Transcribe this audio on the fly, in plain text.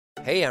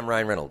Hey, I'm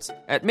Ryan Reynolds.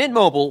 At Mint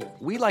Mobile,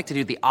 we like to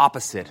do the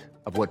opposite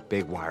of what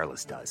Big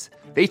Wireless does.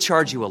 They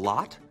charge you a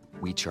lot,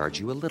 we charge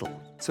you a little.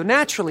 So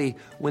naturally,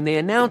 when they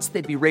announced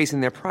they'd be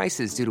raising their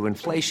prices due to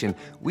inflation,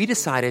 we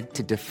decided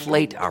to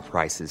deflate our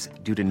prices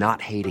due to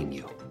not hating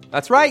you.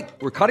 That's right.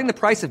 We're cutting the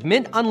price of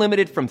Mint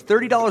Unlimited from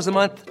 $30 a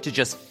month to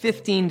just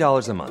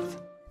 $15 a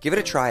month. Give it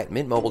a try at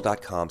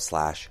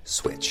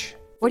mintmobile.com/switch.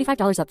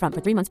 $45 up front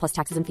for 3 months plus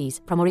taxes and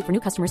fees. Promo rate for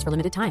new customers for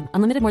limited time.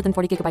 Unlimited more than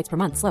 40 gigabytes per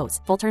month.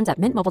 Slows full terms at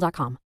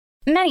mintmobile.com.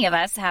 Many of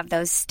us have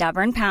those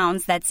stubborn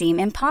pounds that seem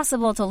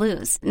impossible to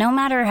lose, no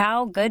matter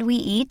how good we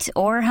eat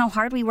or how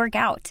hard we work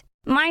out.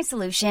 My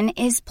solution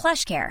is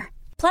PlushCare.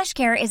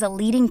 PlushCare is a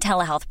leading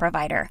telehealth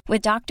provider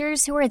with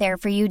doctors who are there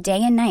for you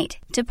day and night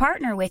to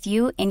partner with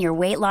you in your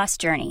weight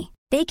loss journey.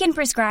 They can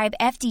prescribe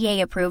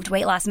FDA-approved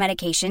weight loss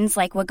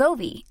medications like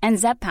Wegovy and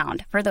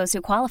Zepbound for those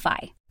who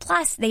qualify.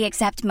 Plus, they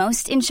accept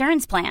most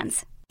insurance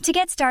plans. To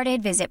get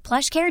started, visit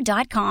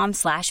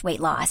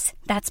plushcare.com/weightloss.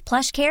 That's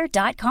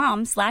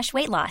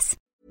plushcare.com/weightloss.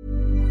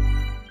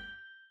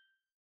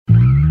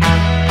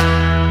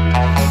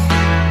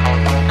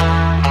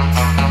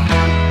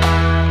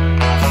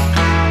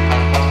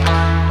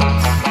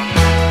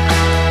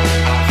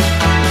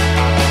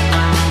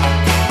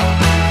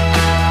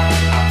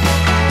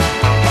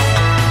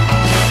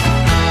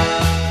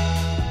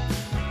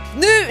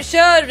 Nu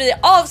kör vi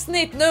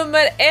avsnitt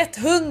nummer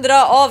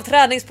 100 av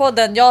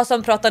Träningspodden. Jag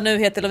som pratar nu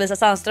heter Lovisa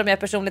Sandström, jag är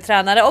personlig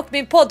tränare och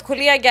min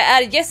poddkollega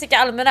är Jessica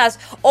Almenäs.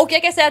 Och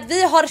jag kan säga att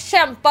vi har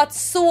kämpat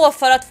så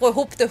för att få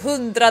ihop det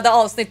 100:e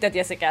avsnittet,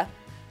 Jessica.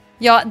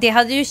 Ja, det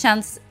hade ju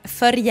känts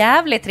för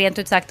jävligt rent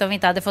ut sagt om vi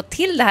inte hade fått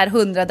till det här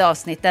 100:e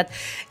avsnittet.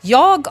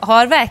 Jag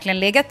har verkligen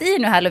legat i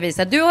nu här,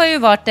 Lovisa. Du har ju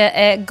varit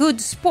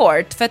good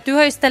sport för att du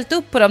har ju ställt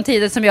upp på de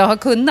tider som jag har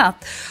kunnat.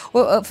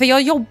 För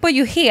jag jobbar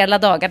ju hela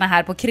dagarna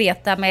här på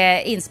Kreta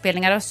med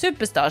inspelningar av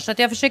Superstars så att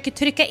jag försöker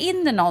trycka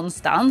in det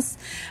någonstans.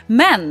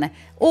 Men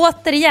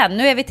återigen,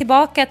 nu är vi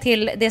tillbaka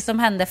till det som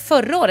hände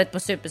förra året på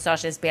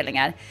Superstars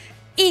inspelningar.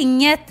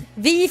 Inget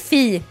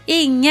wifi,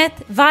 inget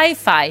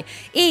wifi,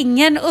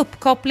 ingen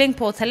uppkoppling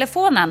på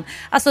telefonen.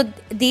 Alltså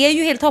det är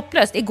ju helt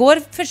hopplöst.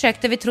 Igår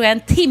försökte vi tror jag en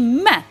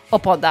timme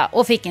att podda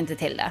och fick inte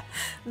till det.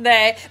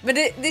 Nej, men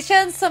det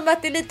känns som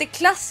att det är lite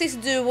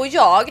klassiskt du och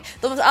jag.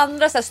 De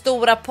andra så här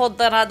stora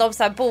poddarna, de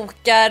så här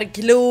bokar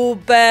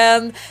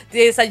Globen, det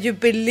är så här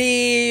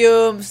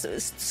jubileum,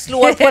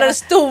 slår på den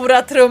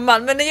stora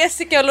trumman. Men när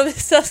Jessica och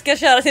Lovisa ska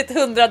köra sitt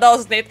 100:e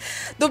avsnitt,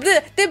 då blir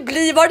det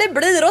blir vad det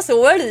blir och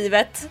så är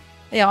livet.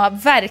 Ja,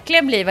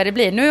 verkligen blir vad det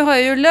blir. Nu har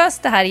jag ju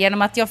löst det här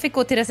genom att jag fick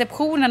gå till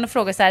receptionen och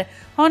fråga så här: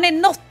 har ni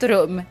något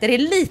rum där det är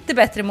lite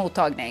bättre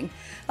mottagning?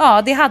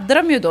 Ja, det hade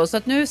de ju då. Så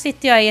att nu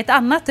sitter jag i ett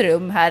annat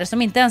rum här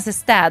som inte ens är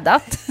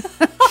städat.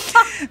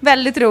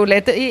 Väldigt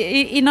roligt.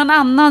 I någon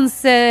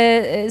annans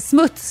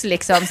smuts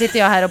liksom sitter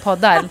jag här och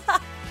poddar.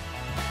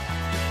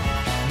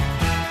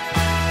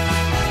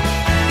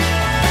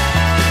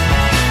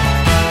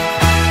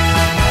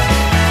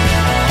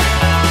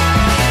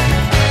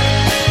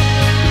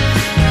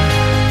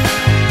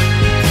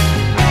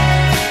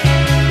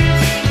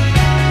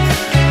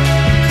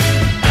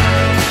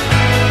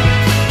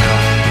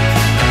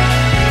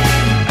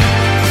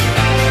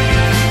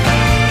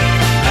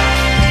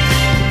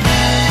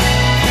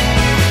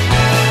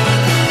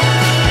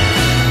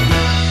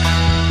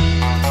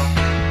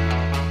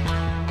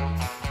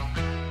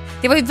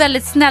 Det var ju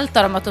väldigt snällt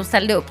av dem att de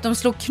ställde upp. De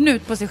slog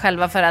knut på sig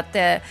själva för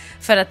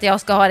att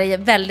jag ska ha det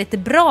väldigt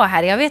bra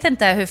här. Jag vet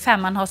inte hur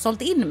Femman har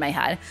sålt in mig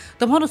här.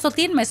 De har nog sålt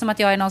in mig som att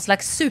jag är någon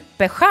slags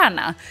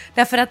superstjärna.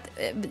 Därför att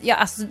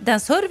alltså, den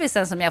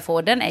servicen som jag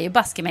får, den är ju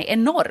baske mig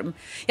enorm.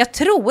 Jag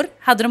tror,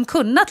 hade de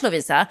kunnat,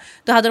 Lovisa,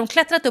 då hade de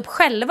klättrat upp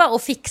själva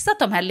och fixat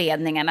de här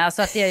ledningarna.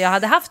 Så att jag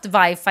hade haft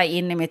wifi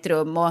in i mitt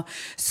rum och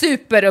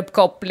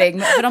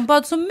superuppkoppling. För de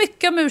bad så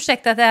mycket om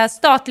ursäkt att det här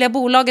statliga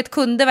bolaget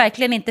kunde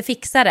verkligen inte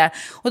fixa det.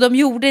 Och de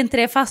gjorde inte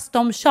det fast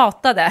de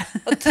tjatade.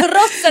 Och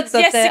trots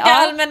att Jessica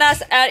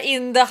Almenäs är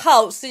in the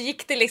house så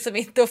gick det liksom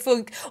inte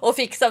att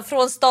fixa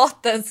från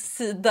statens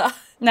sida.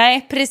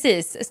 Nej,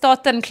 precis.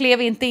 Staten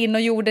klev inte in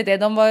och gjorde det.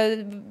 De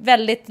var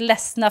väldigt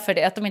ledsna för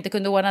det, att de inte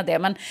kunde ordna det.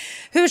 Men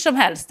hur som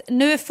helst,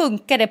 nu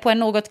funkar det på en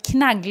något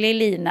knagglig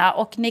lina.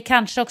 Och ni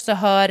kanske också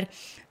hör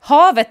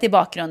havet i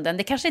bakgrunden.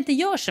 Det kanske inte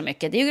gör så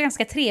mycket. Det är ju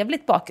ganska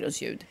trevligt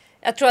bakgrundsljud.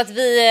 Jag tror att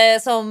vi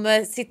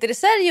som sitter i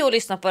Sverige och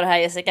lyssnar på det här,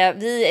 Jessica,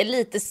 vi är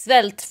lite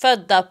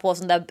svältfödda på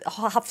sån där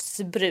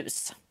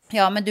havsbrus.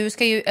 Ja, men du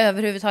ska ju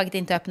överhuvudtaget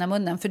inte öppna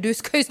munnen, för du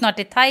ska ju snart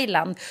till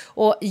Thailand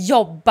och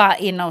jobba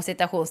inom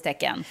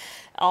citationstecken.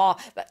 Ja,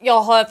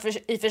 jag har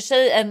i och för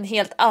sig en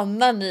helt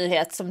annan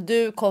nyhet som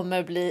du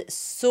kommer bli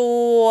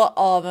så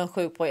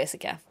avundsjuk på,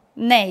 Jessica.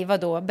 Nej,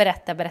 vadå?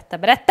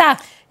 Berätta.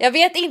 Jag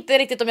vet inte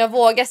riktigt om jag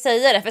vågar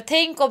säga det. För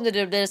tänk om det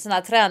nu blir sån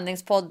här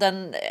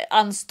träningspodden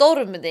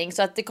anstormning.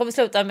 Så att det kommer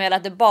sluta med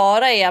att det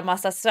bara är en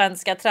massa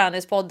svenska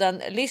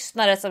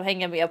träningspodden-lyssnare som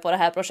hänger med på det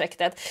här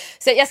projektet.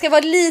 Så jag ska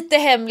vara lite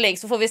hemlig,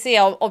 så får vi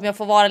se om jag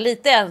får vara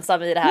lite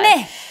ensam i det här.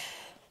 Nej!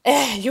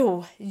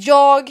 Jo,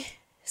 jag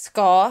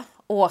ska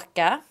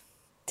åka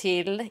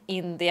till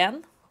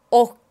Indien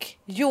och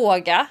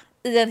yoga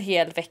i en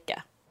hel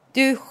vecka.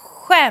 Du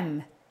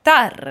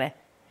skämtar.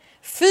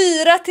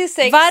 4 till 6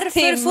 timmar.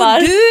 Varför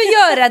får du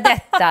göra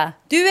detta?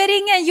 Du är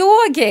ingen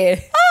yogi.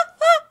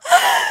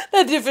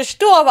 Du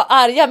förstår vad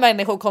arga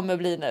människor kommer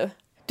bli nu.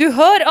 Du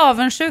hör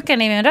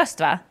avundsjukan i min röst,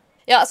 va?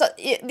 Ja, alltså,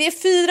 det är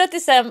 4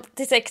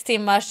 till 6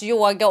 timmars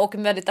yoga och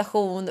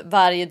meditation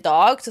varje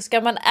dag. Så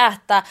ska man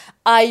äta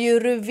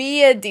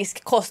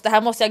ayurvedisk kost. Det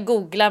här måste jag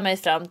googla mig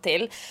fram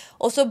till.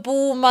 Och så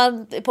bor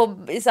man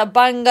i så här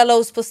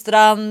bungalows på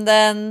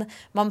stranden.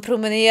 Man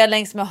promenerar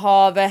längs med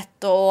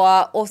havet.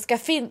 Och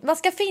man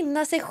ska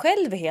finna sig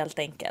själv helt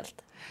enkelt.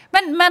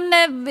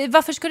 Men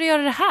varför ska du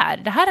göra det här?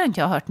 Det här har inte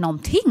jag hört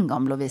någonting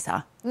om,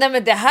 Lovisa. Nej,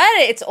 men det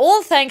här är it's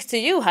all thanks to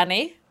you,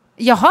 honey.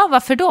 Jaha,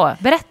 varför då?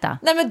 Berätta.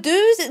 Nej, men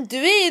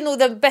du är ju nog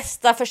den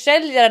bästa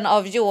försäljaren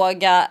av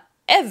yoga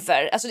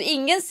ever. Alltså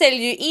ingen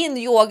säljer ju in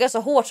yoga så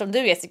hårt som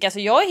du, Jessica. Så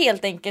jag är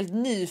helt enkelt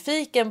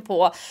nyfiken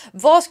på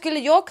vad skulle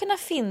jag kunna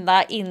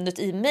finna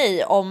inuti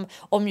mig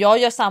om jag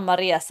gör samma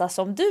resa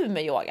som du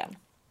med yogan.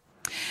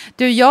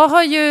 Du, jag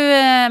har ju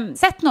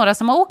sett några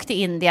som har åkt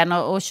till Indien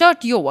och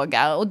kört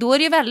yoga. Och då är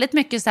det ju väldigt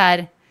mycket så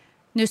här,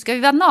 nu ska vi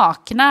vara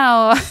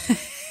nakna och,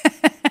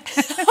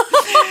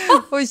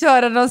 och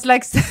köra någon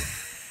slags...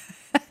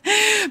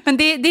 Men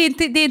det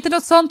är inte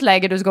något sånt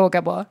läge du ska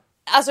åka på.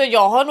 Alltså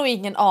jag har nog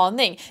ingen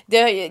aning.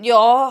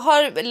 Jag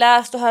har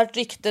läst och hört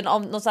rykten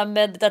om någon sån här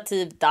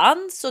meditativ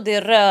dans och det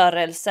är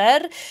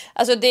rörelser.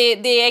 Alltså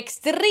det är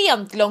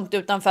extremt långt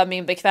utanför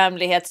min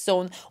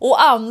bekvämlighetszon. Å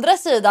andra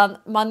sidan,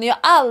 man är ju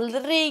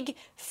aldrig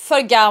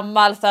för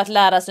gammal för att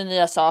lära sig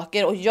nya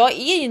saker. Och jag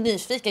är ju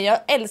nyfiken, jag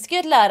älskar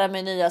att lära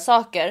mig nya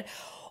saker.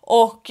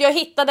 Och jag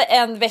hittade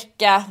en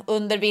vecka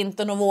under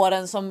vintern och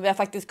våren som jag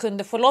faktiskt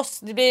kunde få loss.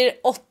 Det blir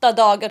 8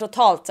 dagar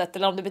totalt sett,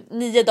 eller om det blir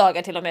 9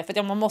 dagar till och med. För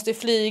att man måste ju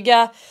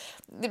flyga.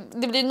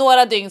 Det blir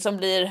några dygn som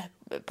blir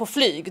på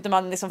flyg, där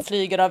man liksom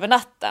flyger över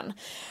natten.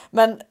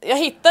 Men jag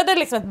hittade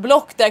liksom ett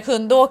block där jag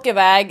kunde åka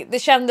iväg. Det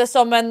kändes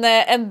som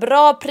en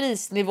bra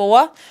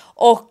prisnivå.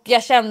 Och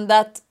jag kände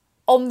att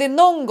om det är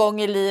någon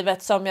gång i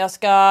livet som jag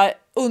ska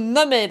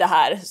unna mig det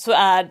här så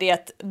är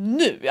det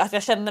nu. Att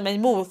jag känner mig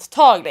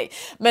mottaglig.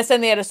 Men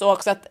sen är det så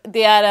också att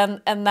det är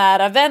en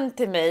nära vän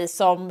till mig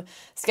som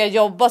ska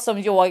jobba som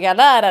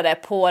yogalärare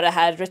på det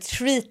här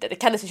retreatet. Det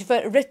kallas ju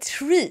för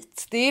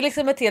retreat. Det är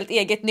liksom ett helt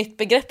eget nytt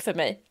begrepp för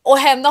mig. Och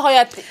henne har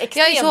jag ett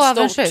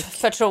extremt stort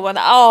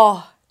förtroende.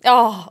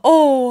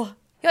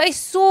 Jag är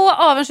så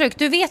avundsjuk.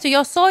 Du vet ju,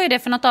 jag sa ju det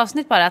för något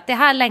avsnitt bara, att det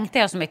här längtar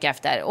jag så mycket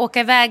efter. Åka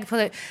iväg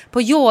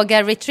på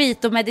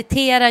yoga-retreat och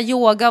meditera,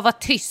 yoga och vara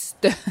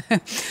tyst.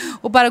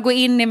 Och bara gå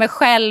in i mig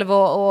själv.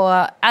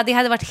 Ja, det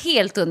hade varit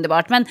helt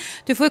underbart. Men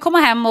du får ju komma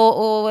hem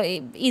och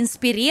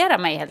inspirera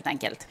mig helt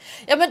enkelt.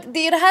 Ja, men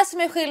det är det här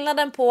som är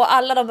skillnaden på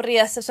alla de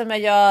resor som jag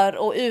gör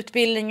och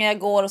utbildningar jag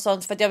går och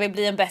sånt. För att jag vill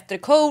bli en bättre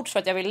coach, för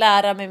att jag vill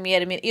lära mig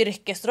mer i min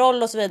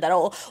yrkesroll och så vidare.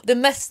 Och det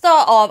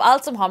mesta av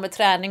allt som har med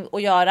träning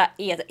att göra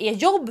är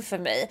jobb för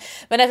mig.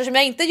 Men eftersom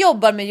jag inte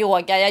jobbar med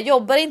yoga, jag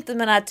jobbar inte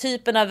med den här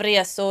typen av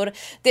resor.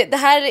 Det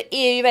här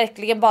är ju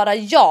verkligen bara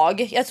jag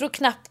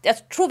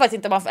tror faktiskt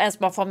inte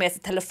man får med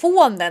sig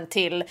telefonen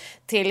till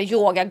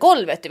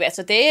yogagolvet, du vet.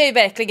 Så det är ju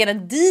verkligen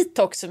en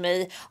detox för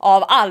mig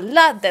av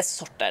alla dess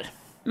sorter.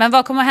 Men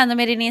vad kommer att hända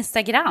med din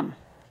Instagram?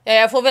 Ja,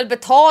 jag får väl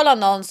betala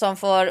någon som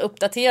får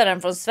uppdatera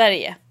den från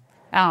Sverige.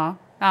 Ja,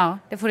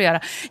 det får du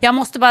göra. Jag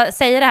måste bara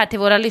säga det här till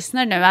våra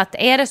lyssnare nu, att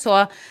är det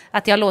så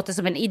att jag låter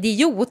som en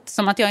idiot,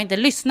 som att jag inte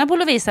lyssnar på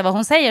Lovisa vad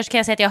hon säger, så kan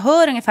jag säga att jag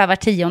hör ungefär var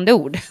 10:e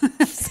ord.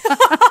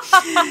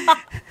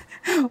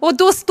 Och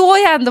då står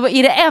jag ändå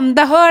i det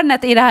enda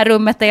hörnet i det här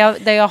rummet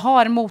där jag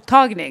har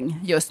mottagning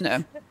just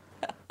nu.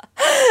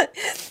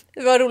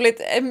 Det var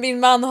roligt. Min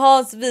man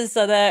Hans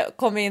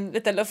kom in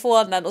med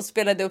telefonen och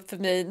spelade upp för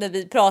mig när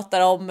vi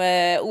pratar om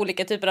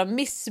olika typer av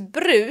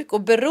missbruk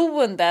och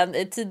beroenden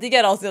i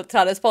tidigare avsnitt av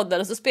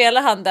Träningspodden. Och så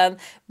spelar han den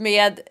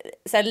med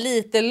så här,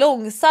 lite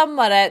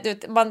långsammare.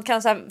 Man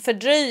kan så här,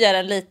 fördröja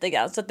den lite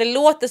grann. Så att det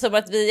låter som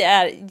att vi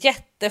är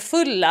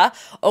jättefulla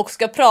och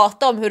ska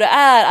prata om hur det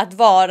är att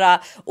vara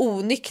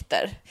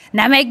onykter.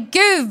 Nej men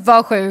gud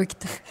vad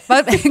sjukt!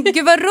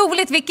 Gud vad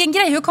roligt, vilken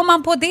grej. Hur kom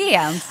han på det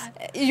ens?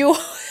 Jo,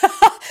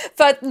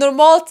 för att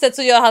normalt sett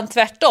så gör han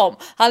tvärtom.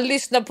 Han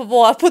lyssnar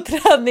på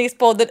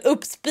Träningspodden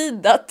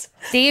uppspeedat.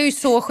 Det är ju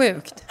så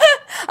sjukt.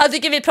 Han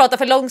tycker vi pratar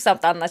för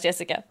långsamt annars,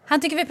 Jessica.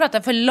 Han tycker vi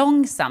pratar för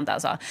långsamt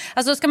alltså.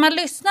 Alltså ska man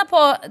lyssna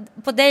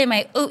på dig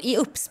med i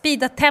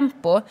uppspeedat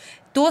tempo,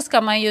 då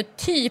ska man ju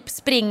typ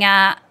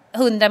springa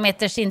 100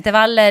 meters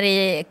intervaller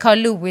i Carl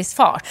Lewis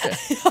fart.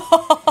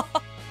 Ja.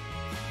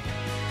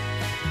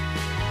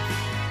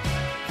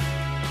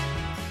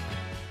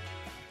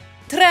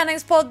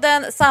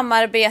 Träningspodden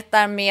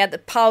samarbetar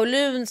med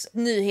Pauluns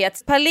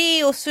nyhets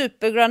Paleo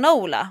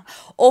Supergranola.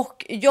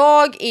 Och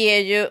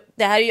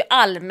det här är ju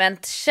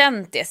allmänt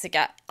känt,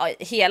 Jessica,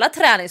 hela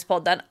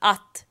Träningspodden,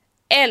 att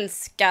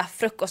älska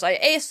frukost.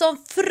 Jag är som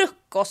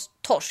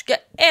frukosttorsk.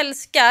 Jag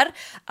älskar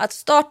att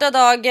starta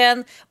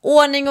dagen,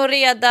 ordning och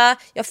reda.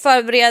 Jag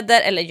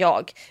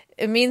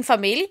min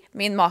familj,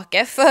 min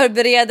make,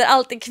 förbereder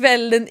alltid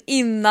kvällen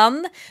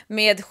innan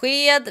med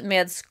sked,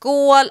 med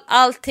skål,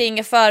 allting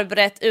är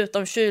förberett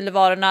utom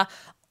kylvarorna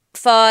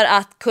för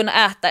att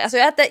kunna äta. Alltså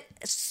jag äter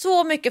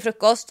så mycket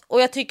frukost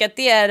och jag tycker att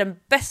det är den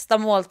bästa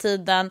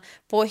måltiden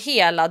på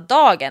hela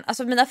dagen.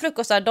 Alltså mina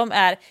frukostar, de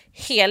är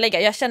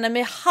heliga. Jag känner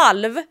mig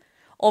halv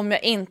om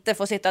jag inte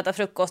får sitta och äta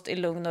frukost i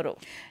lugn och ro.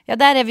 Ja,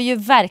 där är vi ju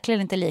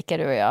verkligen inte lika,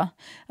 du och jag.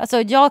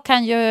 Alltså jag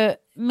kan ju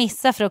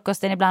missa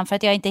frukosten ibland för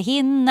att jag inte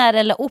hinner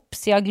eller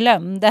jag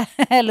glömde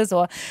eller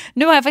så.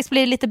 Nu har jag faktiskt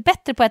blivit lite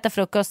bättre på att äta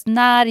frukost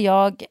när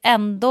jag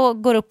ändå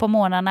går upp på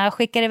morgnarna,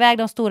 skickar iväg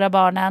de stora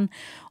barnen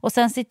och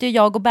sen sitter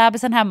jag och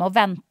bebisen hemma och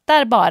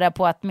väntar bara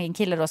på att min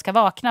kille då ska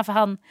vakna för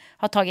han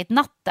har tagit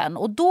natten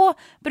och då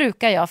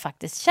brukar jag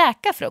faktiskt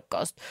käka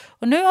frukost.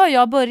 Och nu har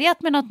jag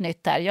börjat med något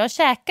nytt här. Jag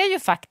käkar ju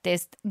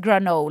faktiskt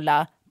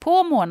granola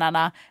på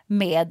morgnarna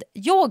med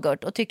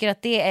yoghurt och tycker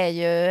att det är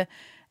ju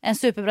en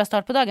superbra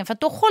start på dagen för att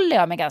då håller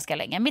jag mig ganska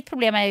länge. Mitt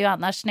problem är ju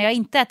annars när jag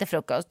inte äter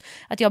frukost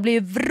att jag blir ju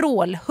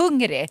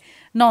vrålhungrig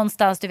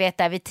någonstans, du vet,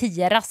 där vid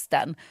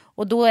 10-rasten.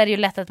 Och då är det ju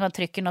lätt att man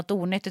trycker något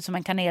onyttigt som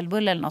en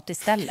kanelbulle eller något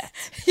istället.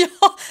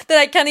 Ja, den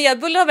här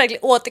kanelbullen har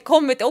verkligen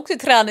återkommit också i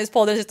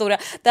träningspoddens historia.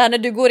 Det här när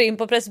du går in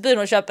på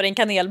Pressbyrån och köper en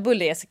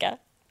kanelbulle, Jessica.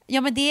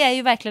 Ja, men det är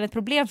ju verkligen ett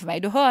problem för mig.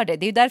 Du hör det.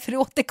 Det är ju därför det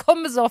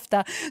återkommer så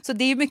ofta. Så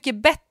det är ju mycket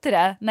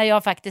bättre när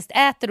jag faktiskt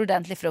äter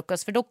ordentlig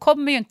frukost. För då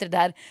kommer ju inte det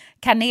där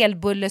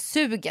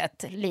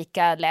kanelbullesuget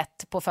lika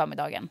lätt på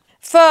förmiddagen.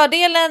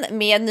 Fördelen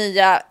med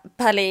nya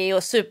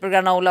Paleo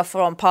supergranola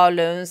från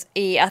Pauluns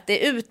är att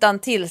det är utan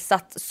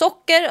tillsatt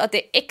socker, att det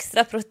är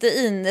extra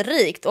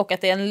proteinrikt och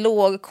att det är en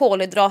låg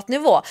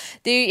kolhydratnivå.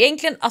 Det är ju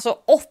egentligen alltså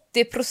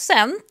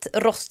 80%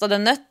 rostade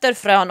nötter,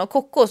 frön och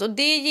kokos och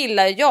det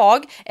gillar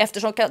jag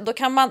eftersom då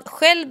kan man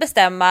själv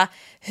bestämma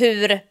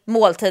hur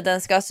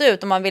måltiden ska se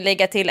ut. Om man vill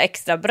lägga till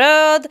extra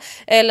bröd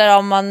eller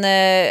om man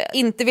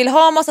inte vill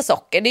ha massa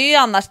socker. Det är ju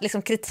annars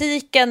liksom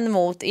kritiken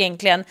mot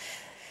egentligen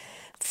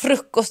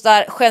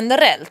frukostar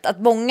generellt, att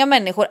många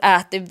människor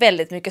äter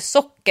väldigt mycket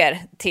socker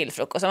till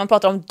frukost. Man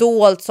pratar om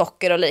dolt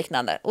socker och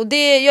liknande. Och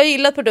jag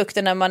gillar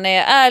produkten när man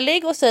är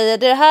ärlig och säger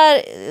det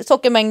här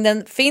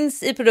sockermängden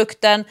finns i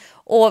produkten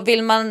och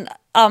vill man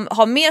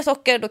ha mer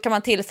socker då kan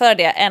man tillföra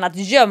det än att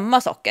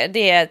gömma socker.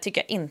 Det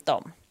tycker jag inte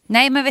om.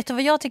 Nej, men vet du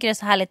vad jag tycker är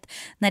så härligt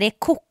när det är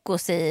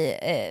kokos i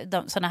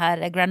såna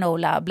här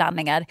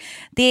granola-blandningar?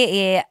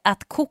 Det är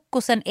att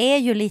kokosen är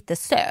ju lite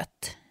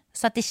söt.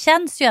 Så att det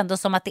känns ju ändå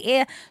som att det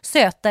är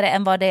sötare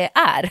än vad det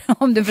är,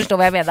 om du förstår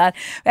vad jag menar.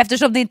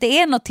 Eftersom det inte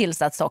är något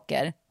tillsatt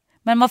socker.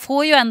 Men man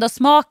får ju ändå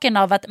smaken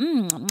av att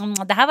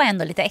det här var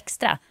ändå lite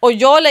extra. Och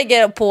jag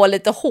lägger på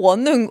lite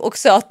honung och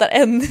sötar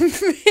ännu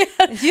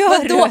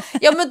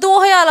mer. Men då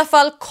har jag i alla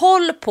fall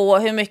koll på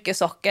hur mycket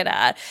socker det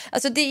är.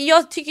 Alltså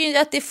jag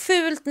tycker att det är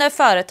fult när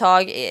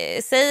företag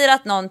säger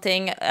att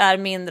någonting är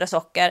mindre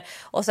socker.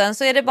 Och sen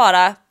så är det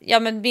bara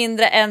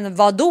mindre än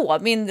vad då?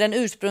 Mindre än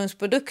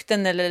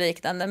ursprungsprodukten eller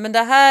liknande. Men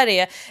det här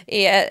är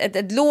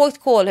ett lågt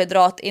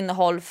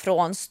kolhydratinnehåll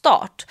från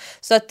start.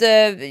 Så att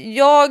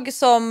jag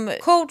som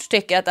coach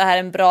tycker att det här är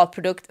en bra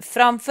produkt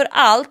framför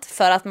allt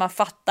för att man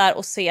fattar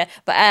och ser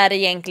vad är det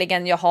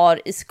egentligen jag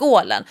har i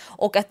skålen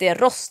och att det är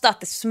rostat,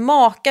 det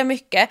smakar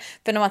mycket.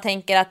 För när man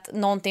tänker att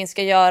någonting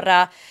ska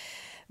göra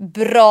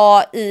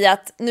bra i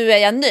att nu är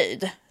jag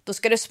nöjd, då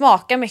ska det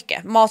smaka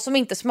mycket. Mat som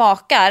inte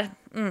smakar,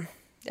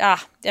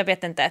 jag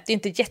vet inte, det är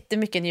inte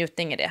jättemycket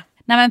njutning i det.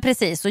 Nej, men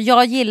precis, och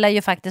jag gillar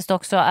ju faktiskt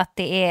också att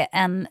det är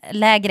en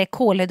lägre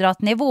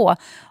kolhydratnivå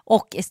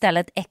och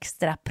istället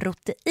extra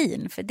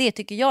protein. För det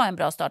tycker jag är en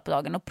bra start på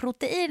dagen. Och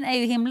protein är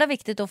ju himla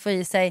viktigt att få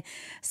i sig,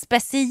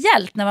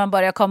 speciellt när man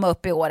börjar komma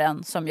upp i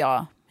åren som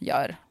jag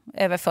gör.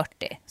 Över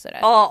 40. Sådär.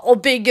 Ja,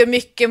 och bygger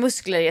mycket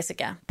muskler,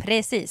 Jessica.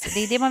 Precis,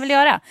 det är det man vill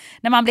göra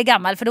när man blir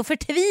gammal. För då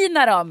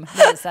förtvinar de,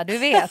 Lisa, du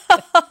vet.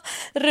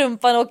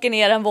 Rumpan åker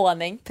ner en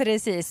våning.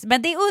 Precis,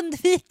 men det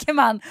undviker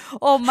man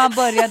om man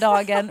börjar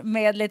dagen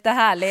med lite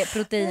härlig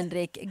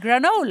proteinrik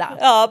granola.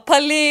 Ja,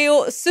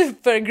 Paleo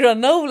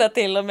supergranola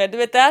till och med. Du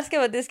vet,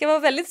 det ska vara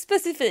väldigt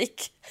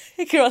specifik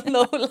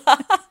granola.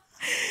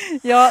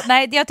 Ja,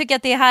 nej, jag tycker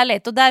att det är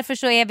härligt och därför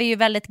så är vi ju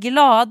väldigt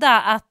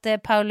glada att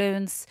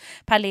Pauluns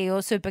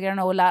Paleo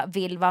Supergranola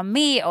vill vara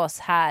med oss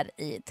här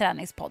i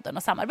Träningspodden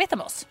och samarbeta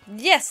med oss.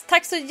 Yes,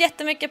 tack så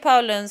jättemycket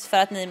Pauluns för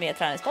att ni är med i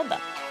Träningspodden.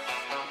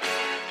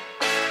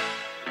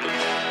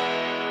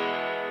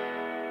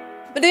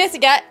 Men du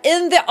Jessica,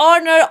 in the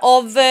honor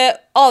of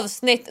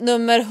avsnitt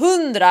nummer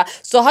 100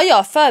 så har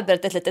jag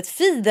förberett ett litet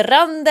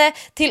firande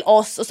till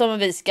oss och som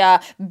vi ska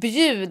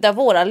bjuda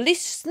våra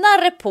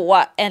lyssnare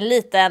på en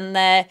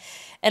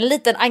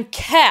liten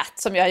enkät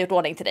som jag har gjort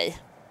ordning till dig.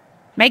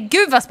 Men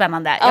gud vad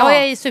spännande, jag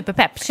är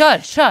superpepp,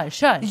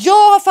 kör.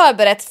 Jag har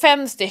förberett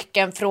 5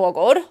 stycken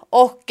frågor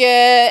och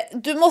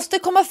du måste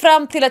komma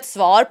fram till ett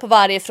svar på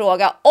varje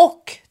fråga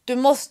och du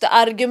måste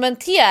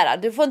argumentera.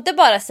 Du får inte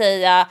bara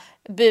säga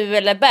bu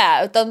eller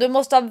bä, utan du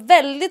måste ha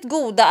väldigt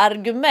goda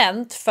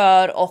argument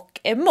för och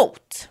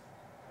emot.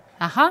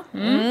 Aha.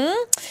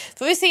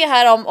 Får vi se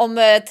här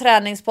om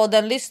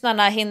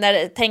Träningspodden-lyssnarna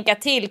hinner tänka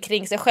till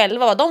kring sig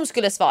själva vad de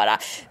skulle svara.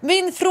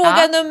 Min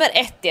fråga nummer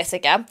 1,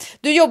 Jessica.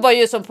 Du jobbar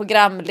ju som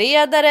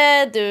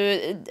programledare,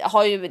 du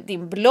har ju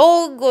din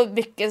blogg och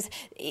mycket.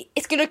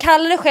 Skulle du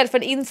kalla dig själv för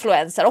en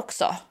influencer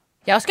också?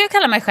 Jag skulle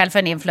kalla mig själv för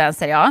en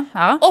influencer, ja.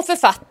 Och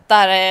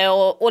författare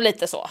och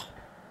lite så.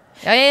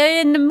 Jag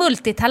är en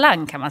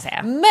multitalang kan man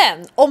säga.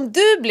 Men om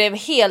du blev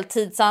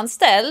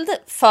heltidsanställd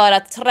för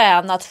att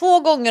träna 2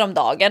 gånger om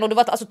dagen och du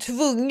var alltså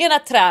tvungen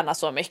att träna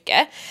så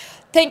mycket.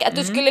 Tänk att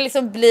du skulle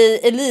liksom bli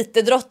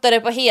elitidrottare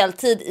på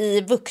heltid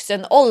i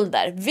vuxen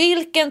ålder.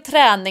 Vilken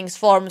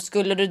träningsform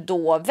skulle du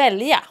då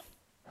välja?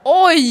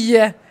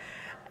 Oj!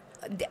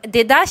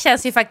 Det där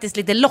känns ju faktiskt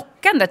lite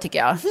lockande tycker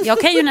jag.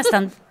 Jag kan ju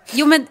nästan...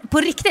 Jo men på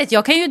riktigt,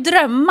 jag kan ju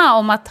drömma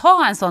om att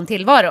ha en sån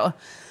tillvaro.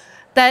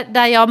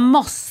 Där jag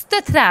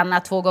måste träna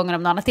 2 gånger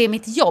om dagen. Att det är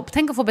mitt jobb.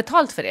 Tänk att få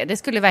betalt för det. Det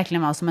skulle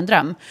verkligen vara som en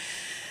dröm.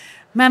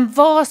 Men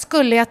vad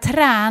skulle jag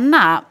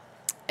träna?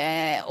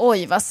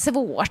 Oj, vad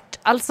svårt.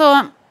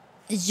 Alltså,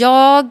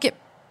 jag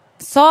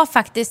sa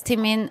faktiskt till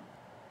min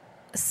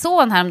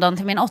son häromdagen,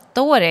 till min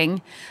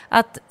 8-åring,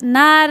 att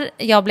när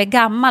jag blir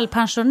gammal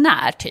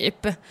pensionär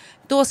typ,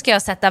 då ska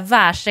jag sätta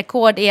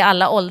världsrekord i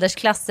alla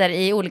åldersklasser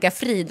i olika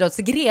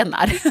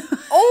friidrottsgrenar.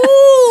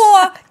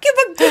 Åh, gud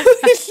vad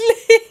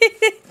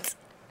gulligt!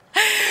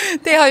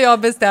 Det har jag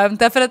bestämt.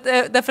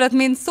 Därför att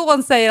min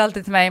son säger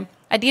alltid till mig,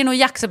 det är nog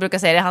Jack som brukar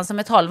säga det, han som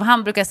är 12.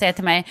 Han brukar säga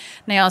till mig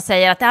när jag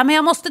säger att men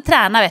jag måste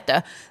träna, vet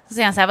du. Så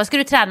säger han så här, vad ska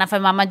du träna för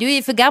mamma? Du är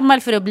ju för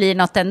gammal för att bli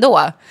något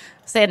ändå.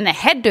 Så säger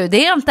nej du,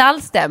 det är inte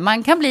alls det.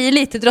 Man kan bli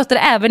elitidrottare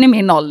även i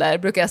min ålder,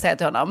 brukar jag säga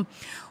till honom.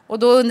 Och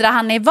då undrar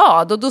han i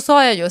vad? Och då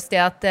sa jag just det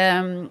att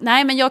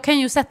nej men jag kan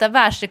ju sätta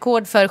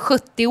världsrekord för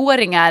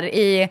 70-åringar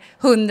i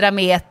 100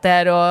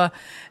 meter och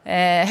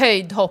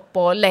höjdhopp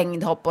och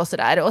längdhopp och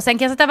sådär. Och sen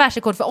kan jag sätta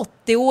världsrekord för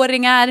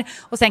 80-åringar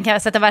och sen kan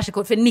jag sätta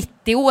världsrekord för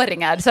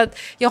 90-åringar. Så att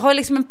jag har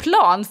liksom en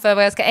plan för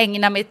vad jag ska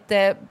ägna mitt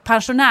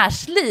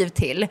pensionärsliv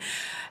till.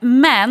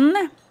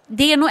 Men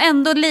det är nog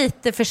ändå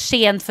lite för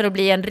sent för att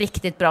bli en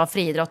riktigt bra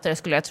friidrottare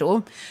skulle jag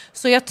tro.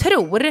 Så jag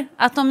tror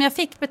att om jag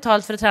fick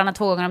betalt för att träna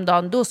 2 gånger om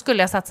dagen, då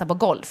skulle jag satsa på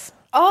golf.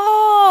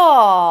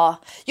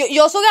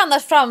 Jag såg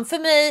annars framför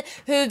mig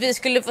hur vi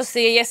skulle få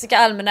se Jessica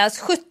Almenäs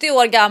 70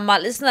 år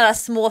gammal i såna där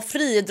små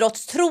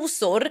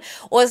friidrottstrosor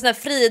och en sån här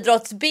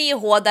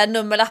friidrotts-BH där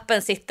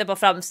nummerlappen sitter på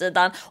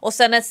framsidan och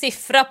sen en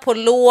siffra på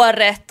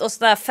låret och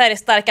såna här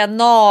färgstarka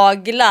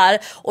naglar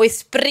och i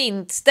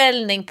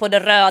sprintställning på det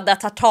röda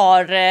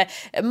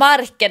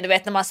tartarmarken, du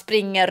vet när man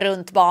springer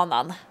runt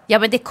banan. Ja,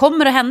 men det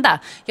kommer att hända.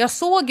 Jag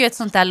såg ju ett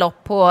sånt där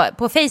lopp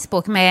på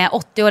Facebook med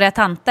 80-åriga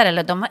tanter,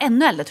 eller de var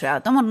ännu äldre tror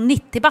jag. De var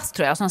 90 bast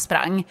tror jag som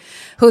sprang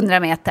 100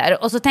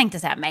 meter. Och så tänkte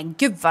jag så här, men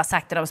gud vad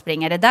sakta de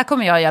springer. Det där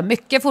kommer jag göra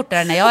mycket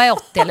fortare när jag är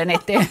 80 eller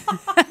 90.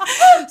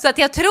 Så att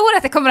jag tror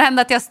att det kommer att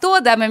hända att jag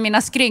står där med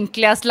mina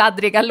skrynkliga,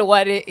 sladdriga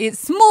lår i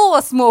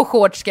små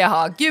shorts ska jag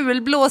ha.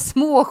 Gulblå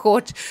små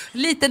shorts,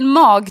 liten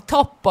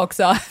magtopp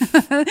också.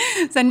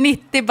 Så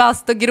 90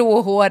 bast och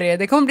gråhårig.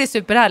 Det kommer bli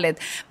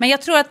superhärligt. Men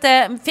jag tror att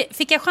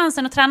fick jag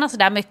chansen att träna så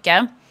där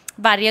mycket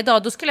varje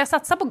dag, då skulle jag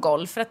satsa på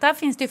golf. För att där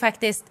finns det ju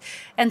faktiskt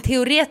en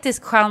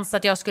teoretisk chans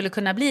att jag skulle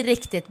kunna bli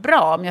riktigt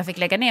bra om jag fick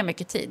lägga ner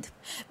mycket tid.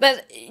 Men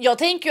jag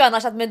tänker ju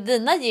annars att med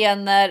dina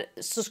gener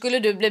så skulle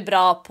du bli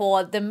bra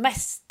på det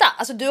mesta.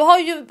 Alltså du har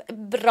ju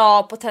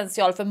bra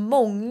potential för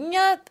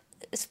många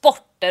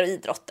sporter och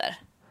idrotter.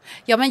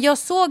 Ja, men jag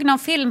såg någon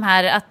film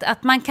här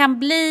att man kan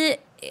bli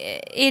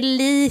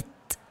elit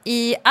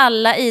i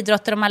alla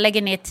idrotter om man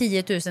lägger ner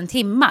 10 000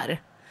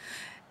 timmar.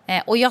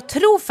 Och jag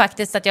tror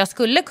faktiskt att jag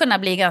skulle kunna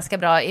bli ganska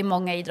bra i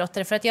många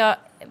idrotter. För att jag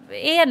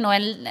är nog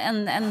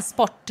en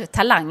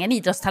sporttalang, en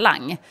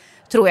idrottstalang.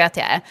 Tror jag att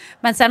jag är.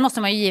 Men sen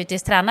måste man ju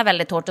givetvis träna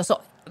väldigt hårt. Och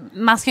så,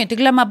 man ska ju inte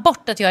glömma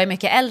bort att jag är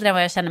mycket äldre än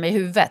vad jag känner mig i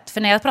huvudet.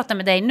 För när jag pratar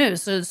med dig nu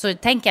så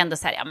tänker jag ändå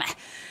så här, ja men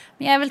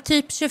jag är väl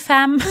typ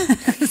 25.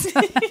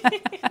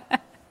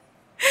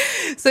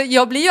 Så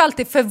jag blir ju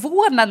alltid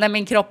förvånad när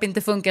min kropp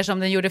inte funkar som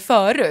den gjorde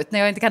förut. När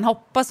jag inte kan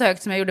hoppa så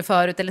högt som jag gjorde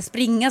förut. Eller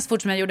springa så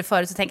fort som jag gjorde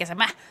förut. Så tänker jag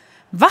så här,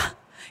 va?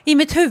 I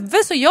mitt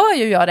huvud så gör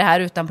ju jag det här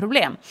utan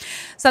problem.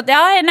 Så att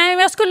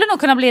jag skulle nog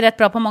kunna bli rätt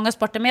bra på många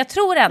sporter. Men jag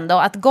tror ändå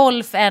att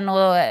golf är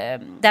nog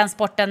den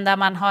sporten där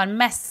man har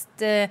mest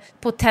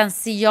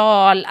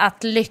potential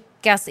att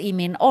lyckas i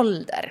min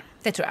ålder.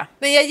 Det tror jag.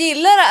 Men jag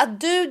gillar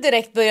att du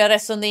direkt börjar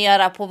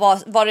resonera på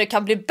vad du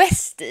kan bli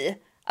bäst i.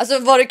 Alltså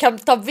vad du kan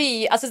ta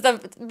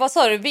vad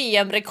sa du,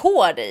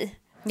 VM-rekord i?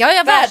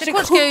 Ja,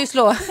 världsrekord ska jag ju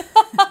slå.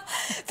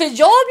 För jag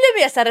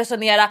blir mer så här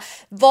resonera,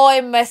 vad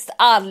är mest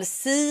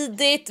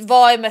allsidigt,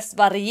 vad är mest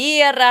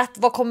varierat,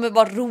 vad kommer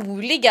vara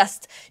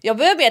roligast? Jag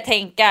börjar mer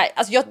tänka,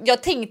 alltså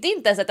jag tänkte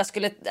inte ens att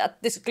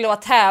det skulle vara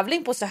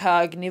tävling på så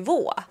hög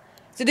nivå.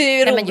 Så det är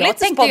ju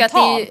roligt och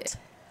spontant.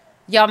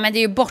 Ja, men det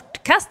är ju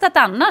bortkastat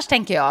annars,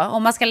 tänker jag.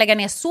 Om man ska lägga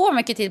ner så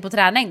mycket tid på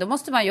träning, då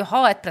måste man ju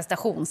ha ett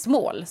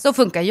prestationsmål. Så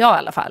funkar jag i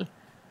alla fall.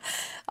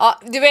 Ja,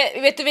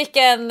 vet du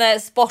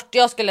vilken sport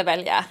jag skulle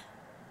välja?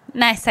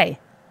 Nej, säg.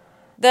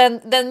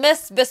 Den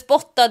mest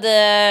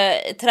bespottade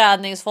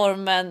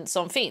träningsformen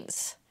som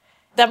finns.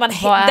 Där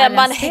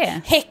man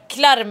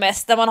häcklar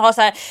mest, där man har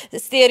så här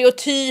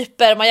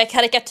stereotyper, man gör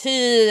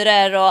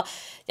karikatyrer och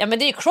ja, men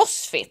det är ju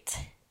crossfit.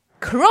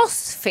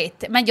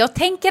 Crossfit? Men jag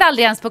tänker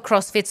aldrig ens på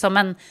crossfit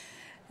som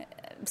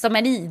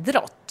en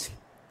idrott.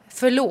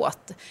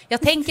 Förlåt.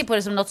 Jag tänker på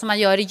det som något som man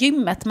gör i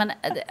gymmet, men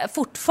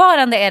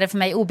fortfarande är det för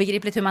mig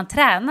obegripligt hur man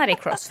tränar i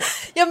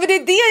crossfit. Ja, men det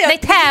är det Nej,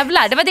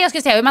 tävlar. Det var det jag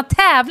skulle säga, hur man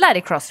tävlar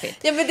i crossfit.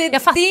 Ja, men det är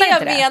det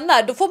jag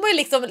menar. Då får man ju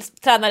liksom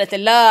träna lite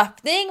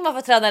löpning, man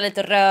får träna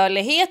lite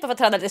rörlighet, man får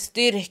träna lite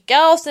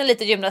styrka och sen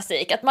lite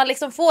gymnastik. Att man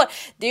liksom får,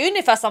 det är ju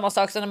ungefär samma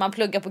sak som när man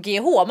pluggar på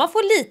GH. Man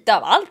får lite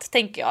av allt,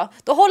 tänker jag.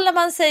 Då håller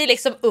man sig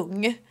liksom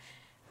ung.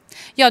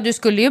 Ja, du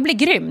skulle ju bli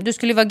grym. Du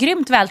skulle vara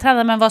grymt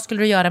vältränad, men vad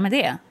skulle du göra med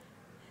det?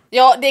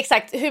 Ja, det är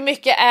exakt. Hur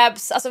mycket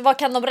abs, alltså vad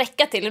kan de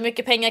räcka till? Hur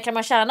mycket pengar kan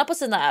man tjäna på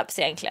sina abs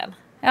egentligen?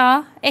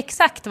 Ja,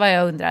 exakt vad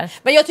jag undrar.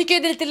 Men jag tycker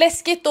det är lite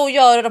läskigt att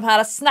göra de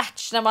här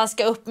snatch när man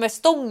ska upp med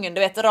stången,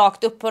 du vet,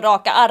 rakt upp på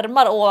raka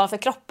armar ovanför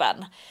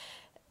kroppen.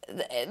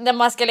 När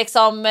man ska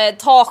liksom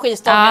ta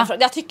skivstången. Ja.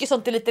 Jag tycker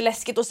sånt är lite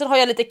läskigt. Och sen har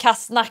jag lite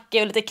kass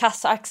nacke och lite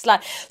kass axlar.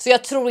 Så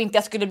jag tror inte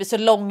jag skulle bli så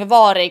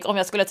långvarig om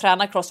jag skulle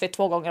träna crossfit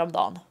 2 gånger om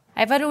dagen.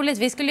 Nej, vad roligt.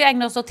 Vi skulle ju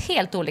ägna oss åt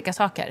helt olika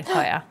saker,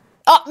 hör jag.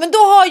 Ja, men då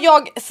har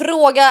jag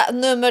fråga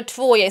nummer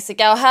 2,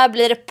 Jessica. Och här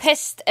blir det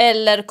pest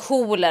eller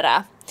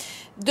kolera.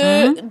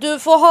 Du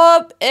får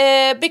ha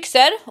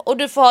byxor och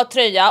du får ha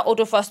tröja och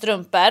du får ha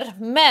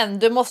strumpor. Men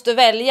du måste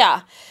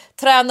välja.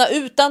 Träna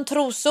utan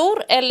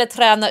trosor eller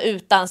träna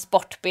utan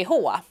sport-BH?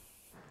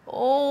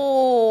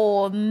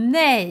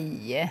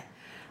 Nej.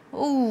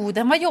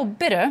 Den var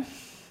jobbig du.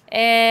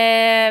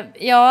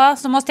 Ja,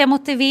 så måste jag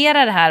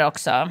motivera det här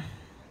också.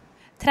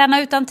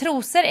 Träna utan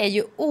trosor är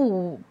ju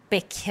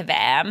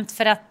obekvämt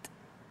för att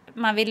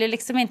man vill ju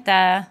liksom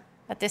inte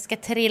att det ska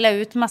trilla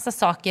ut massa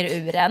saker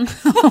ur en,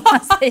 om man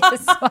säger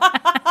så.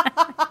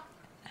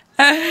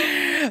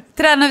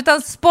 Träna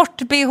utan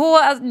sport-BH,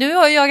 alltså, nu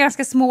har jag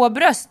ganska små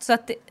bröst så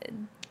att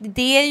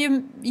det är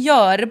ju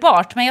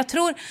görbart, men jag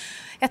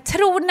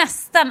tror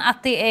nästan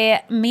att det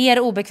är mer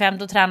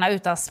obekvämt att träna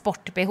utan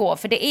sport-BH,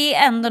 för det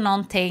är ändå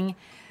någonting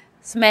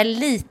som är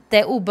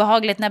lite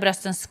obehagligt när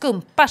brösten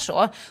skumpar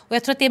så. Och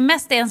jag tror att det är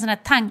mest en sån här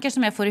tanke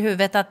som jag får i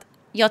huvudet, att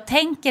jag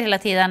tänker hela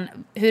tiden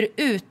hur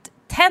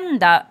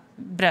uttända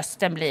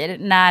brösten blir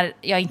när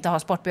jag inte har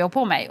sport-BH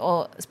på mig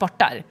och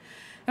sportar.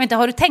 Jag vet inte,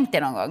 har du tänkt det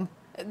någon gång?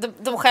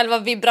 De själva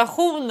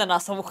vibrationerna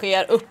som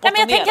sker uppåt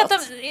och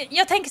neråt.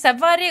 Jag tänker så här,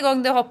 varje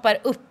gång du hoppar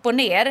upp och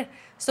ner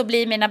så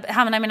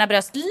hamnar mina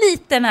bröst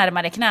lite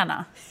närmare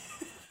knäna.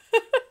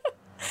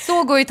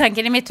 Så går ju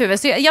tanken i mitt huvud.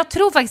 Så jag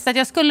tror faktiskt att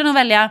jag skulle nog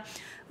välja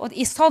och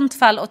i sånt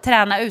fall att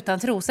träna utan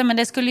trosor, men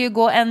det skulle ju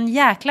gå en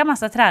jäkla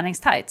massa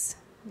träningstights.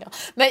 Ja.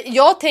 Men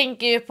jag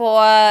tänker ju på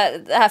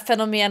det här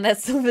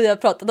fenomenet som vi har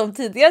pratat om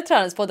tidigare,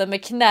 träningspodden,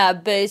 med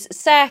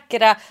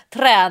knäböjssäkra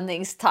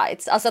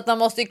träningstights. Alltså att man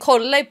måste ju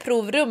kolla i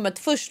provrummet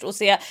först och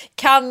se,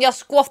 kan jag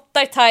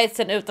squatta i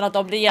tightsen utan att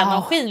de blir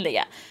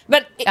genomskinliga?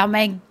 Ja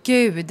men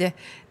gud,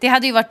 det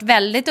hade ju varit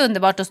väldigt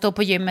underbart att stå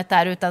på gymmet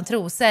där utan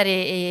trosor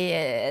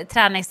i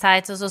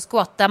träningstights, och så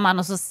squattar man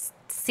och så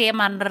ser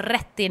man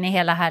rätt in i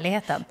hela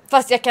härligheten.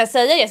 Fast jag kan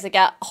säga,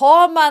 Jessica,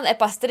 har man ett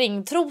par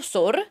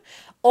stringtrosor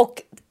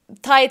och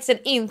tightsen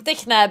inte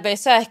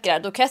knäböjsäkra,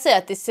 då kan jag säga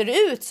att det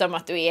ser ut som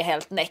att du är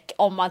helt näck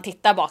om man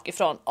tittar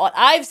bakifrån. Och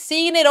I've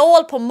seen it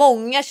all på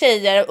många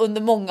tjejer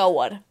under många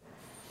år.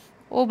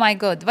 Oh my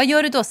god, vad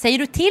gör du då? Säger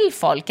du till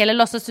folk eller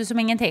låtsas du som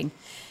ingenting?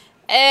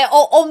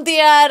 Och om det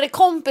är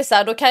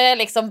kompisar, då kan jag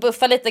liksom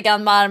buffa lite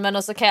grann med armen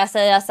och så kan jag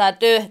säga så här: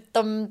 du,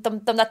 de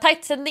där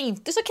tightsen är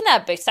inte så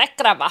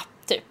knäböjsäkra, va?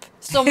 Typ.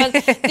 Så, men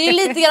det är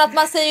lite grann att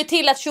man säger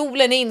till att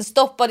kjolen är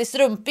instoppad i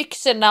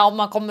strumpbyxorna om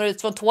man kommer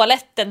ut från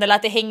toaletten, eller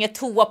att det hänger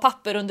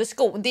toapapper under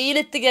skon. Det är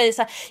lite grejer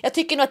så här, jag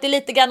tycker nog att det är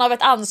lite grann av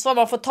ett ansvar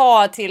man får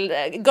ta till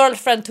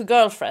girlfriend to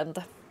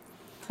girlfriend.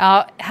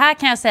 Ja, här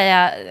kan jag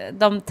säga,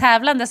 de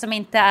tävlande som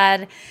inte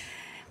är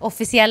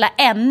officiella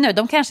ännu,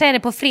 de kanske är det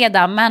på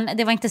fredag, men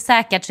det var inte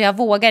säkert så jag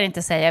vågar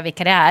inte säga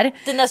vilka det är.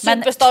 Dina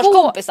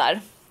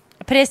superstarskompisar.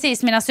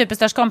 Precis, mina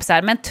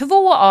superstarskompisar, men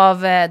 2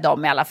 av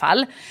dem i alla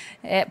fall.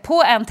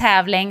 På en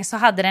tävling så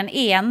hade den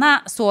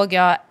ena, såg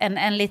jag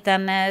en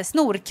liten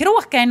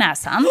snorkråka i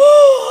näsan.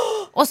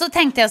 Och så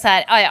tänkte jag så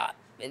här,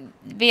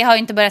 vi har ju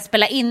inte börjat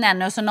spela in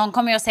ännu, så någon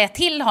kommer ju att säga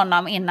till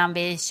honom innan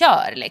vi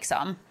kör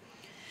liksom.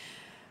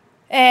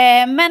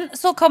 Men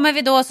så kommer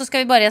vi då, så ska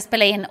vi börja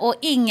spela in och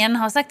ingen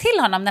har sagt till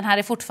honom, den här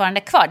är fortfarande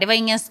kvar. Det var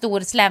ingen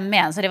stor slem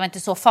än, så det var inte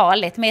så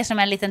farligt, mer som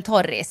en liten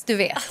torris, du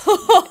vet.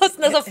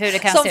 Hur det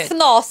kan som se ut.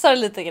 Fnasar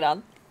lite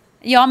grann.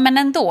 Ja, men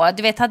ändå,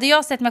 du vet, hade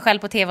jag sett mig själv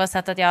på tv och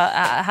sett att jag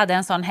hade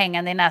en sån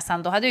hängande i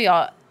näsan, då hade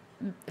jag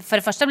för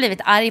det första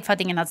blivit arg för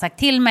att ingen hade sagt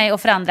till mig,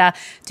 och för andra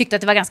tyckte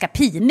att det var ganska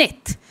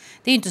pinigt.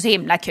 Det är ju inte så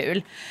himla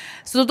kul.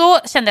 Så då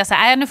kände jag så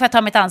här, nu får jag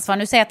ta mitt ansvar.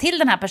 Nu säger jag till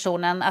den här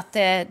personen att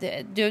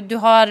du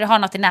har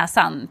något i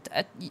näsan.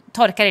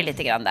 Torkar dig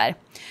lite grann där.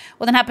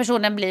 Och den här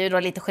personen blir ju då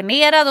lite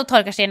generad och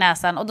torkar sig i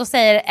näsan. Och då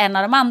säger en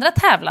av de andra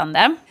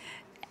tävlande,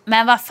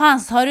 Men vad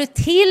fan har du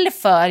till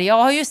för? Jag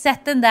har ju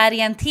sett den där i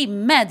en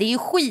timme. Det är ju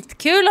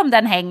skitkul om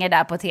den hänger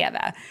där på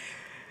tv.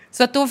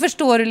 Så att då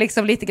förstår du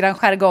liksom lite grann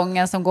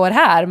jargongen som går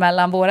här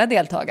mellan våra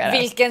deltagare.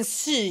 Vilken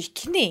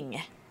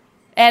psykning!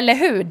 Eller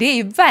hur? Det är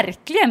ju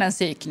verkligen en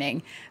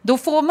psykning. Då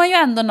får man ju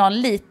ändå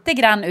någon lite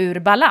grann ur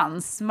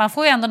balans. Man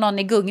får ju ändå någon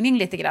i gungning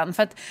lite grann.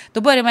 För att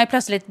då börjar man ju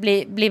plötsligt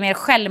bli mer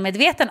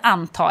självmedveten,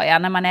 antar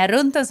jag, när man är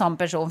runt en sån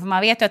person. För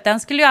man vet ju att den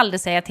skulle ju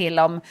aldrig säga till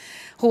om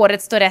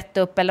håret står rätt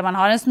upp, eller man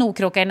har en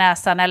snorkråka i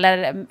näsan,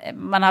 eller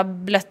man har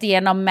blött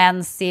igenom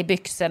mens i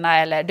byxorna,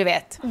 eller du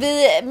vet.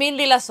 Min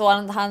lilla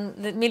son,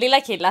 min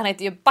lilla kille, han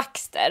heter ju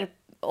Baxter.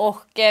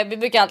 Och vi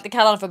brukar alltid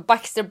kalla honom för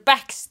Baxter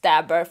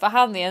Backstabber, för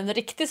han är en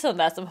riktig sån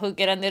där som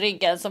hugger en i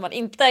ryggen, så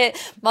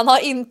man har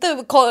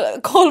inte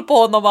koll på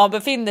honom var han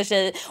befinner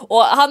sig.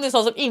 Och han är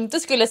sån som inte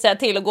skulle säga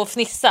till och gå och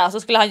fnissa, så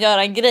skulle han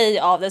göra en grej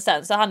av det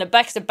sen. Så han är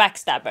Baxter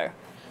Backstabber.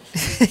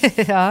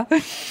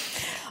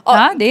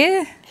 Ja,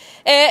 det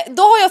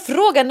då har jag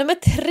fråga nummer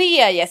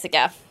 3,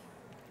 Jessica.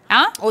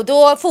 Ja. Och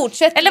då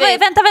fortsätter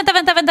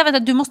Eller vänta,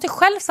 du måste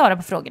själv svara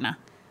på frågorna.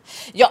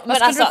 Ja, vad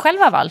skulle du själv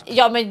ha valt?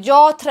 Ja, men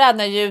jag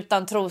tränar ju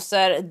utan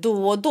trosor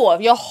då och då.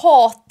 Jag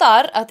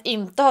hatar att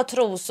inte ha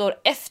trosor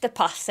efter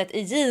passet i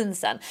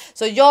jeansen.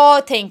 Så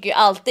jag tänker ju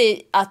alltid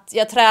att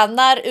jag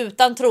tränar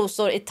utan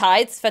trosor i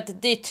tights, för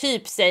att det är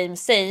typ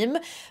same.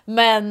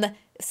 Men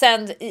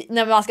sen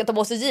när man ska ta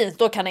på sig jeans,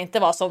 då kan det inte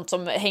vara sånt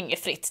som hänger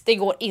fritt. Det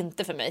går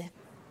inte för mig.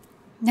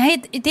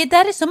 Nej, det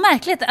där är så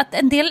märkligt att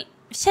en del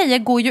tjejer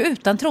går ju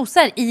utan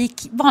trosor i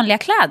vanliga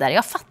kläder.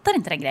 Jag fattar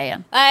inte den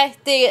grejen. Nej,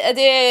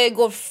 det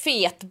går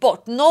fet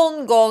bort.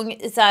 Någon gång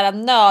i så här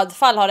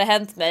nödfall har det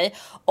hänt mig.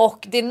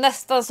 Och det är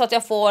nästan så att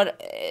jag får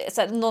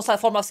någon sån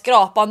form av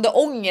skrapande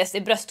ångest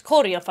i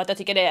bröstkorgen, för att jag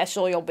tycker det är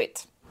så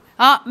jobbigt.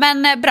 Ja,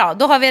 men bra.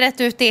 Då har vi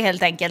rätt ut det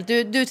helt enkelt.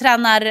 Du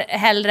tränar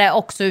hellre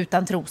också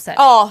utan trosor.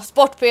 Ja,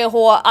 sport-PH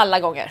alla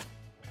gånger.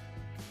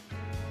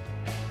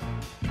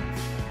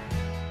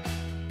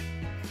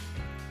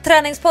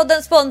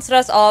 Träningspodden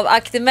sponsras av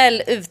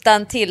Actimel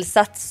utan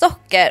tillsatt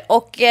socker.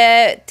 Och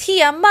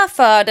tema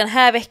för den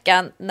här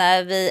veckan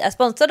när vi är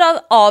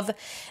sponsrade av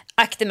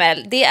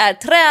Actimel, det är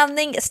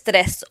träning,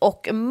 stress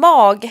och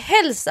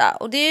maghälsa.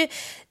 Och det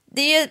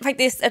är ju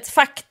faktiskt ett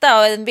fakta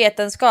och en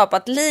vetenskap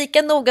att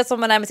lika noga som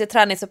man är med sitt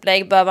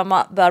träningsupplägg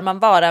bör man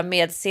vara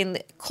med sin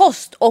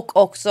kost, och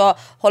också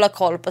hålla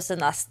koll på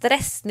sina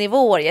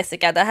stressnivåer.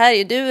 Jessica, det här är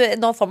ju du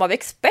någon form av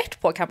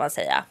expert på, kan man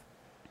säga.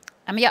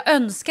 Men jag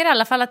önskar i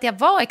alla fall att jag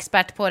var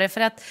expert på det,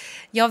 för att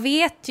jag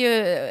vet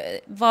ju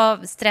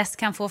vad stress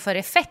kan få för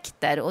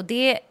effekter, och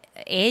det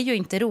är ju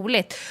inte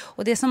roligt.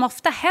 Och det som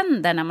ofta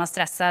händer när man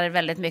stressar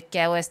väldigt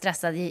mycket och är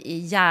stressad i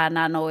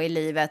hjärnan och i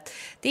livet,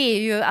 det är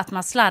ju att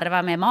man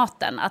slarvar med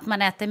maten. Att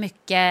man äter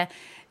mycket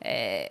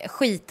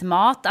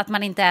skitmat, att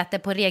man inte äter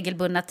på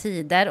regelbundna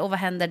tider. Och vad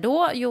händer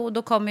då? Jo,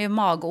 då kommer ju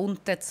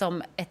magontet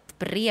som ett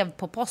brev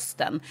på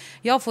posten.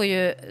 Jag får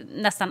ju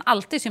nästan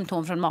alltid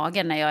symptom från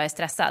magen när jag är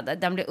stressad.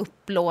 Den blir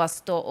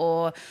uppblåst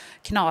och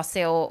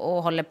knasig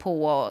och håller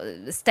på och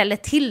ställer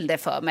till det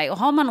för mig. Och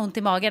har man ont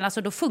i magen,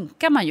 alltså då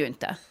funkar man ju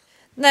inte.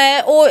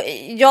 Nej, och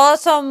jag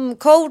som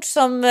coach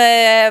som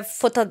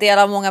får ta del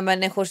av många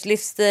människors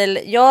livsstil,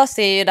 jag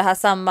ser ju det här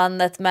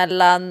sambandet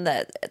mellan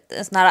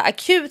en sån här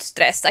akut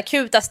stress,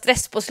 akuta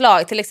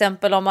stresspåslag, till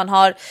exempel om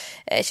man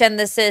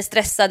känner sig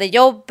stressad i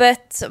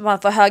jobbet, man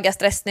får höga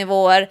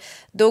stressnivåer,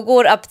 då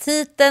går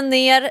aptiten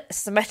ner,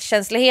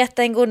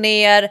 smärtkänsligheten går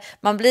ner,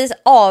 man blir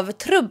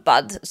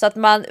avtrubbad så att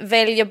man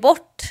väljer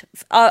bort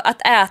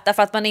att äta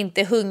för att man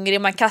inte är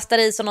hungrig, man kastar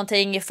i sig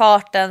någonting i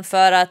farten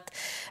för att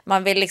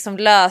man vill liksom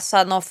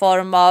lösa någon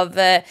form av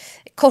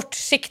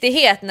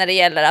kortsiktighet när det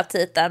gäller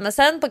aptiten. Men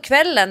sen på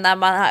kvällen när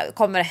man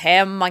kommer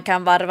hem, man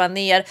kan varva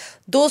ner,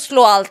 då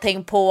slår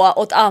allting på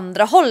åt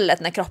andra hållet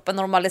när kroppen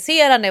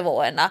normaliserar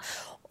nivåerna.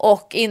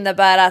 Och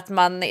innebär att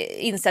man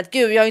inser att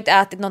gud, jag har inte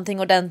ätit någonting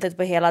ordentligt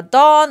på hela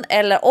dagen.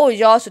 Eller oj,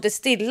 jag har suttit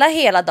stilla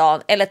hela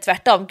dagen. Eller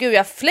tvärtom, gud, jag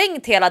har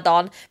flängt hela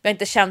dagen, men jag har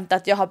inte känt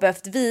att jag har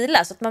behövt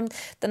vila. Så att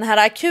den här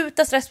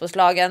akuta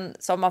stresspåslagen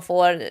som man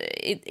får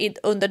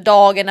under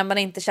dagen när man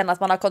inte känner att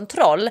man har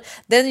kontroll,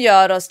 den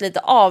gör oss lite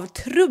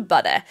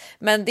avtrubbade.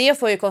 Men det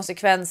får ju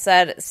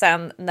konsekvenser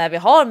sen när vi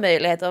har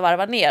möjlighet att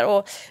varva ner.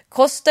 Och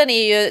kosten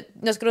är ju,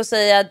 jag skulle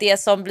säga, det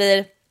som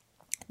blir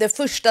det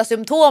första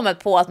symptomet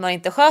på att man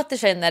inte sköter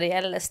sig när det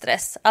gäller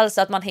stress.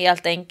 Alltså att man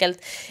helt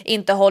enkelt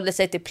inte håller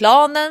sig till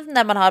planen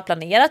när man har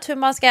planerat hur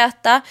man ska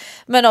äta.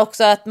 Men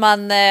också att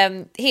man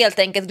helt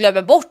enkelt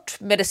glömmer bort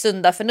med det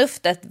sunda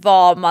förnuftet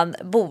vad man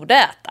borde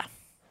äta.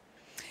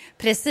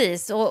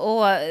 Precis,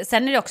 och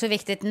sen är det också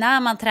viktigt när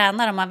man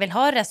tränar och man vill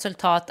ha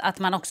resultat att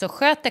man också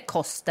sköter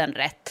kosten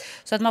rätt.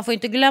 Så att man får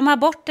inte glömma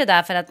bort det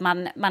där för att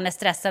man är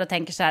stressad och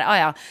tänker så här,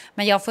 ja,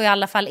 men jag får i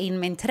alla fall in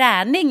min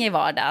träning i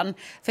vardagen.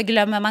 För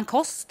glömmer man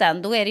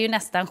kosten, då är det ju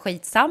nästan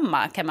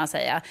skitsamma, kan man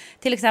säga.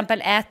 Till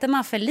exempel äter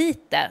man för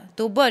lite,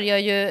 då börjar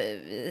ju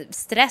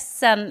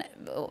stressen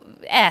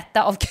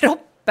äta av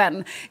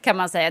kroppen, kan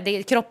man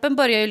säga. Kroppen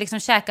börjar ju liksom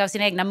käka av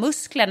sina egna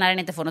muskler när den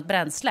inte får något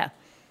bränsle.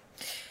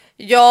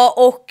 Ja,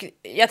 och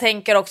jag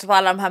tänker också på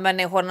alla de här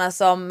människorna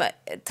som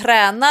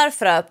tränar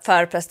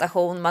för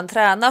prestation. Man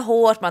tränar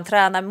hårt, man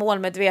tränar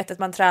målmedvetet,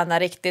 man tränar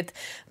riktigt.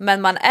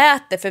 Men man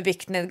äter för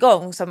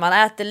viktnedgång. Så man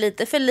äter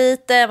lite för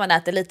lite, man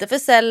äter lite för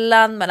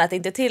sällan. Man äter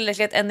inte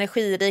tillräckligt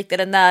energirikt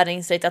eller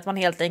näringsrikt. Att man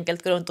helt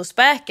enkelt går runt och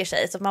späker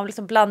sig. Så man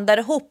liksom blandar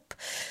ihop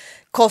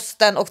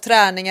kosten och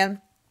träningen.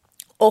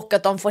 Och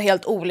att de får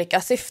helt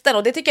olika syften.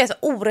 Och det tycker jag är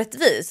så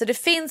orättvist. Så det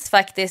finns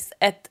faktiskt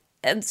ett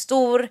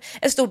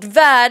stort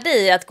värde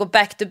i att gå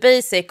back to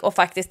basic och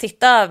faktiskt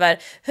titta över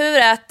hur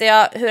äter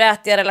jag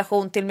i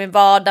relation till min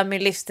vardag,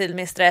 min livsstil,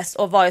 min stress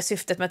och vad är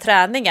syftet med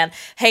träningen.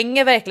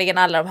 Hänger verkligen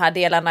alla de här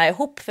delarna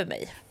ihop för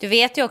mig? Du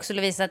vet ju också,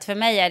 Lovisa, att för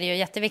mig är det ju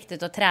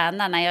jätteviktigt att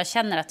träna när jag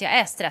känner att jag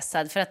är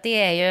stressad, för att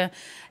det är ju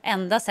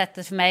enda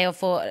sättet för mig att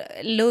få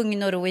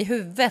lugn och ro i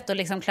huvudet och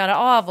liksom klara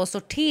av och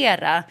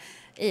sortera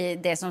i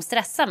det som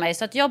stressar mig.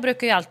 Så att jag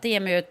brukar ju alltid ge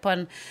mig ut på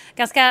en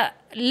ganska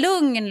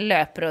lugn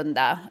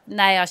löprunda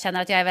när jag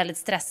känner att jag är väldigt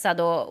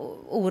stressad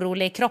och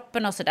orolig i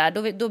kroppen och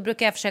sådär. Då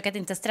brukar jag försöka att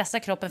inte stressa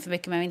kroppen för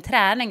mycket med min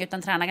träning,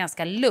 utan träna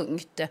ganska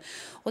lugnt.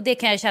 Och det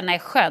kan jag känna är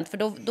skönt,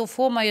 för då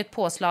får man ju ett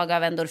påslag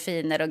av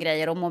endorfiner och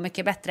grejer och mår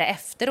mycket bättre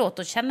efteråt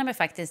och känner mig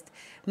faktiskt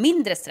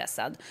mindre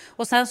stressad.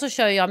 Och sen så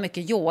kör jag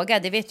mycket yoga.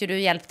 Det vet ju du,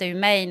 hjälpte ju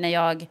mig när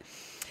jag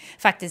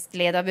faktiskt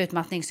led av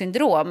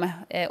utmattningssyndrom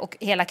och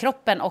hela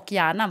kroppen och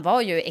hjärnan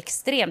var ju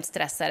extremt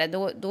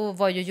stressade. Då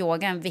var ju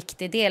yoga en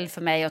viktig del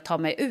för mig att ta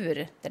mig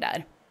ur det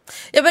där.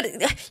 Ja, men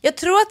jag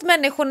tror att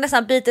människor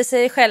nästan biter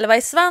sig själva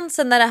i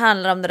svansen när det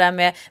handlar om det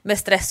där med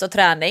stress och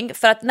träning.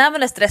 För att när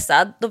man är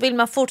stressad, då vill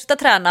man fortsätta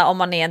träna om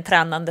man är en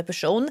tränande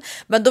person.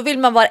 Men då vill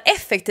man vara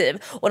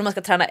effektiv. Och när man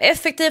ska träna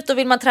effektivt, då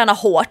vill man träna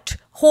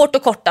hårt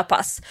och korta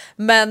pass.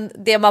 Men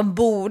det man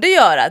borde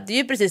göra, det är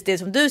ju precis det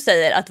som du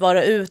säger, att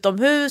vara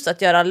utomhus,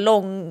 att göra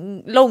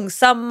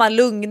långsamma,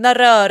 lugna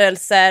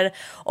rörelser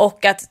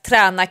och att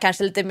träna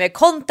kanske lite mer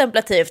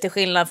kontemplativt, till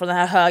skillnad från den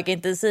här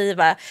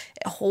högintensiva,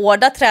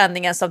 hårda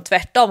träningen som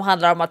tvärtom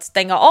handlar om att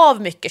stänga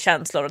av mycket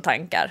känslor och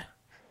tankar.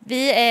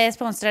 Vi är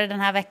sponsrade den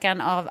här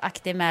veckan av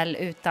Actimel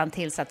utan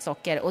tillsatt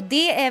socker och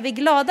det är vi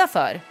glada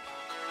för.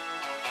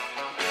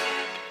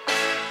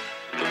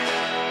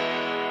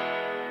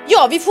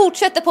 Ja, vi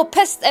fortsätter på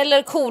pest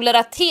eller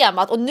kolera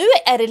temat och nu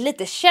är det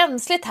lite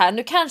känsligt här.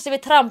 Nu kanske vi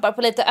trampar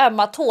på lite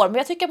ömma tår, men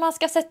jag tycker man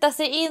ska sätta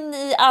sig in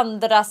i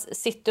andras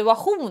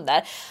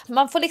situationer.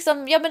 Man får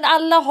liksom, ja men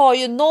alla har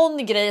ju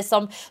någon grej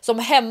som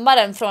hämmar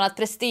en från att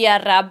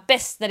prestera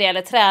bäst när det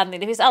gäller träning.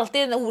 Det finns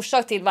alltid en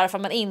orsak till varför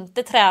man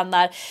inte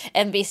tränar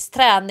en viss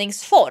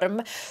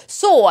träningsform.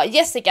 Så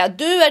Jessica,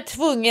 du är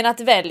tvungen att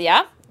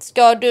välja.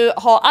 Ska du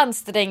ha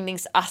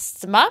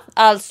ansträngningsastma,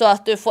 alltså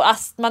att du får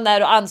astma när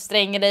du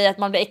anstränger dig, att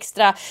man blir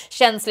extra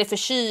känslig för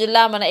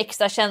kyla, man är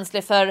extra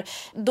känslig för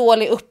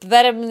dålig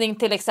uppvärmning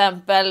till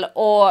exempel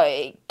och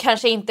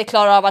kanske inte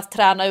klarar av att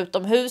träna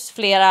utomhus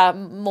flera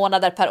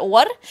månader per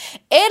år.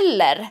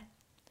 Eller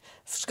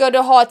ska du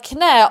ha ett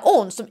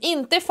knäont som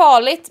inte är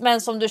farligt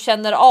men som du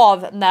känner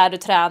av när du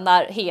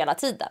tränar hela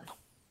tiden?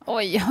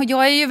 Oj,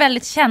 jag är ju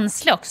väldigt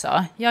känslig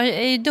också. Jag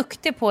är ju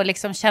duktig på att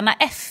liksom känna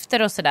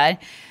efter och sådär.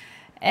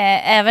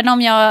 Även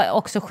om jag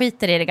också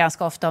skiter i det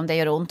ganska ofta om det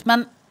gör ont.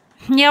 Men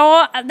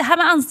ja, det här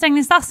med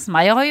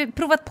ansträngningsastma, jag har ju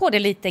provat på det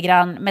lite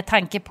grann med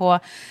tanke på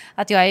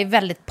att jag är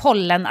väldigt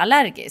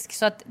pollenallergisk.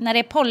 Så att när det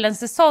är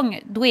pollensäsong,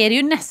 då är det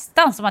ju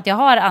nästan som att jag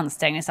har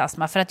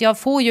ansträngningsastma, för att jag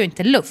får ju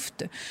inte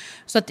luft.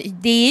 Så att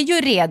det är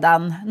ju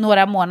redan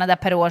några månader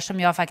per år som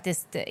jag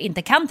faktiskt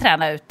inte kan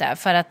träna ute,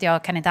 för att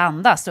jag kan inte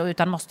andas,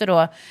 utan måste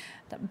då...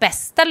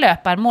 Bästa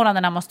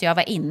löparmånaderna måste jag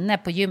vara inne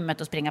på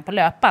gymmet och springa på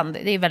löpan.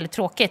 Det är väldigt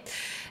tråkigt.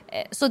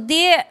 Så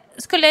det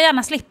skulle jag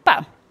gärna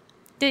slippa.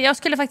 Jag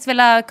skulle faktiskt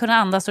vilja kunna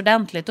andas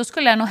ordentligt. Då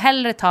skulle jag nog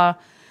hellre ta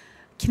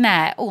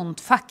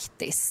knäont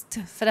faktiskt.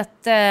 För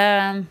att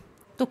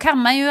då kan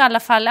man ju i alla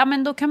fall, ja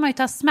men då kan man ju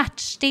ta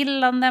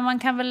smärtstillande. Man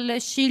kan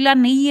väl kyla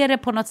ner det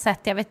på något sätt.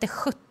 Jag vet inte,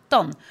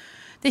 17.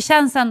 Det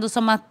känns ändå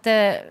som att...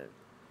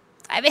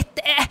 jag vet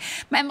inte,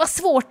 men vad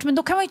svårt. Men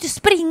då kan man ju inte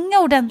springa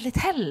ordentligt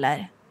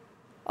heller.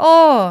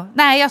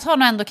 Nej, jag tar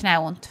nog ändå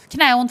knäont.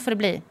 Knäont får det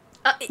bli.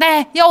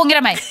 Nej, jag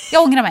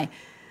ångrar mig.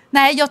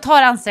 Nej, jag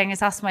tar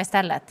ansträngningsastma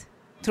istället,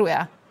 tror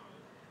jag.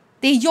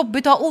 Det är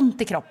jobbigt att ha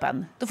ont i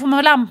kroppen. Då får man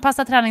väl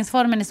anpassa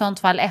träningsformen i sånt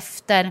fall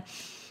efter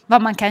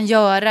vad man kan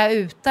göra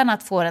utan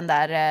att få den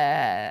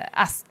där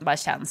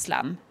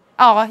astmakänslan.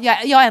 Ja,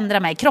 jag ändrar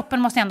mig.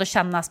 Kroppen måste ändå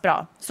kännas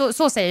bra.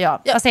 Så säger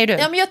jag. Ja, vad säger du?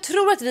 Ja, men jag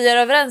tror att vi är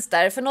överens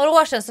där. För några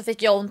år sedan så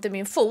fick jag ont i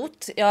min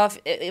fot.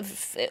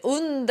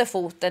 Under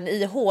foten,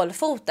 i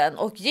hålfoten.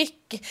 Och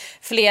gick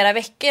flera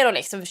veckor och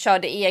liksom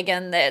körde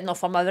egen någon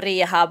form av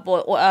rehab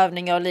och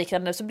övningar och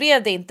liknande. Så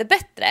blev det inte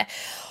bättre.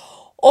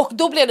 Och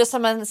då blev det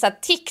som en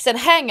en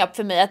hang-up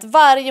för mig att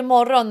varje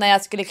morgon när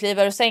jag skulle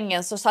kliva ur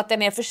sängen så satte jag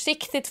ner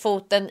försiktigt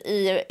foten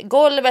i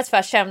golvet för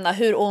att känna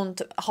hur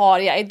ont har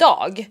jag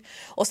idag.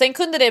 Och sen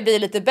kunde det bli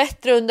lite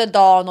bättre under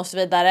dagen och så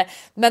vidare.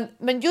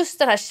 Men just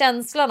den här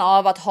känslan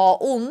av att ha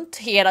ont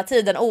hela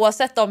tiden,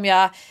 oavsett om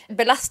jag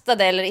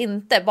belastade eller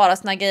inte, bara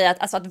såna grejer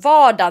att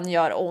vardagen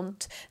gör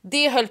ont,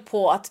 det höll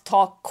på att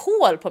ta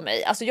kål på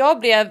mig. Alltså jag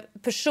blev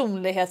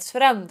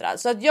personlighetsförändrad.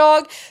 Så att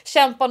jag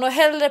kämpar nog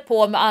hellre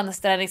på med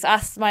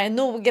ansträngningsastma, är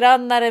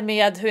noggrannare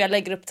med hur jag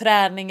lägger upp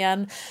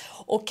träningen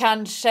och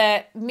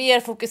kanske mer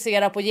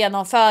fokusera på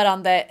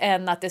genomförande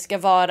än att det ska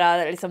vara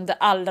liksom det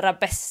allra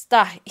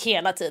bästa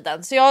hela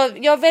tiden. Så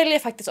jag väljer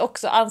faktiskt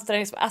också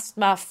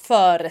ansträngningsastma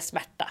före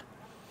smärta.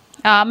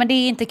 Ja, men det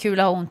är inte kul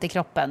att ha ont i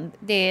kroppen.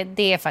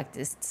 Det är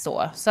faktiskt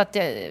så. Så att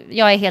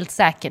jag är helt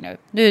säker nu.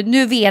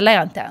 Nu velar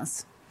jag inte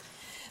ens.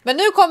 Men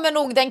nu kommer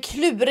nog den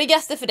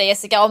klurigaste för dig,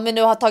 Jessica, om vi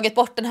nu har tagit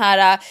bort den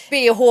här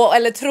BH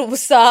eller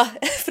trosa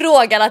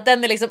frågan, att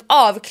den är liksom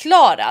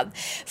avklarad.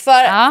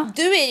 För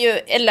du är ju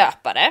en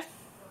löpare.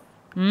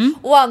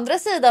 Å andra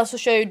sidan så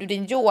kör ju du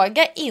din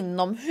yoga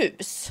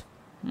inomhus.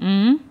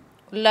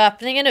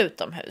 Löpningen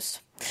utomhus.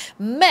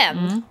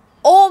 Men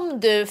om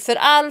du för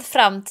all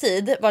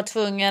framtid var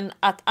tvungen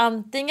att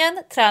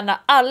antingen träna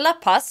alla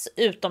pass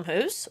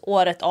utomhus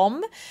året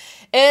om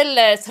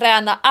eller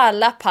träna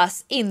alla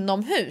pass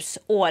inomhus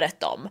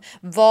året om,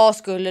 vad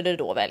skulle du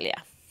då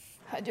välja?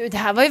 Du, det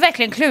här var ju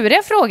verkligen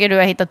kluriga frågor du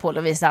har hittat på,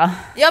 Lovisa.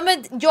 Ja,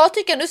 men jag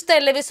tycker nu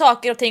ställer vi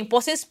saker och ting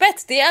på sin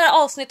spets. Det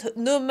är avsnitt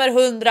nummer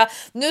 100.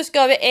 Nu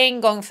ska vi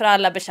en gång för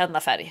alla bekänna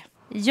färg.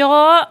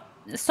 Ja,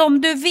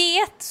 som du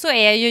vet så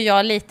är ju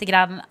jag lite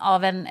grann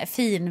av en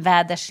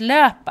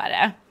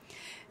finväderslöpare.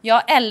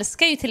 Jag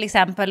älskar ju till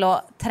exempel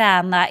att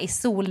träna i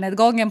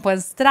solnedgången på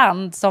en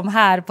strand som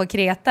här på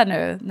Kreta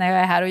nu när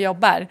jag är här och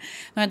jobbar. Nu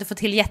har jag inte fått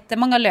till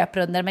jättemånga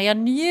löprundor, men jag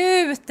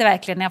njuter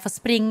verkligen när jag får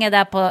springa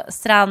där på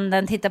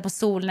stranden, titta på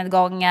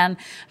solnedgången,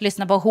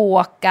 lyssna på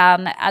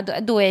Håkan.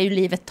 Då är ju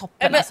livet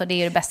toppen, alltså det är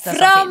ju det bästa som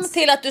finns. Fram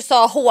till att du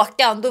sa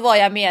Håkan, då var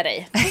jag med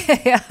dig.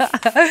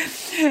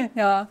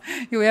 Ja,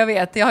 jo jag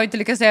vet. Jag har inte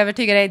lyckats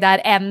övertyga dig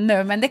där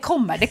ännu, men det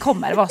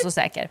kommer, var så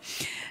säker.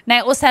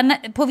 Nej, och sen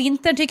på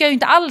vintern tycker jag ju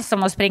inte alls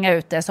om att springa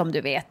ute som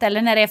du vet.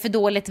 Eller när det är för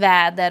dåligt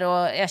väder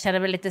och jag känner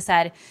mig lite så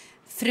här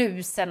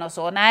frusen och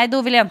så. Nej,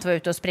 då vill jag inte vara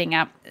ute och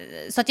springa.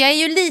 Så att jag är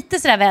ju lite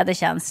sådär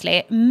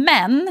väderkänslig.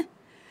 Men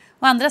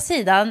å andra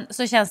sidan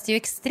så känns det ju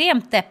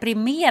extremt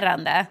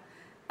deprimerande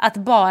att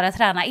bara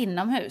träna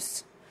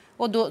inomhus.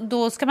 Och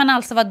då ska man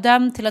alltså vara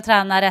dömd till att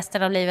träna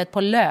resten av livet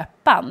på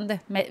löpband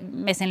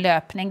med sin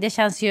löpning. Det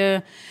känns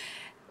ju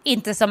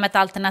inte som ett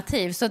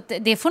alternativ. Så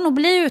det får nog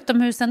bli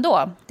utomhus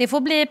ändå. Det får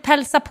bli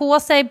pälsa på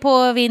sig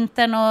på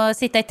vintern och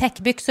sitta i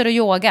täckbyxor och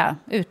yoga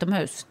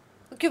utomhus.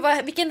 Gud,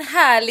 vilken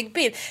härlig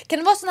bild. Kan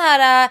det vara sån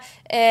här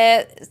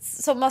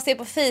som man ser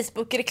på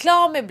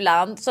Facebook-reklam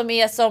ibland, som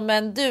är som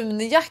en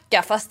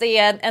dunjacka fast det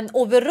är en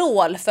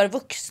overall för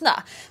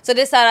vuxna. Så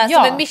det är så här,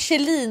 som en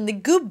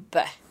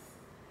Michelin-gubbe.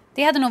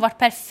 Det hade nog varit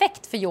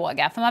perfekt för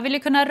yoga. För man vill ju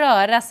kunna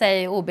röra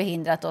sig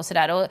obehindrat och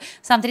sådär. Och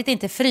samtidigt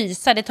inte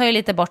frysa. Det tar ju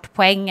lite bort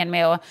poängen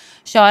med att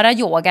köra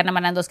yoga när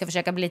man ändå ska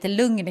försöka bli lite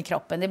lugn i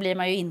kroppen. Det blir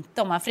man ju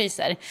inte om man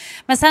fryser.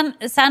 Men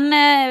sen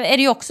är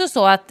det ju också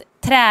så att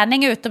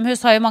träning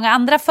utomhus har ju många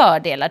andra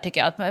fördelar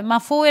tycker jag.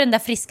 Man får ju den där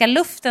friska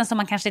luften som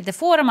man kanske inte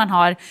får om man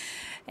har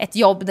ett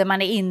jobb där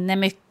man är inne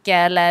mycket.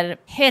 Eller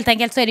helt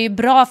enkelt så är det ju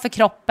bra för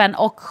kroppen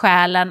och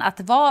själen att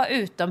vara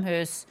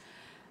utomhus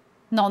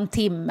någon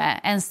timme,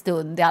 en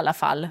stund i alla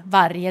fall,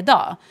 varje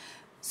dag.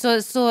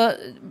 Så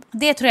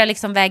det tror jag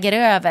liksom väger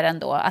över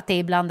ändå, att det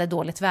ibland är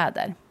dåligt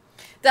väder.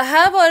 Det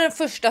här var den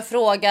första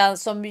frågan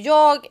som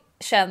jag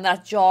känner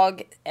att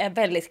jag är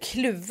väldigt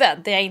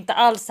kluven. Där jag inte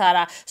alls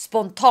här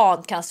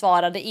spontant kan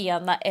svara det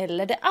ena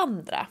eller det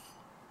andra.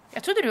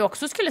 Jag trodde du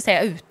också skulle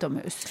säga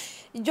utomhus.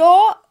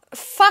 Ja,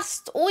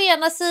 fast å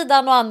ena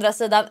sidan och andra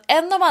sidan.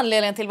 En av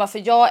anledningarna till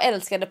varför jag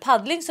älskade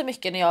paddling så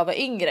mycket när jag var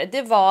yngre,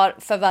 det var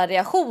för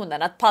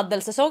variationen. Att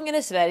paddelsäsongen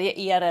i Sverige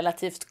är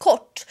relativt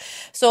kort.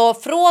 Så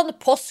från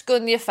påsk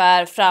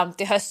ungefär fram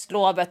till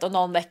höstlovet och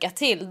någon vecka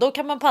till, då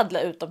kan man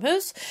paddla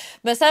utomhus.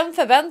 Men sen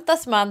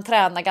förväntas man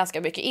träna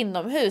ganska mycket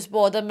inomhus,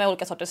 både med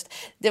olika sorters.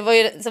 Det var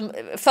ju som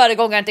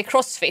föregångaren till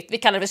CrossFit, vi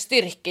kallar det för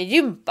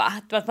styrkegympa.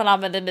 Att man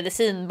använder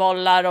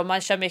medicinbollar och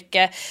man kör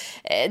mycket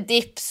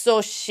dips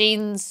och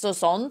chins och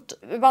sånt.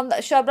 Man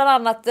kör bland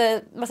annat,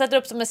 man sätter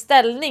upp som en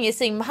ställning i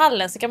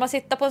simhallen, så kan man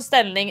sitta på en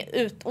ställning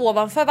ut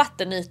ovanför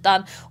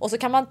vattenytan och så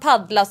kan man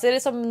paddla, så är det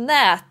som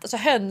nät, alltså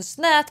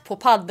hönsnät på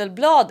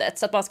paddelbladet,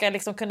 så att man ska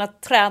liksom kunna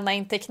träna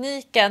in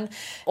tekniken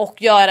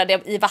och göra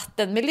det i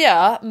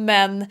vattenmiljö,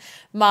 men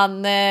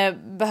man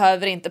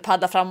behöver inte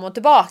paddla fram och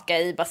tillbaka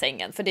i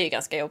bassängen, för det är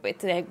ganska jobbigt,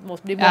 det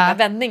måste bli många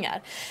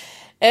vändningar.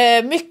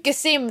 Mycket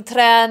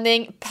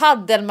simträning,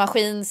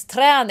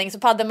 paddelmaskinsträning. Så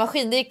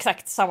paddelmaskin, det är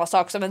exakt samma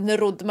sak som en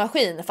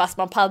roddmaskin, fast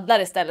man paddlar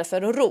istället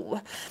för att ro.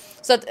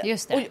 Så att,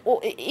 Just det.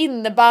 och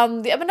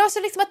innebandy, men alltså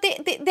liksom att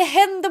det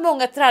händer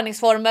många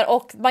träningsformer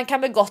och man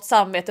kan med gott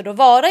samvete då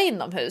vara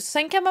inomhus.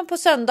 Sen kan man på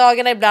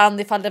söndagarna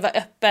ibland, ifall det var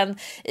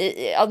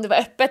om det var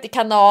öppet i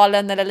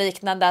kanalen eller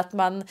liknande, att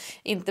man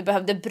inte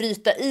behövde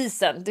bryta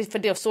isen, för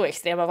det så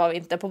extrema var vi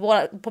inte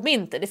på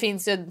min tid. Det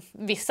finns ju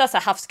vissa så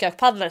här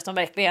havskökpaddlare som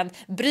verkligen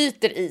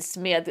bryter is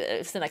med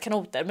sina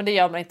kanoter, men det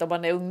gör man inte om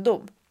man är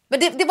ungdom. Men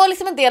det var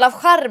liksom en del av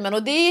charmen,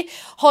 och det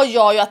har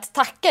jag ju att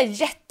tacka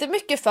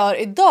jättemycket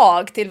för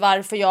idag till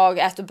varför jag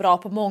är så bra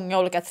på många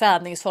olika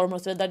träningsformer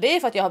och så vidare. Det är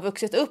för att jag har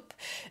vuxit upp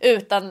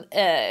utan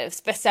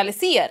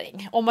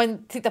specialisering. Om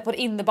man tittar på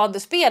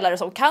innebandyspelare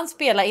som kan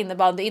spela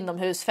innebandy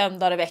inomhus 5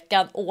 dagar i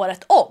veckan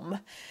året om,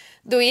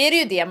 då är det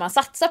ju det man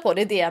satsar på,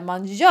 det är det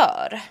man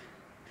gör.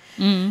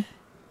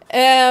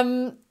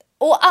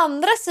 Å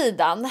andra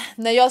sidan,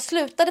 när jag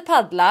slutade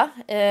paddla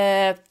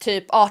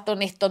typ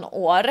 18-19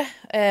 år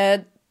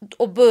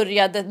och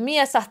började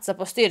mer satsa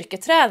på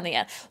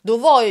styrketräningen, då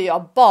var ju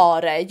jag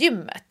bara i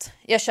gymmet.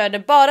 Jag körde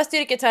bara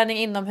styrketräning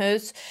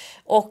inomhus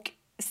och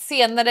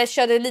senare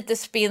körde lite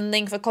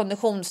spinning för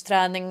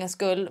konditionsträningens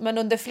skull, men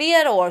under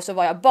flera år så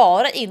var jag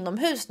bara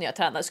inomhus när jag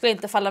tränade. Det skulle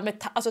inte falla med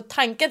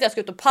tanken att jag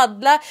skulle ut och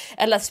paddla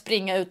eller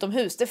springa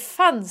utomhus, det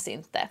fanns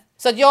inte.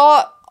 Så att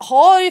jag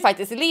har ju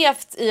faktiskt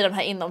levt i de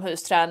här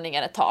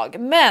inomhusträningarna ett tag,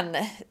 men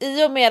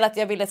i och med att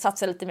jag ville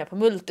satsa lite mer på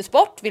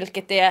multisport,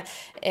 vilket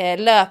är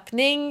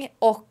löpning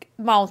och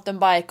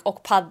mountainbike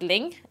och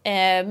paddling,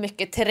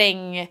 mycket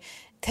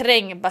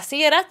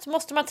terrängbaserat,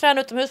 måste man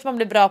träna utomhus, man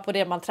blir bra på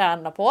det man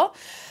tränar på.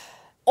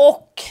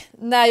 Och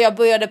när jag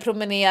började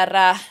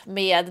promenera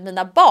med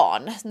mina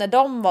barn, när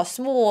de var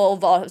små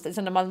och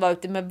när man var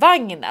ute med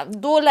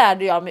vagnen, då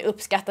lärde jag mig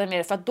uppskatta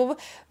mer, för att då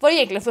var det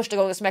egentligen första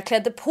gången som jag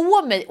klädde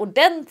på mig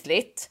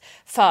ordentligt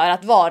för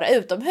att vara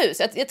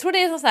utomhus. Jag tror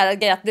det är en sån här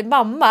grej att bli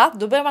mamma,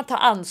 då börjar man ta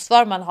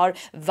ansvar, man har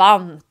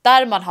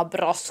vantar, man har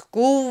bra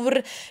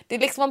skor. Det är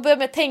liksom, man börjar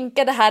med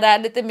tänka det här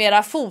lite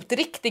mera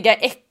fotriktiga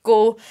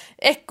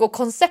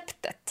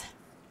eko-konceptet.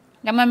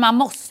 Ja, men man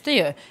måste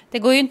ju. Det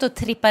går ju inte att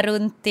trippa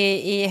runt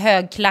i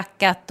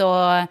högklackat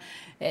och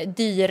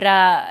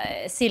dyra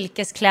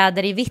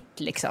silkeskläder i vitt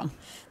liksom.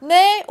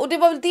 Nej, och det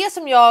var väl det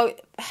som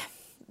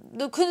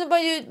då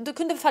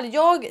kunde i fall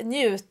jag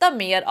njuta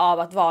mer av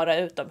att vara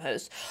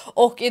utomhus.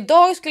 Och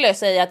idag skulle jag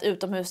säga att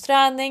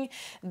utomhusträning,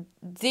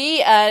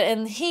 det är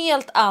en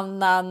helt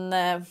annan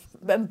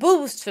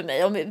boost för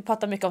mig. Om vi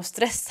pratar mycket om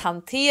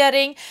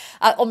stresshantering,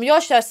 att om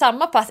jag kör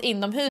samma pass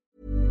inomhus.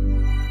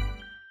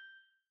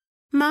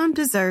 Mom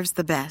deserves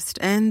the best,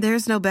 and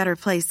there's no better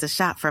place to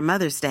shop for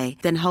Mother's Day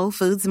than Whole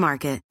Foods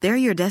Market. They're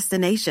your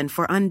destination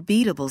for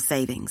unbeatable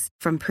savings,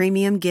 from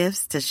premium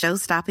gifts to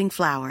show-stopping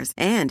flowers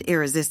and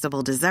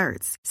irresistible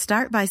desserts.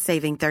 Start by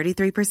saving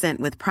 33%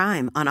 with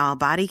Prime on all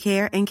body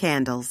care and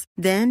candles.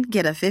 Then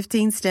get a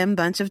 15-stem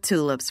bunch of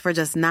tulips for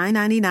just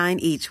 $9.99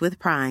 each with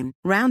Prime.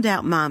 Round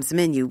out Mom's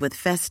menu with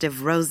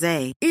festive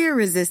rosé,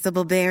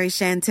 irresistible berry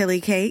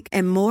chantilly cake,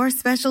 and more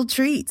special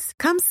treats.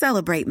 Come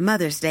celebrate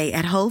Mother's Day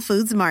at Whole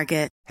Foods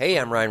Market. Hey,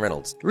 I'm Ryan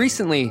Reynolds.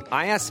 Recently,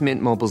 I asked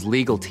Mint Mobile's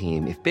legal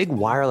team if big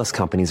wireless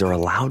companies are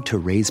allowed to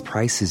raise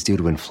prices due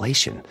to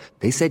inflation.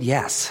 They said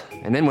yes.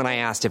 And then when I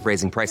asked if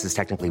raising prices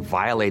technically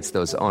violates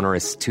those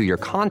onerous 2-year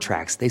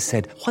contracts, they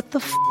said, "What the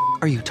f***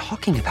 are you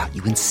talking about,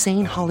 you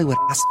insane Hollywood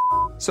ass?"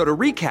 So to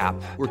recap,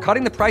 we're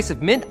cutting the price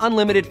of Mint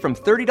Unlimited from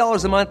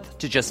 $30 a month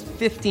to just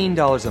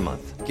 $15 a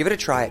month. Give it a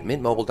try at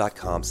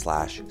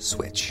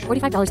mintmobile.com/switch.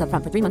 $45 up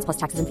front for 3 months plus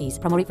taxes and fees.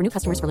 Promo rate for new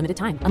customers for limited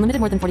time. Unlimited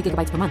more than 40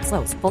 gigabytes per month.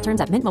 Slows full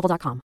terms at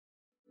mintmobile.com.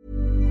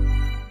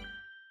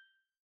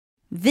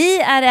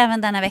 Vi är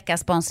även denna vecka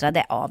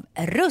sponsrade av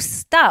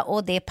Rusta,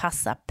 och det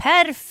passar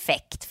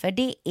perfekt för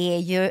det är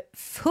ju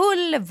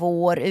full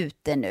vår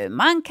ute nu.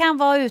 Man kan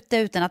vara ute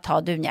utan att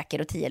ha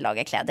dunjackor och 10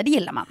 lager kläder, det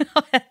gillar man.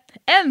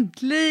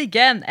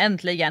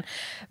 Äntligen.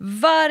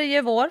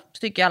 Varje vår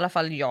tycker i alla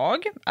fall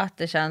jag att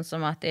det känns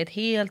som att det är ett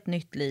helt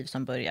nytt liv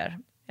som börjar.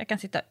 Jag kan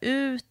sitta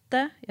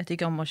ute, jag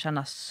tycker om att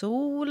känna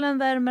solen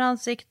värmer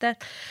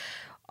ansiktet.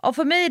 Och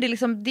för mig är det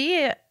liksom,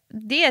 det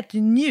är ett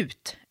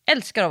njut.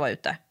 Älskar att vara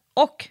ute.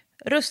 Och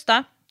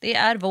Rusta, det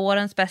är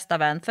vårens bästa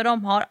vän, för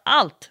de har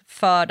allt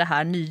för det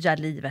här nya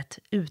livet,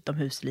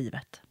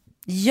 utomhuslivet.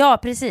 Ja,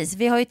 precis.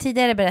 Vi har ju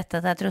tidigare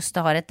berättat att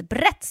Rusta har ett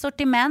brett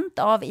sortiment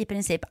av i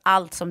princip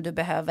allt som du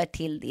behöver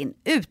till din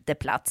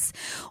uteplats.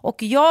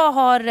 Och jag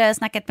har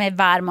snackat mig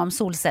varm om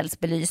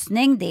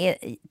solcellsbelysning. Det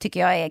tycker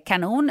jag är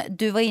kanon.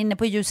 Du var inne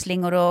på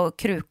ljusslingor och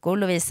krukor,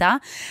 Lovisa.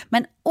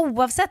 Men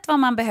oavsett vad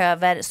man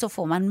behöver så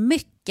får man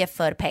mycket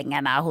för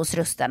pengarna hos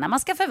Rusta när man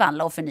ska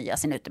förvandla och förnya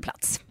sin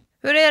uteplats.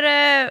 Hur är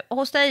det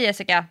hos dig,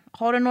 Jessica?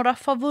 Har du några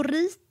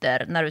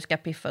favoriter när du ska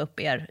piffa upp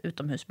er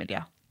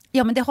utomhusmiljö?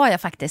 Ja, men det har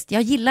jag faktiskt.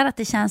 Jag gillar att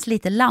det känns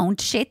lite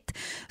lounge-shit.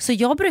 Så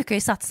jag brukar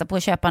ju satsa på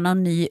att köpa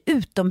någon ny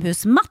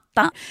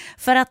utomhusmatta.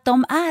 För att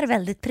de är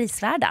väldigt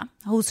prisvärda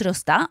hos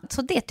Rusta.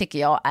 Så det tycker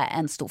jag är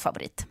en stor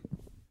favorit.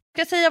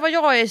 Jag ska säga vad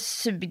jag är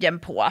sugen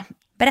på.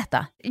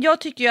 Berätta.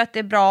 Jag tycker ju att det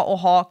är bra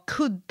att ha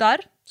kuddar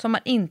som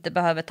man inte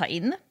behöver ta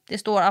in. Det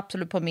står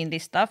absolut på min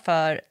lista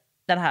för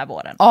den här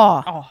våren.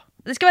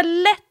 Det ska vara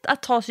lätt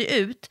att ta sig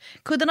ut.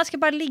 Kuddarna ska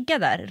bara ligga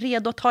där,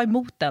 redo att ta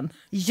emot den.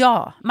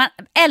 Ja, man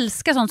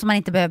älskar sånt som man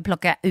inte behöver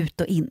plocka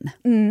ut och in.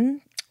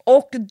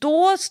 Och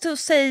då så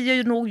säger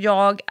ju nog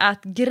jag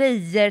att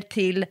grejer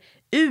till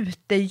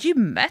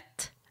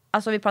utegymmet,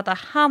 alltså vi pratar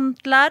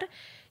hantlar,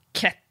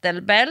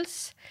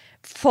 kettlebells,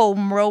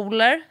 foam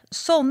roller,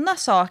 sådana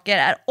saker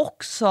är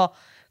också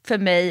för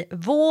mig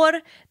att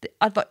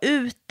vara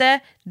ute,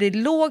 det är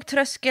låg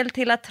tröskel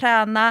till att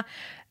träna.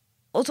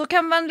 Och så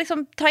kan man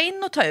liksom ta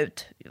in och ta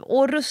ut.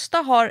 Och Rusta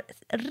har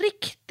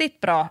riktigt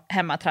bra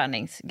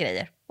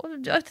hemmaträningsgrejer. Och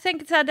jag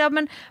tänker så här, ja,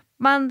 men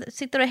man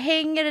sitter och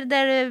hänger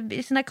där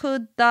i sina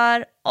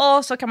kuddar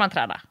och så kan man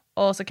träna.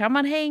 Och så kan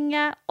man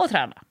hänga och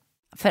träna.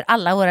 För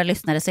alla våra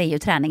lyssnare så är ju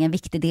träning en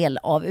viktig del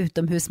av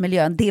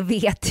utomhusmiljön, det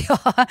vet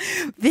jag.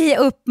 Vi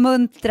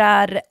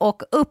uppmuntrar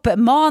och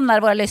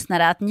uppmanar våra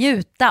lyssnare att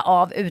njuta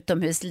av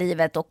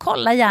utomhuslivet och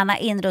kolla gärna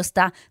in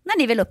Rusta när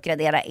ni vill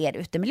uppgradera er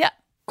utemiljö.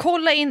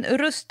 Kolla in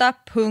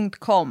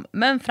rusta.com,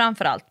 men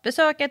framförallt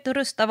besök ett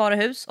Rusta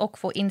varuhus och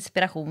få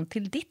inspiration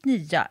till ditt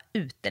nya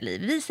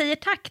uteliv. Vi säger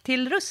tack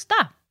till Rusta!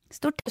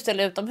 Stort.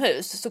 Ställa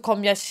utomhus så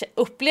kommer jag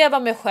uppleva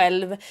mig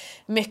själv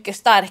mycket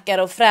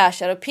starkare och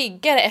fräschare och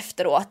piggare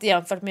efteråt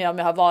jämfört med om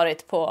jag har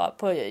varit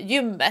på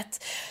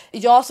gymmet.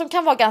 Jag som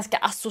kan vara ganska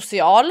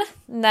asocial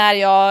när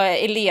jag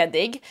är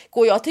ledig,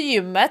 går jag till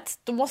gymmet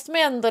då måste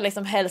man ändå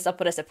liksom hälsa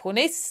på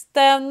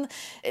receptionisten,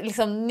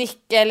 liksom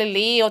nicka eller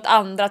le åt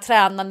andra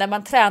tränande.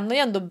 Man tränar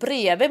ju ändå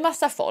bredvid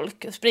massa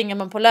folk. Springer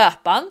man på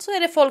löpan så är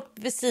det folk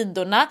vid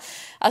sidorna.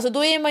 Alltså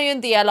då är man ju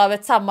en del av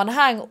ett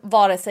sammanhang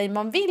vare sig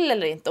man vill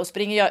eller inte. Och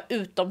springer jag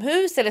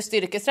utomhus eller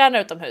styrketränar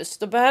utomhus,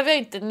 då behöver jag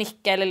inte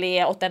nicka eller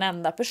le åt en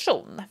enda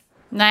person.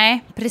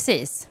 Nej,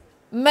 precis.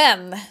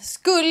 Men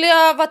skulle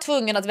jag vara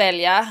tvungen att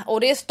välja, och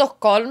det är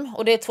Stockholm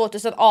och det är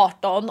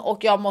 2018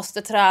 och jag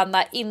måste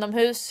träna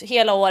inomhus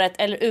hela året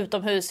eller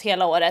utomhus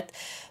hela året,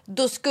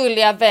 då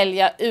skulle jag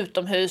välja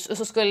utomhus och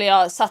så skulle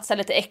jag satsa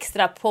lite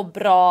extra på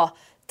bra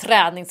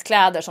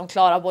träningskläder som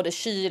klarar både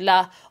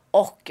kyla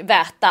och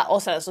väta,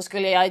 och sen så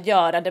skulle jag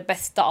göra det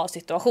bästa av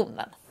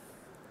situationen.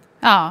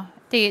 Ja,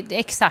 det är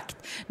exakt.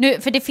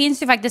 Nu, för det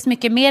finns ju faktiskt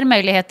mycket mer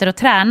möjligheter att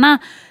träna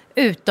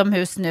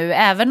utomhus nu,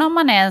 även om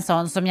man är en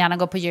sån som gärna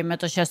går på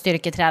gymmet och kör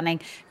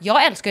styrketräning.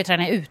 Jag älskar ju att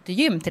träna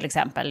utegym till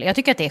exempel. Jag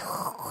tycker att det är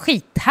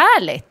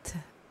skithärligt,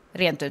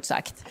 rent ut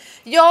sagt.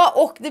 Ja,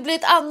 och det blir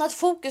ett annat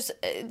fokus.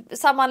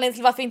 Samma anledning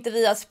till varför inte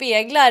vi har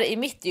speglar i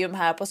mitt gym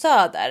här på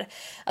Söder.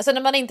 Alltså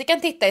när man inte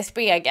kan titta i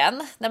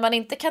spegeln, när man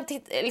inte kan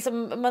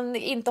man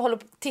inte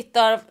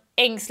tittar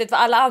ängsligt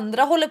vad alla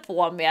andra håller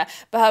på med,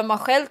 behöver man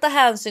själv ta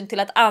hänsyn till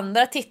att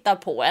andra tittar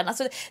på en.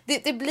 Alltså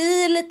det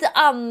blir lite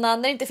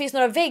annan när det inte finns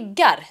några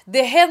väggar.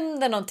 Det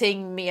händer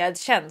någonting med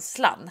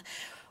känslan.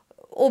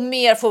 Och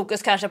mer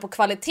fokus kanske på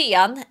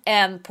kvaliteten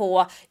än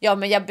på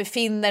men jag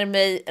befinner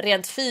mig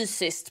rent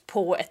fysiskt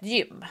på ett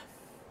gym.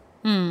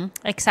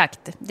 Exakt.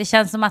 Det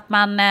känns som att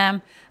man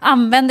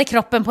använder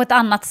kroppen på ett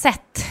annat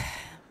sätt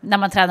när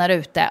man tränar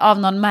ute av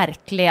någon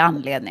märklig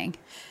anledning.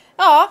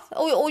 Ja,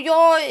 och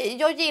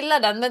jag gillar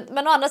den.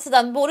 Men å andra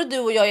sidan, både du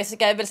och jag,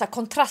 Jessica, är väl så här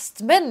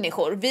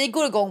kontrastmänniskor. Vi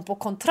går igång på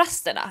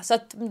kontrasterna. Så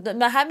att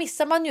här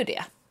missar man ju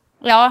det.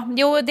 Ja,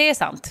 jo, det är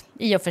sant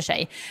i och för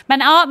sig. Men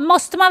ja,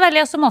 måste man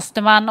välja så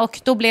måste man,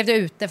 och då blev det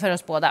ute för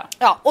oss båda.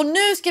 Ja, och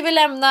nu ska vi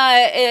lämna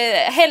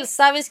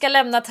hälsa, vi ska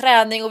lämna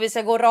träning och vi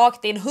ska gå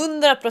rakt in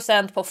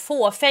 100% på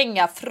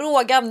fåfänga.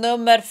 Fråga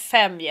nummer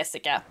 5,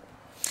 Jessica.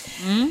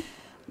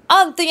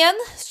 Antingen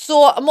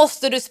så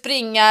måste du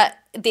springa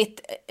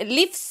ditt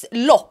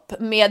livslopp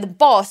med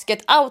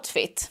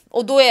basket-outfit.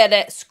 Och då är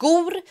det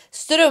skor,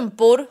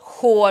 strumpor,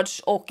 shorts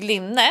och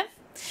linne.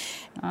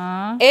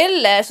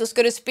 Eller så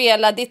ska du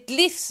spela ditt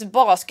livs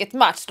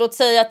basketmatch. Låt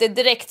säga att det är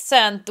direkt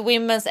sänt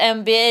Women's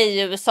NBA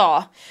i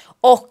USA.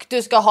 Och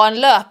du ska ha en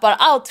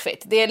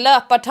löpar-outfit. Det är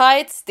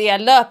löpartights, det är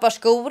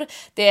löparskor,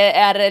 det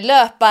är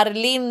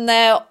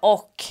löparlinne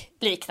och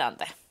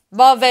liknande.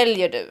 Vad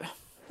väljer du?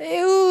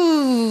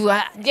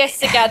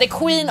 Jessica, the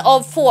queen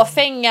of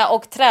fåfänga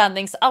och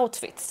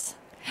träningsoutfits.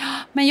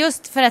 Men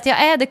just för att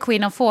jag är the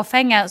queen of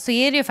fåfänga så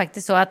är det ju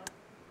faktiskt så att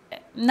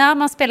när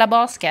man spelar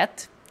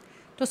basket,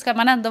 då ska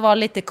man ändå vara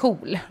lite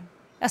cool.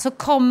 Alltså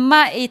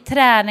komma i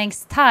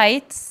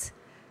träningstights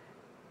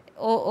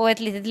och ett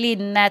litet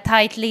linne,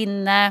 tight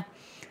linne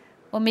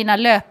och mina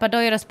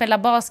löpardojor och spela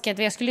basket.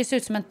 Jag skulle se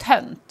ut som en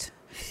tönt.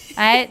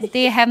 Nej,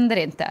 det händer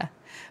inte.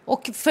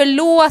 Och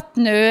förlåt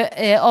nu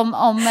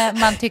om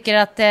man tycker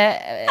att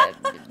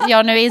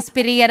jag nu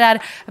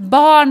inspirerar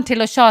barn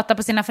till att tjata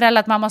på sina föräldrar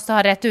att man måste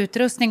ha rätt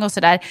utrustning och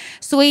sådär.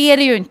 Så är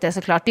det ju inte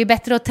såklart. Det är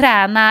bättre att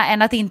träna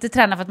än att inte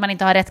träna för att man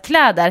inte har rätt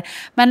kläder.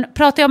 Men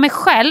pratar jag om mig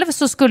själv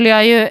så skulle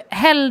jag ju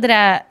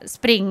hellre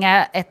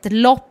springa ett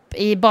lopp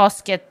i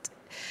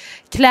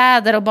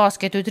basketkläder och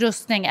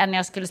basketutrustning än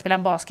jag skulle spela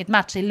en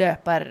basketmatch i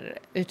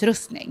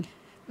löparutrustning.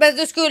 Men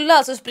du skulle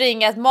alltså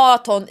springa ett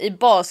maraton i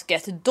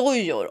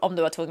basketdojor om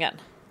du var tvungen?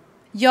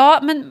 Ja,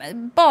 men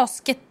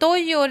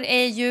basketdojor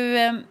är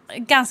ju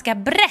ganska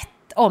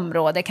brett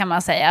område kan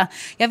man säga.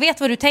 Jag vet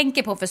vad du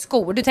tänker på för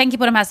skor. Du tänker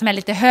på de här som är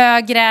lite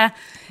högre.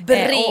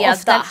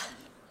 Breda.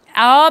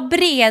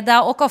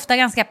 Breda och ofta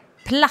ganska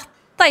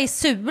platta i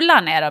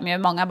sulan är de ju,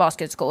 många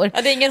basketskor.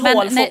 Ja, det är ingen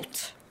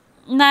hålfot.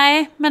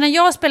 Nej, men när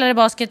jag spelade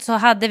basket så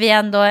hade vi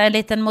ändå en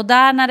liten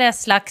modernare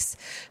slags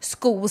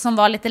sko som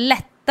var lite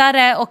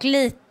lättare och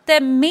lite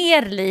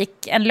mer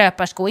lik en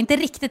löparsko. Inte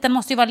riktigt, den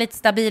måste ju vara lite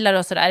stabilare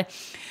och sådär.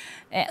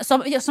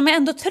 Som jag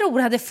ändå tror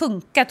hade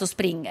funkat att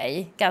springa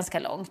i ganska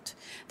långt.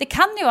 Det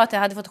kan ju vara att jag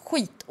hade fått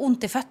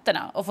skitont i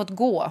fötterna och fått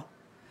gå.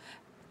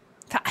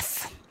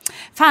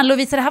 Fan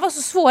Lovisa, det här var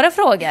så svåra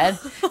frågor.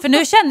 För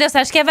nu kände jag så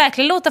här, ska jag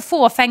verkligen låta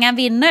fåfängan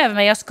vinna över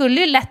mig? Jag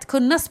skulle ju lätt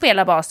kunna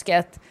spela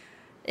basket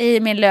i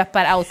min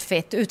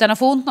löparoutfit utan att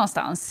få ont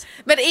någonstans.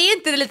 Men är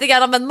inte det lite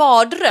grann om en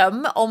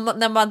mardröm om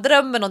när man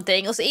drömmer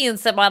någonting och så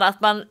inser man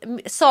att man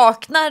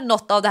saknar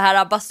något av det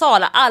här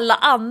basala. Alla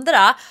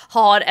andra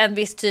har en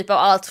viss typ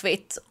av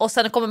outfit och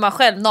sen kommer man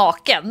själv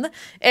naken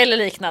eller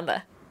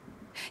liknande.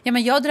 Ja,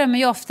 men jag drömmer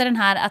ju ofta den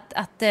här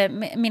att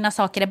mina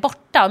saker är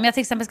borta. Om jag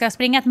till exempel ska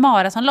springa ett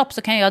maratonlopp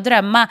så kan jag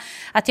drömma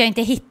att jag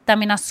inte hittar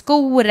mina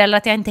skor eller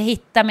att jag inte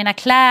hittar mina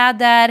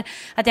kläder.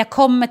 Att jag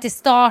kommer till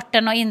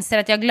starten och inser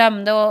att jag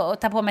glömde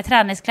att ta på mig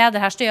träningskläder.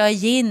 Här står jag i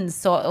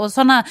jeans och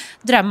sådana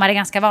drömmar är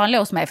ganska vanliga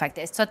hos mig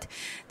faktiskt. Så att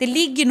det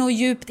ligger nog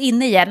djupt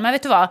inne igen. Men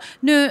vet du vad?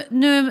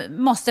 Nu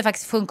måste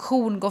faktiskt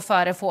funktion gå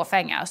före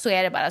fåfänga. Så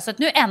är det bara. Så att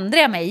nu ändrar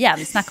jag mig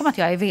igen. Snacka om att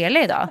jag är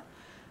velig idag.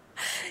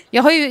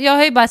 Jag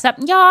har ju bara sagt,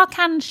 ja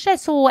kanske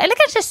så, eller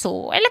kanske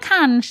så, eller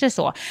kanske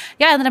så.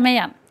 Jag ändrar mig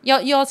igen.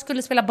 Jag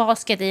skulle spela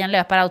basket i en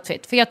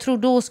löparoutfit. För jag tror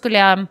då skulle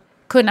jag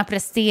kunna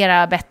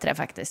prestera bättre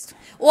faktiskt.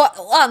 Och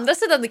å andra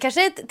sidan, det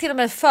kanske är till och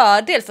med en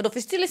fördel. För då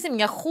finns det ju liksom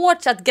inga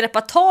shorts att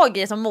greppa tag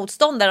i som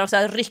motståndare. Och så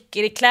här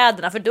rycker i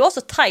kläderna. För du har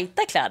så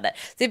tajta kläder.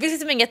 Så det finns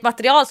liksom inget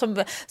material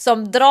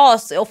som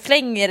dras och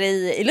flänger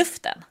i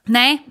luften.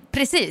 Nej,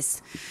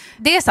 precis.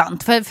 Det är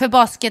sant, för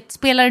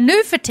basketspelare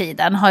nu för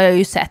tiden har jag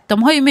ju sett.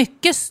 De har ju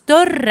mycket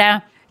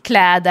större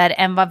kläder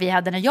än vad vi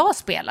hade när jag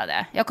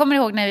spelade. Jag kommer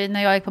ihåg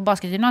när jag gick på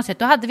basketgymnasiet,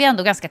 då hade vi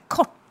ändå ganska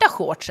korta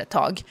shorts ett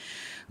tag.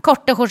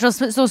 Korta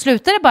shorts som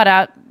slutade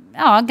bara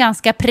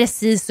ganska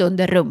precis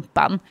under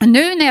rumpan.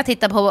 Nu när jag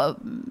tittar på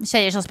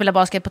tjejer som spelar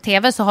basket på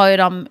tv så har ju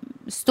de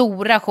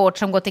stora shorts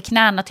som går till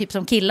knäna, typ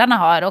som killarna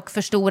har, och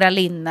för stora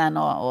linnen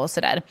och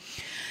sådär.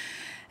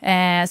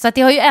 Så att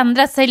det har ju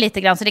ändrat sig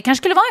lite grann, så det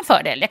kanske skulle vara en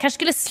fördel. Jag kanske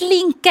skulle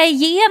slinka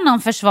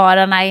igenom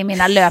försvararna i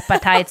mina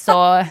löpartights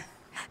och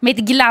mitt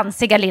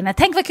glansiga linne.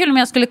 Tänk vad kul om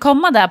jag skulle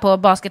komma där på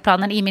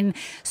basketplanen i min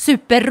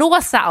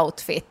superrosa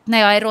outfit. När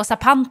jag är Rosa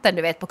Pantern,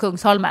 du vet, på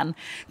Kungsholmen.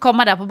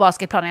 Komma där på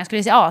basketplanen, jag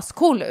skulle se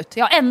cool ut.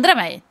 Jag ändrar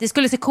mig, det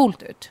skulle se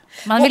coolt ut.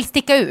 Man vill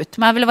sticka ut,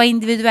 man vill vara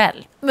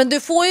individuell. Men du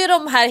får ju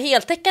de här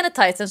heltäckande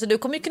tightsen, så du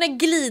kommer ju kunna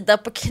glida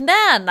på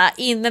knäna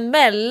in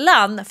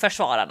mellan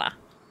försvararna.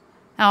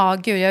 Ja,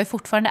 gud, jag är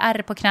fortfarande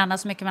ärr på knäna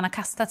så mycket man har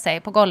kastat sig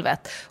på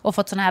golvet och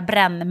fått såna här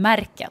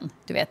brännmärken,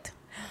 du vet.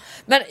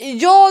 Men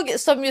jag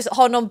som just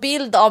har någon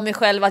bild av mig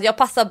själv att jag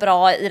passar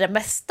bra i det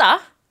mesta.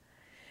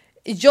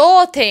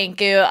 Jag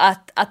tänker ju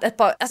att ett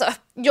par, alltså,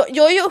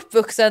 jag är ju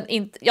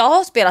uppvuxen, jag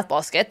har spelat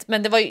basket,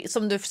 men det var ju,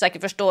 som du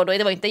säkert förstår då,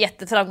 det var inte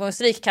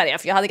jätteframgångsrik karriär,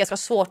 för jag hade ganska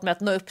svårt med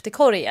att nå upp till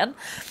korgen.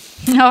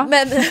 Ja.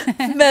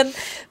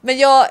 Men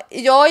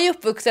jag är ju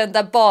uppvuxen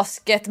där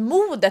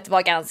basketmodet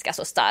var ganska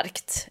så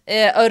starkt.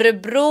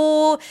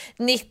 Örebro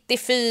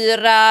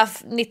 94,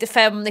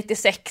 95,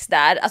 96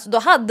 där. Alltså då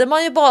hade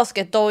man ju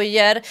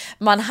basketdojor,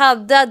 man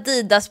hade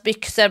Adidas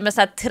byxor med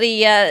så här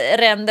 3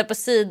 ränder på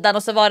sidan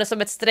och så var det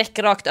som ett streck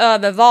rakt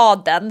över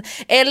vaden.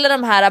 Eller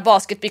de här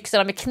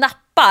basketbyxorna med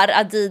knappar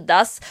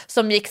Adidas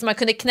som gick så man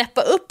kunde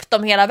knäppa upp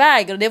dem hela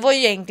vägen, och det var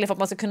ju egentligen för att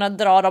man skulle kunna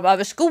dra dem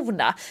över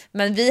skorna,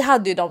 men vi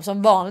hade ju dem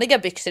som vanliga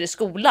byxor i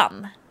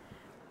skolan.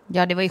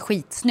 Ja, det var ju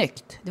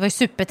skitsnyggt. Det var ju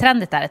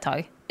supertrendigt där ett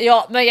tag.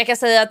 Ja, men jag kan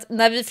säga att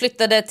när vi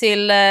flyttade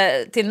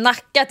till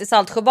Nacka, till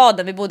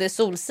Saltsjöbaden, vi bodde i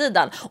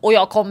Solsidan, och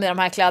jag kom i de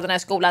här kläderna i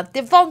skolan,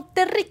 det var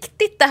inte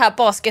riktigt det här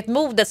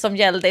basketmodet som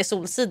gällde i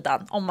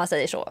Solsidan, om man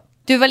säger så.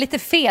 Du var lite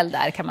fel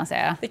där, kan man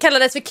säga. Det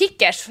kallades för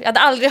kickers. Jag hade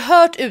aldrig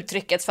hört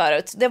uttrycket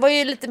förut. Det var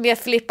ju lite mer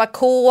flippa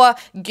K,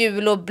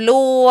 gul och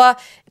blå,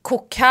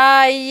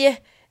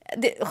 kokaj,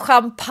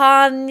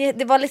 champagne.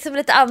 Det var liksom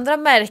lite andra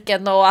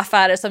märken och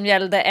affärer som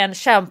gällde en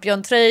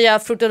Champion-tröja,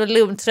 Fruit of the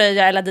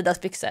Loom-tröja eller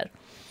Adidas-byxor.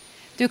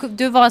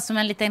 Du var som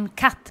en liten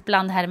katt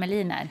bland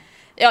hermeliner.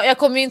 Ja, jag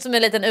kom in som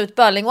en liten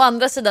utbörling. Å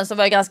andra sidan så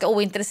var jag ganska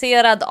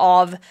ointresserad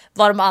av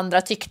vad de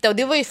andra tyckte. Och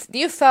det är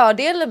ju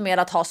fördelen med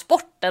att ha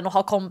sporten och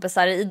ha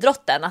kompisar i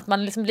idrotten. Att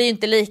man liksom blir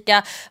inte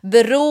lika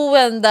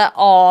beroende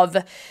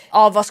av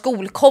vad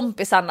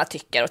skolkompisarna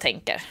tycker och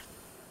tänker.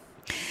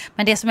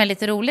 Men det som är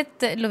lite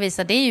roligt,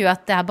 Lovisa, det är ju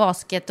att det här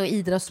basket- och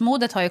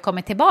idrottsmodet har ju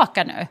kommit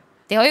tillbaka nu.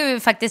 Det har ju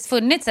faktiskt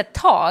funnits ett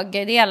tag, det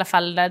är i alla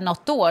fall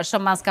något år,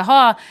 som man ska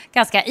ha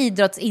ganska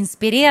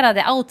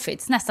idrottsinspirerade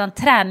outfits, nästan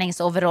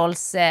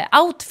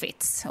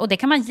träningsoveralls-outfits. Och det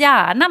kan man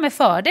gärna med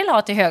fördel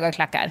ha till höga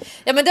klackar.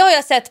 Ja, men det har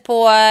jag sett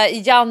på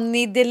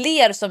Janni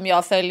Deler som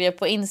jag följer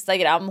på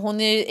Instagram.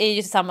 Hon är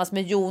ju tillsammans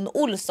med Jon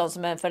Olsson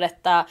som är en för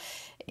detta,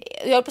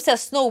 jag höll på att säga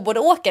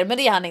snowboardåkare, men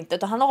det är han inte,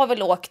 utan han har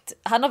väl åkt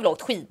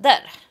skidor.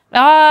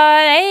 Ja,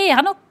 nej,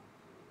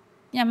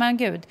 ja men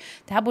gud,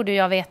 det här borde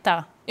jag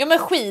veta. Ja, men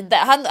skidor.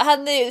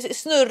 Han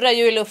snurrar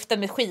ju i luften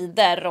med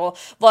skidor och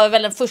var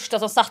väl den första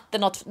som satte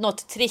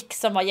något trick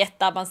som var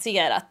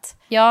jätteavancerat.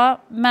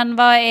 Ja, men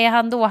vad är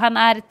han då? Han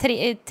är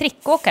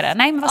trickåkare?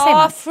 Nej, men vad säger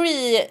man?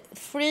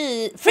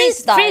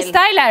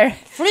 Freestyler.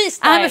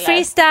 I'm a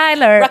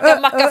freestyler.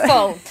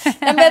 Rackamackaphone.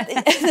 Nej, men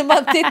när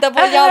man tittar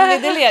på Janni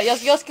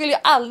Deler, jag skulle ju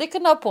aldrig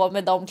kunna ha på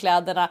med de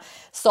kläderna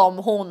som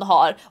hon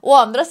har. Å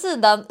andra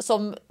sidan,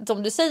 som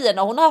du säger,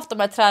 när hon har haft de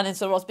här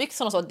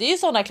träningsoverallsbyxorna och så, det är ju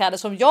sådana kläder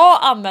som jag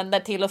använder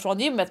till och från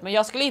gymmet, men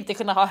jag skulle inte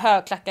kunna ha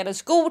högklackade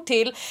skor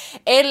till,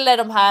 eller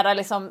de här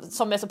liksom,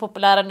 som är så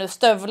populära nu,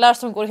 stövlar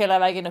som går hela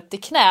vägen upp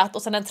till knät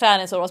och sen en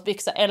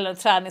träningsoverallsbyxa eller en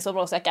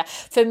träningsoverallsjacka.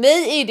 För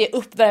mig är det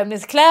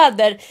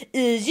uppvärmningskläder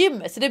i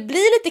gymmet, så det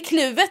blir lite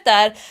kluvet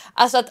där,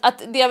 alltså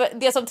att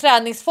det som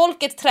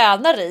träningsfolket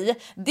tränar i,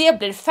 det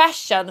blir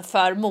fashion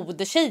för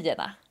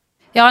modetjejerna.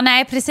 Ja,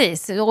 nej,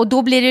 precis. Och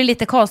då blir det ju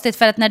lite konstigt,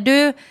 för att när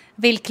du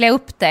vill klä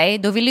upp dig,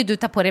 då vill ju du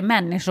ta på dig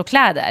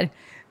människokläder.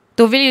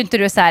 Då vill ju inte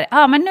du så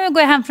här, men nu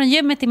går jag hem från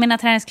gymmet i mina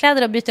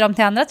träningskläder och byter om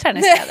till andra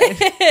träningskläder.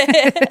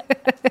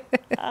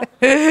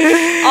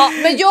 Ja,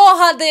 men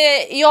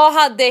jag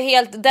hade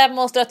helt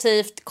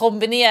demonstrativt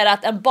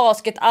kombinerat en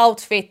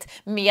basket-outfit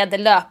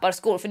med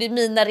löparskor. För det är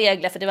mina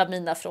regler, för det var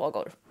mina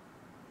frågor.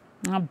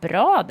 Ja,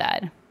 bra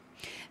där.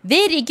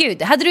 Very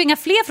good. Hade du inga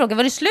fler frågor?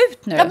 Var det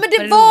slut nu? Ja, men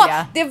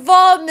det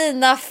var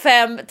mina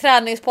 5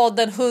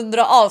 träningspodden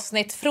 100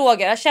 avsnitt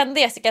frågor. Jag kände,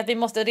 Jessica, att vi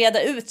måste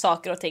reda ut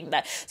saker och ting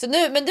där. Så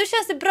nu, men du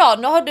känns det bra.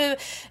 Nu har du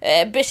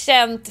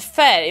bekänt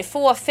färg,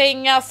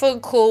 fåfänga,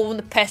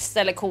 funktion, pest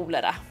eller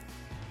kolera.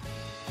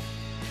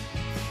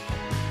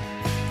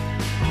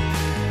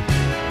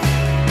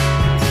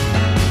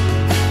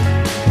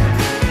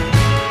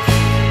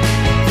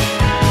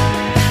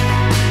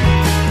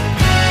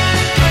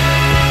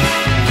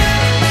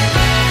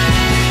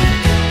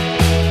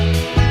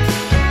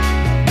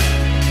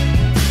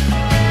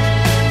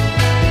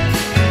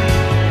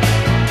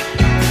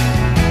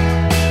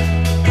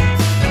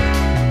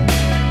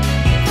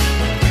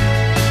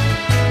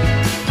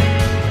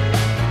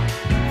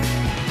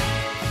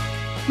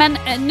 Men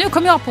nu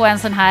kom jag på en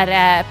sån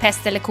här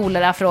pest eller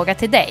kolera fråga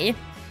till dig.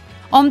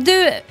 Om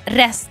du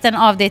resten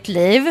av ditt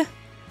liv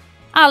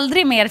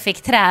aldrig mer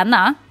fick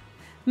träna,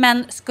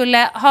 men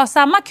skulle ha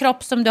samma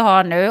kropp som du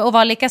har nu och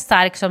vara lika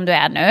stark som du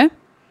är nu.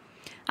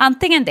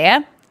 Antingen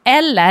det,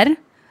 eller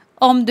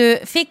om du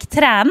fick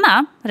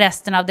träna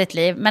resten av ditt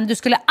liv, men du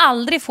skulle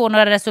aldrig få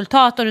några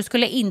resultat och du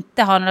skulle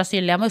inte ha några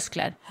synliga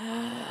muskler.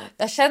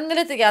 Jag känner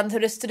lite grann hur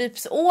det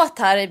stryps åt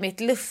här i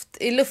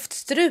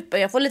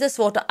luftstrupen. Jag får lite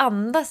svårt att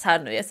andas här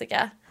nu,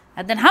 Jessica.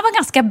 Ja, den här var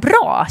ganska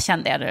bra,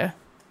 kände jag nu.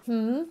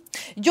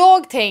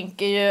 Jag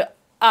tänker ju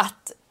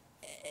att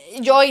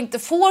jag inte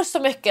får så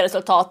mycket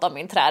resultat av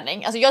min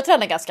träning. Alltså jag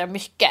tränar ganska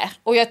mycket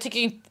och jag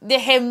tycker det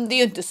händer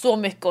ju inte så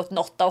mycket åt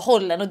något av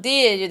hållen, och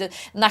det är ju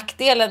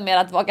nackdelen med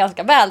att vara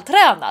ganska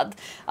vältränad.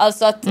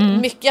 Alltså att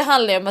mycket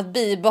handlar om att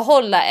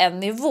bibehålla en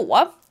nivå.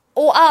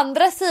 Å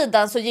andra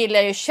sidan så gillar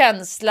jag ju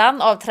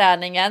känslan av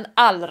träningen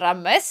allra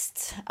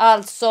mest.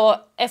 Alltså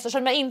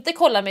eftersom jag inte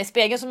kollar mig i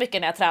spegeln så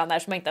mycket när jag tränar,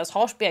 som jag inte ens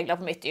har speglar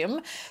på mitt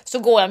gym, så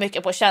går jag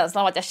mycket på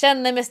känslan av att jag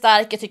känner mig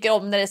stark. Jag tycker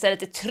om när det är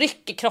lite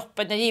tryck i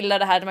kroppen. Jag gillar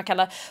det här man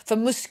kallar för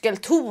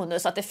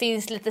muskeltonus, att det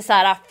finns lite så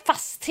här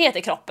fasthet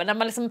i kroppen. När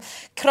man liksom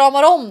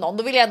kramar om någon,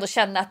 då vill jag ändå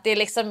känna att det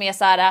liksom är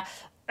så här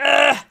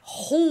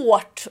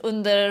hårt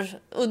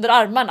under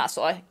armarna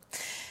så.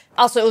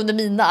 Alltså under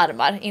mina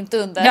armar, inte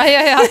under. Ja.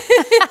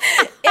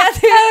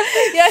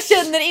 jag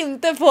känner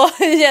inte på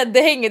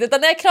gäddehänget,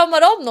 utan när jag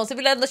kramar om någon så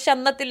vill jag ändå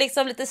känna att det är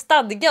liksom lite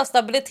stadga och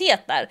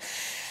stabilitet där.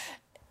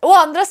 Å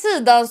andra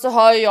sidan så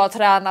har jag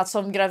tränat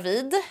som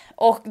gravid,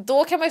 och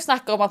då kan man ju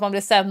snacka om att man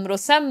blir sämre och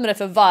sämre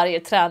för varje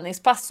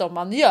träningspass som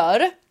man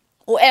gör.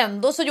 Och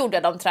ändå så gjorde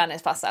jag de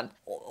träningspassen.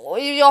 Och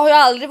jag har ju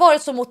aldrig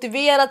varit så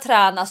motiverad att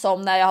träna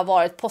som när jag har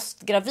varit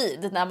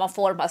postgravid, när man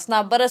får de här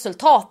snabba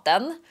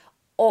resultaten.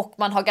 Och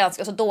man har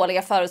ganska så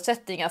dåliga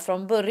förutsättningar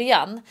från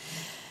början.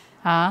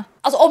 Ja.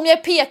 Alltså om jag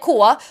är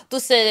PK, då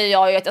säger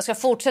jag ju att jag ska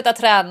fortsätta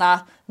träna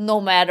no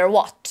matter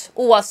what.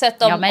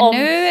 Oavsett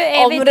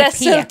om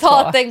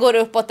resultaten går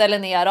uppåt eller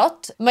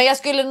neråt. Men jag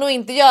skulle nog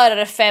inte göra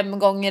det 5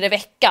 gånger i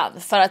veckan.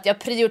 För att jag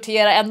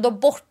prioriterar ändå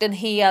bort en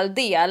hel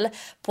del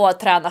på att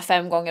träna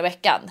 5 gånger i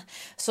veckan.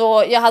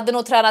 Så jag hade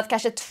nog tränat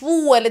kanske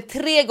 2 eller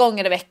 3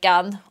 gånger i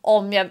veckan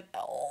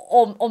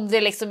om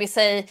det liksom i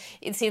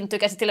sin tur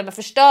kanske till och med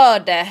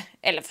förstörde,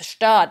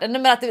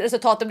 men att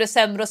resultaten blev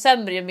sämre och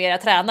sämre ju mer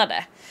jag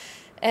tränade.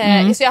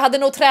 Så jag hade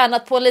nog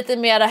tränat på lite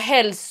mer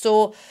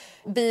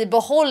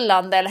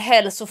bibehållande eller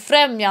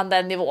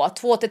hälsofrämjande nivå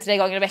 2-3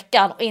 gånger i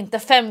veckan och inte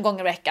 5 gånger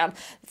i veckan.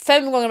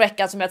 5 gånger i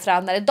veckan som jag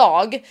tränar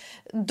idag,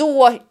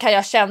 då kan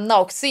jag känna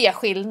och se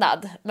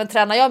skillnad. Men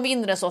tränar jag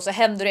mindre så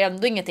händer det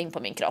ändå ingenting på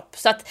min kropp.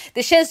 Så att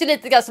det känns ju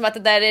lite grann som att det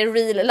där är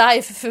real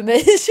life för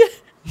mig.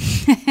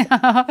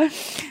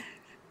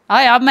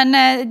 Ja, men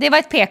det var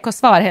ett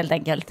PK-svar helt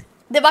enkelt.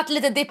 Det var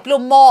lite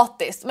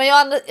diplomatiskt,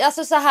 men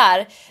alltså så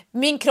här,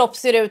 min kropp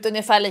ser ut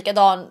ungefär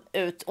likadan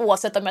ut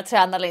oavsett om jag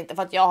tränar eller inte,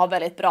 för att jag har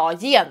väldigt bra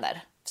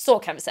gener. Så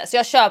kan vi säga. Så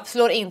jag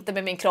köpslår inte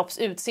med min kropps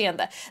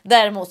utseende.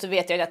 Däremot så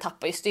vet jag att jag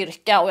tappar i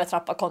styrka och jag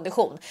tappar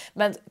kondition.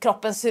 Men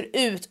kroppen ser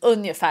ut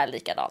ungefär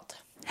likadant.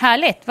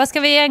 Härligt. Vad ska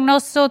vi ägna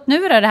oss åt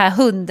nu då, det här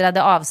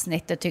 100:e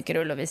avsnittet, tycker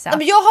du, Lovisa?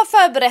 Jag har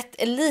förberett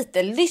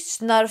lite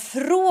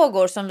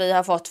lyssnarfrågor som vi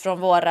har fått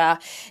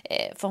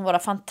från våra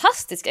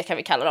fantastiska, kan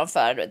vi kalla dem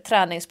för,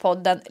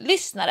 träningspodden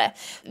lyssnare.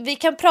 Vi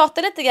kan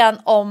prata lite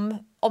grann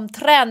om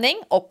träning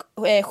och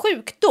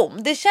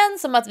sjukdom. Det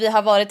känns som att vi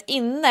har varit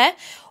inne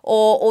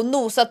och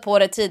nosat på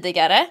det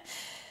tidigare.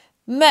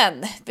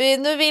 Men vi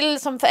nu vill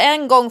som för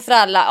en gång för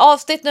alla,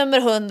 avsnitt nummer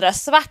 100,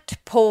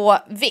 svart på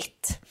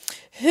vitt.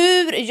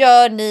 Hur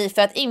gör ni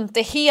för att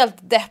inte helt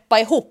deppa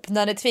ihop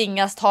när ni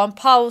tvingas ta en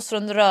paus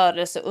från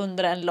rörelse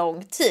under en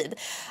lång tid?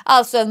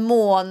 Alltså en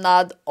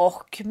månad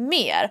och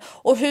mer.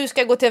 Och hur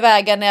ska jag gå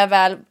tillväga när jag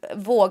väl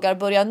vågar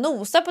börja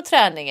nosa på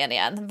träningen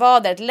igen?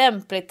 Vad är ett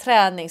lämpligt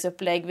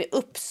träningsupplägg vid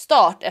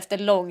uppstart efter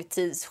lång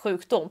tids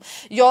sjukdom?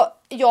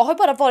 Jag har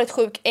bara varit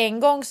sjuk en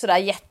gång sådär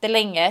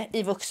jättelänge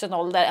i vuxen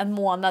ålder, en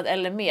månad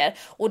eller mer.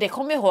 Och det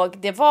kommer jag ihåg,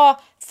 det var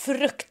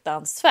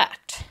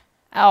fruktansvärt.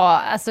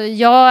 Ja, alltså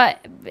jag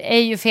är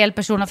ju fel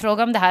person att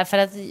fråga om det här, för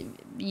att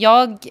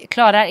jag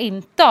klarar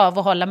inte av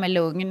att hålla mig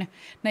lugn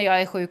när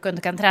jag är sjuk och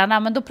inte kan träna.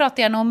 Men då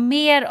pratar jag nog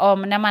mer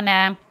om när man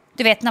är,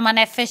 du vet, när man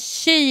är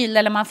förkyld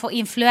eller man får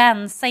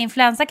influensa.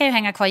 Influensa kan ju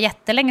hänga kvar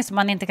jättelänge så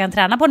man inte kan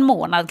träna på en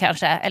månad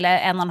kanske, eller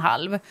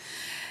 1,5.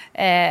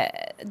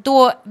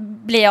 Då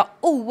blir jag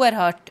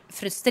oerhört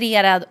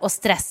frustrerad och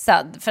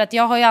stressad, för att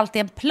jag har ju alltid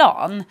en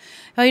plan.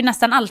 Jag har ju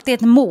nästan alltid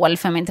ett mål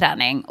för min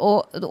träning,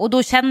 och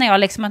då känner jag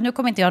liksom att nu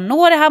kommer inte jag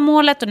nå det här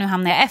målet och nu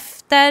hamnar jag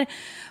efter,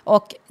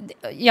 och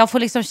jag får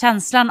liksom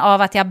känslan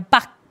av att jag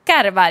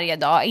backar varje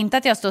dag. Inte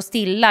att jag står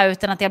stilla,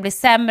 utan att jag blir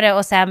sämre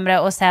och sämre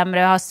och sämre.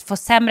 Jag får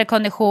sämre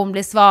kondition,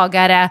 blir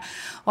svagare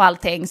och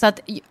allting. Så att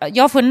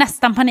jag får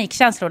nästan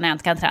panikkänslor när jag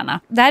inte kan träna.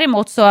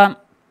 Däremot så,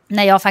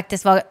 när jag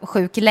faktiskt var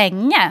sjuk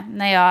länge,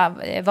 när jag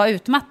var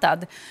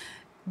utmattad,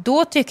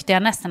 då tyckte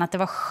jag nästan att det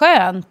var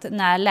skönt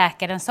när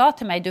läkaren sa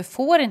till mig, du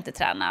får inte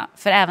träna.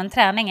 För även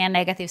träning är en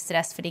negativ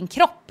stress för din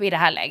kropp i det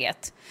här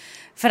läget.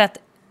 För att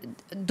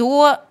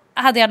då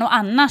hade jag nog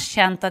annars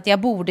känt att jag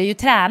borde ju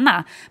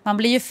träna. Man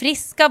blir ju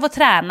frisk av att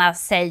träna,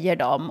 säger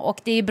de.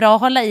 Och det är bra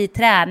att hålla i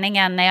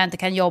träningen när jag inte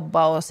kan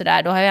jobba och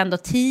sådär. Då har jag ändå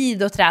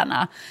tid att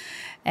träna.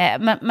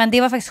 Men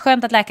det var faktiskt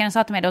skönt att läkaren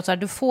sa till mig då, så att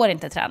du får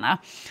inte träna.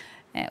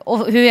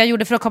 Och hur jag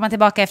gjorde för att komma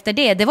tillbaka efter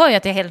det var ju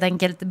att jag helt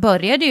enkelt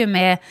började ju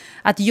med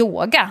att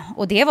yoga.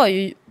 Och det var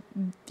ju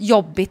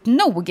jobbigt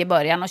nog i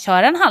början att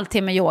köra en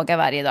halvtimme yoga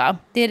varje dag.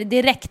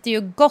 Det räckte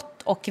ju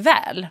gott och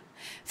väl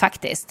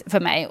faktiskt för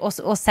mig.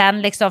 Och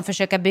sen liksom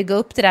försöka bygga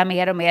upp det där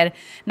mer och mer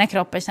när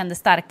kroppen kändes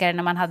starkare,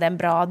 när man hade en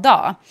bra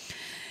dag.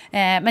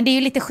 Men det är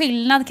ju lite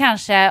skillnad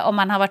kanske om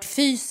man har varit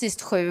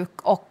fysiskt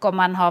sjuk och om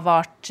man har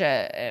varit,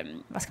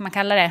 vad ska man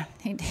kalla det?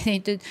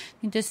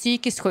 Inte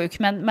psykiskt sjuk,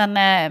 men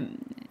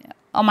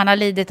om man har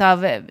lidit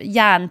av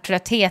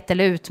hjärntrötthet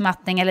eller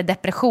utmattning eller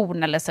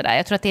depression eller sådär.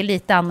 Jag tror att det är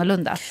lite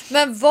annorlunda.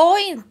 Men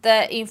var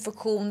inte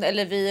infektion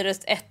eller virus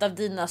ett av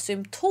dina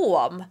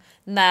symptom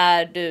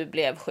när du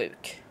blev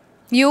sjuk?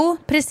 Jo,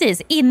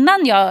 precis.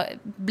 Innan jag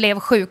blev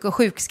sjuk och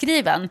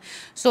sjukskriven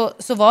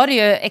så var det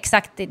ju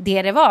exakt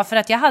det var. För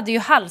att jag hade ju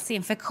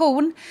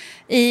halsinfektion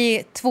i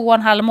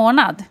 2,5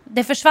 månad.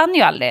 Det försvann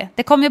ju aldrig.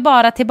 Det kom ju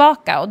bara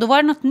tillbaka. Och då var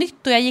det något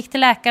nytt och jag gick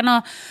till läkaren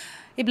och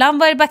ibland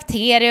var det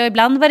bakterier och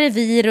ibland var det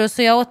virus.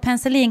 Och jag åt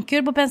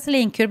penicillinkur på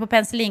penicillinkur på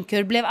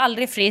penicillinkur. Blev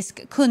aldrig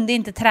frisk, kunde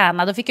inte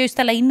träna. Då fick jag ju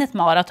ställa in ett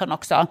maraton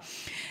också.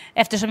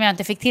 Eftersom jag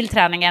inte fick till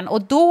träningen.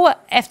 Och då,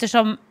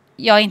 eftersom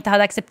jag inte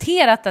hade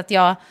accepterat att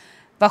jag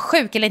var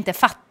sjuk eller inte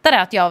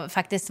fattade att jag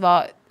faktiskt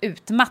var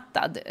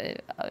utmattad,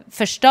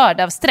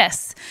 förstörd av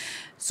stress,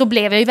 så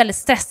blev jag ju väldigt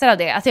stressad av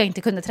det, att jag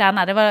inte kunde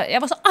träna.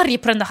 Jag var så arg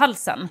på den där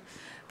halsen.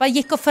 Jag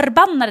gick och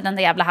förbannade den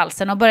där jävla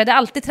halsen och började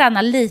alltid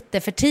träna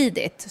lite för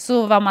tidigt.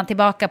 Så var man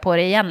tillbaka på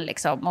det igen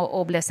liksom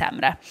och blev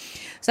sämre.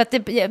 Så att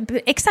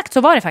exakt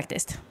så var det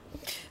faktiskt.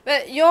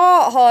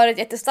 Jag har ett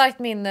jättestarkt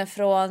minne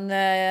från,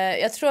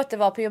 jag tror att det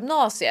var på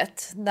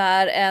gymnasiet,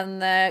 när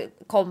en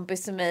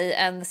kompis till mig,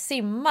 en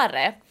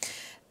simmare,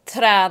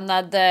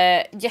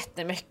 tränade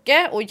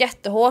jättemycket och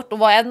jättehårt och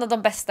var en av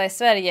de bästa i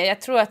Sverige.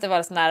 Jag tror att det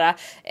var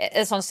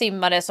en sån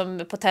simmare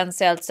som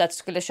potentiellt sett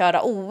skulle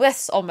köra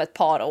OS om ett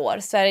par år.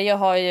 Sverige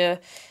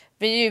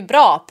vi är ju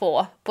bra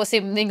på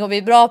simning och vi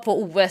är bra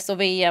på OS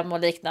och VM och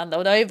liknande,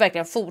 och det har ju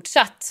verkligen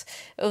fortsatt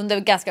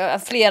under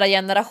flera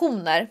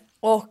generationer.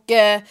 Och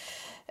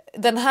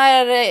den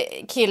här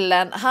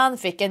killen, han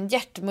fick en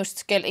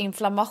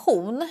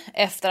hjärtmuskelinflammation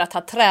efter att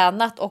ha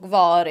tränat och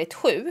varit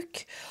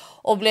sjuk.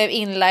 Och blev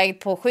inlagd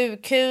på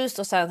sjukhus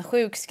och sen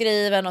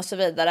sjukskriven och så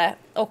vidare.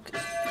 Och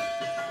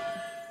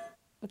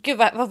gud,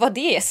 vad var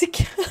det,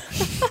 Jessica?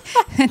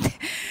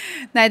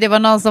 Nej, det var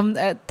någon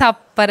som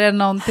tappade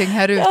någonting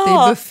här ute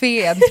i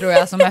buffén, tror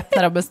jag, som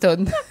öppnar om en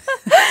stund.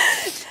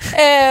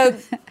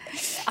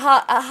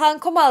 Han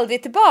kom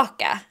aldrig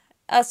tillbaka.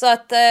 Alltså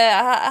att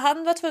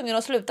han var tvungen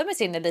att sluta med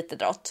sin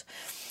elitidrott.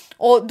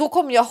 Och då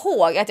kom jag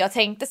ihåg att jag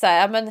tänkte så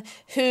här, men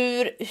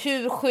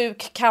hur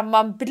sjuk kan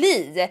man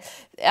bli?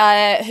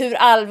 Hur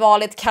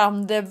allvarligt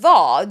kan det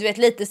vara? Du vet,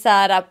 lite så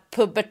här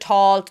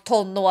pubertalt,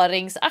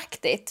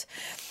 tonåringsaktigt.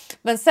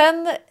 Men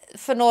sen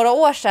för några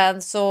år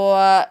sedan så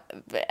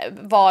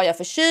var jag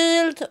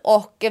förkyld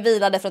och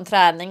vilade från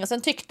träning. Och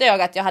sen tyckte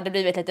jag att jag hade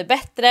blivit lite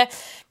bättre.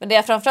 Men det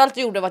jag framförallt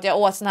gjorde var att jag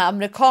åt såna här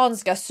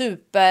amerikanska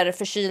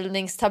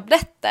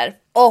superförkylningstabletter.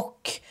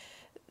 Och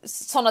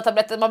sådana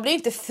tabletter, man blir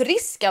inte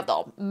frisk av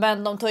dem,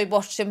 men de tar ju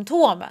bort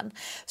symptomen.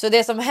 Så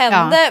det som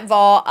hände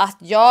var att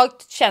jag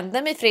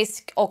kände mig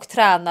frisk och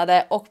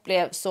tränade och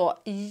blev så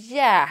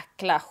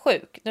jäkla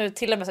sjuk. Nu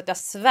till och med så att jag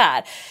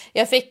svär.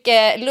 Jag fick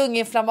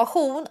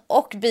lunginflammation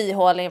och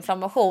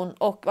bihåleinflammation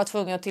och var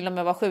tvungen att till och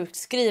med vara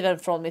sjukskriven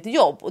från mitt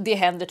jobb. Och det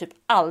händer typ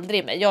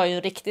aldrig mig. Jag är ju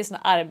en riktig sån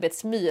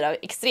arbetsmyra,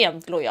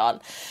 extremt lojal.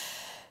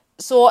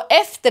 Så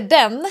efter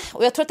den,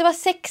 och jag tror att det var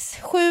 6,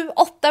 7,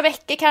 8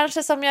 veckor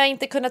kanske som jag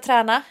inte kunde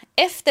träna.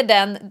 Efter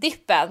den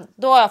dippen,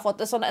 då har jag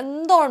fått en sån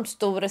enormt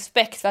stor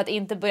respekt för att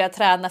inte börja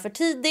träna för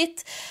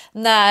tidigt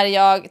när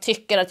jag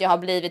tycker att jag har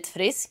blivit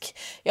frisk.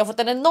 Jag har fått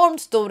en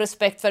enormt stor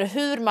respekt för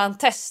hur man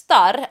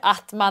testar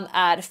att man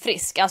är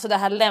frisk. Alltså det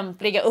här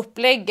lämpliga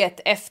upplägget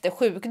efter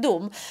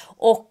sjukdom.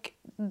 Och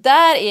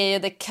där är ju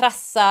det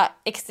krassa,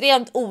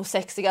 extremt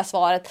osexiga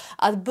svaret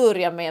att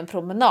börja med en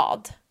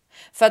promenad.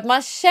 För att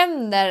man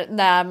känner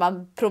när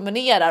man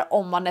promenerar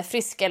om man är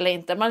frisk eller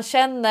inte. Man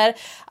känner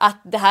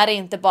att det här är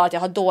inte bara att jag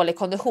har dålig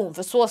kondition.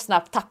 För så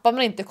snabbt tappar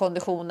man inte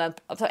konditionen.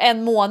 Alltså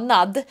en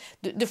månad,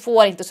 du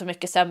får inte så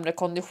mycket sämre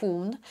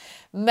kondition.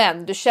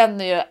 Men du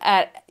känner ju,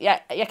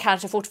 jag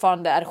kanske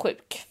fortfarande är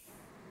sjuk.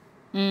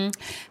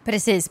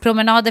 Precis,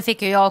 promenader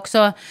fick ju jag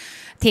också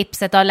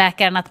tipset av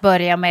läkaren att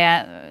börja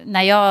med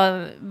när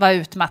jag var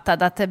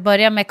utmattad, att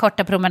börja med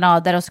korta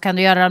promenader och så kan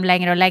du göra dem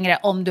längre och längre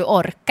om du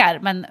orkar,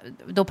 men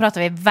då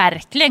pratar vi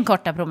verkligen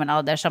korta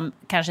promenader som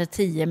kanske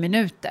 10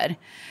 minuter.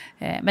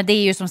 Men det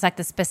är ju som sagt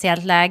ett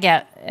speciellt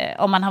läge.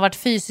 Om man har varit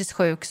fysiskt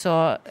sjuk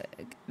så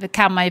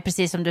kan man ju,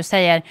 precis som du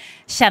säger,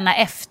 känna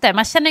efter.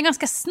 Man känner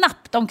ganska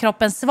snabbt om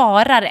kroppen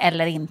svarar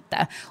eller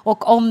inte.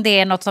 Och om det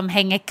är något som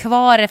hänger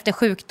kvar efter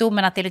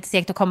sjukdomen, att det är lite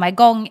segt att komma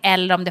igång,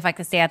 eller om det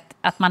faktiskt är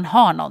att man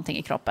har någonting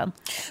i kroppen.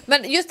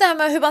 Men just det här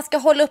med hur man ska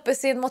hålla uppe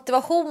sin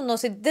motivation och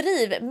sitt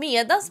driv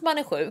medan man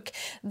är sjuk.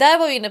 Där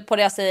var vi inne på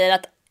det jag säger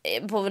att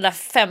på den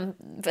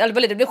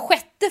det blir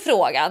sjätte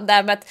frågan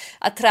där med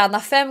att träna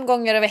 5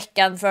 gånger i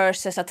veckan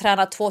versus att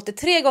träna 2 till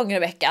 3 gånger i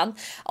veckan.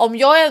 Om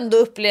jag ändå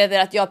upplever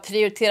att jag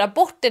prioriterar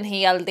bort en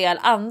hel del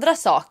andra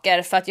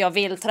saker för att jag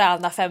vill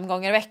träna 5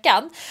 gånger i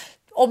veckan.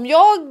 Om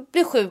jag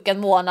blir sjuk en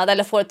månad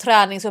eller får ett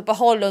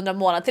träningsuppehåll under en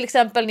månad, till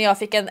exempel när jag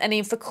fick en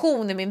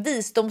infektion i min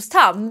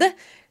visdomstand.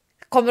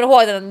 Kommer du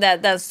ihåg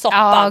den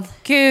soppan? Ja,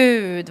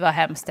 gud vad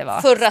hemskt det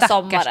var. Förra Stackars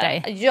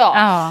sommaren. Dig.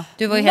 Ja,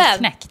 du var ju helt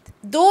knäckt.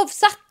 Då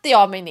satte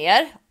jag mig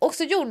ner och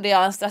så gjorde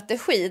jag en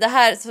strategi. Det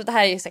här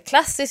är ju så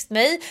klassiskt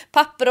mig,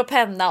 papper och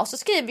penna, och så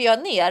skriver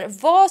jag ner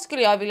vad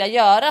skulle jag vilja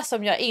göra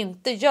som jag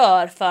inte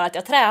gör för att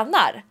jag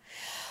tränar.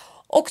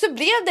 Och så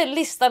blev det en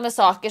lista med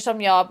saker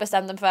som jag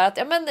bestämde mig för att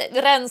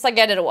rensa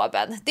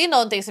garderoben. Det är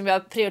någonting som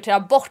jag prioriterar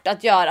bort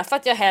att göra för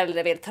att jag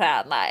hellre vill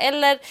träna.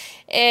 Eller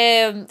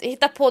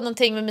hitta på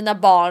någonting med mina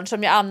barn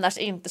som jag annars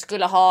inte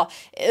skulle ha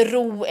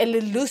ro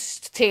eller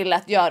lust till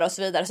att göra och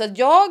så vidare. Så att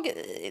jag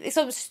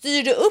liksom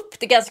styrde upp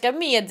det ganska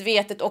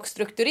medvetet och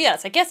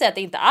strukturerat. Så jag kan säga att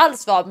det inte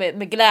alls var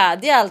med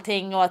glädje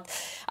allting och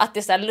att det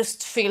är så här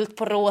lustfyllt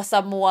på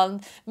rosa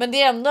moln. Men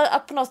det är ändå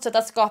på något sätt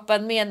att skapa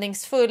en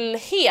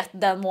meningsfullhet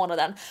den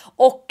månaden.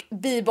 Och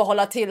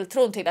bibehålla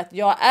tilltron till att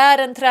jag är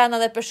en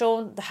tränande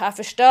person. Det här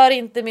förstör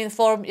inte min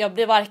form. Jag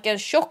blir varken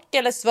tjock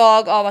eller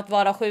svag av att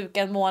vara sjuk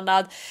en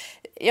månad.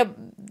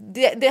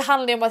 Det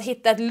handlar om att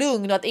hitta ett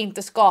lugn och att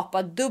inte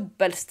skapa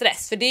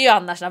dubbelstress. För det är ju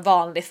annars en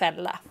vanlig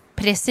fälla.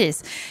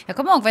 Precis. Jag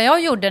kommer ihåg vad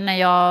jag gjorde när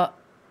jag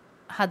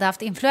hade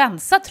haft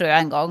influensa, tror jag,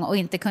 en gång. Och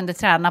inte kunde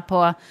träna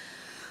på...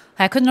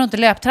 Jag kunde nog inte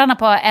löpträna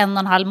på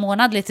 1,5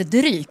 månad, lite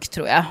drygt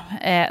tror jag.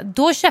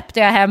 Då köpte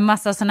jag hem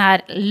massa såna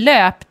här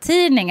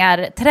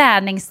löptidningar,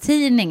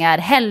 träningstidningar,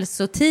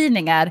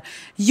 hälsotidningar,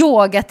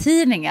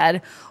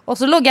 yogatidningar. Och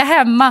så låg jag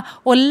hemma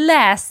och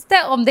läste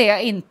om det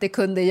jag inte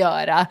kunde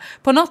göra.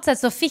 På något sätt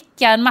så fick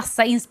jag en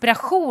massa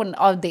inspiration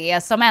av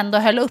det som ändå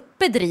höll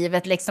uppe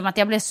drivet. Liksom, att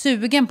jag blev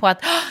sugen på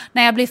att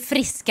när jag blir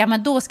friska,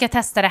 men då ska jag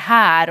testa det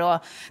här. Och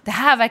det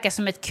här verkar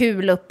som ett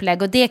kul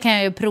upplägg och det kan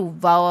jag ju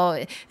prova. Och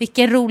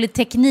vilken rolig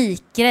teknik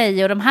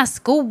teknikgrej och de här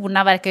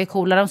skorna verkar ju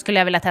coola, de skulle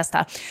jag vilja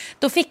testa.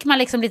 Då fick man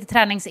liksom lite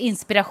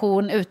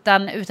träningsinspiration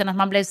utan att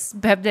man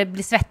behövde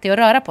bli svettig och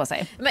röra på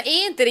sig. Men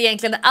är inte det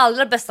egentligen den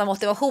allra bästa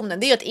motivationen?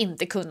 Det är ju att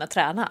inte kunna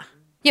träna.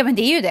 Ja, men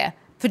det är ju det.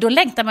 För då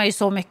längtar man ju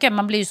så mycket,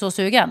 man blir ju så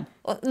sugen.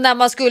 Och när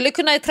man skulle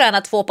kunna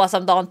träna 2 pass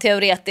om dagen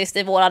teoretiskt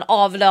i våran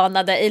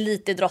avlönade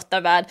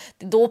elitidrottarvärld,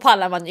 då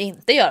pallar man ju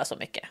inte göra så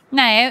mycket.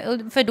 Nej,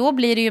 för då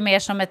blir det ju mer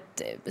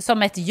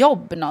som ett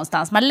jobb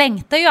någonstans. Man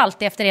längtar ju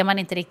alltid efter det man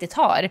inte riktigt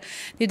har.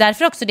 Det är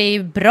därför också det är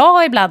ju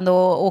bra ibland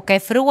att åka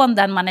ifrån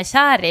den man är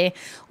kär i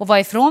och vara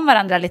ifrån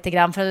varandra lite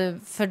grann.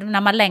 För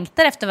när man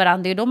längtar efter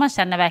varandra, det är ju då man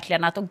känner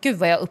verkligen att gud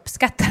vad jag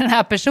uppskattar den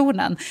här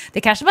personen.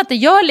 Det kanske man inte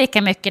gör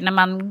lika mycket när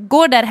man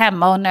går där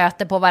hemma och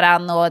nöter på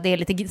varandra och det är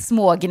lite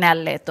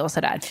smågnälligt och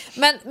sådär.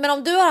 Men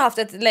om du har haft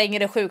ett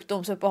längre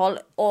sjukdomsuppehåll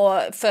och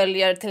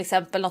följer till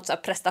exempel något så här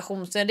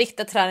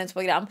prestationsinriktat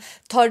träningsprogram,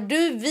 tar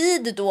du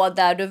vid då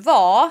där du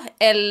var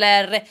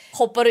eller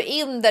hoppar du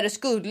in där du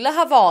skulle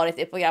ha varit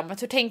i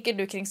programmet? Hur tänker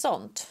du kring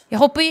sånt? Jag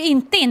hoppar ju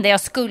inte in där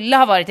jag skulle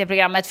ha varit i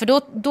programmet,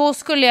 för då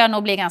skulle jag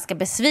nog bli ganska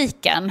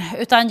besviken.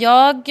 Utan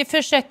jag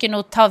försöker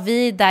nog ta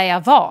vid där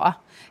jag var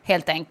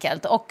helt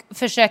enkelt och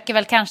försöker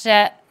väl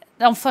kanske...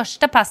 De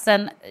första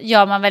passen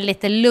gör man väl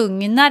lite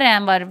lugnare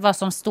än vad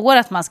som står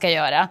att man ska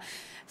göra.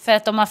 För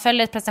att om man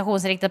följer ett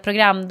prestationsinriktat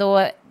program,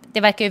 då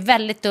det verkar ju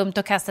väldigt dumt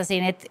att kasta sig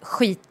in i ett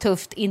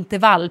skittufft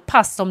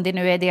intervallpass, om det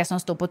nu är det som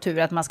står på tur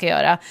att man ska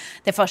göra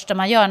det första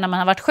man gör när man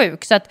har varit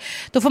sjuk. Så att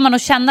då får man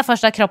nog känna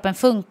först att kroppen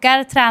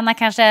funkar, träna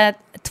kanske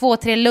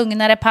 2-3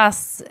 lugnare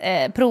pass,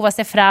 prova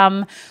sig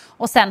fram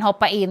och sen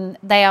hoppa in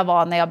där jag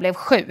var när jag blev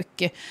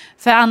sjuk.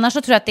 För annars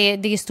så tror jag att det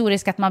är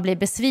historiskt att man blir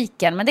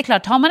besviken. Men det är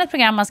klart, har man ett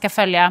program man ska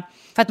följa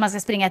för att man ska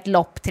springa ett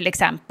lopp till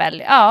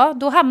exempel, ja,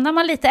 då hamnar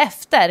man lite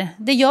efter.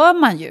 Det gör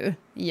man ju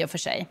i och för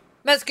sig.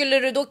 Men skulle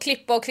du då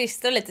klippa och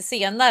klistra lite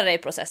senare i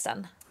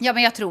processen? Ja,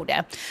 men jag tror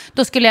det.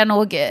 Då skulle jag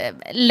nog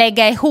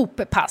lägga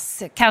ihop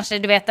pass. Kanske,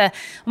 du vet, om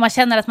man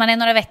känner att man är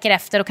några veckor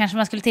efter, och kanske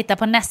man skulle titta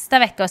på nästa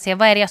vecka och se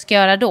vad är det jag ska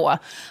göra då.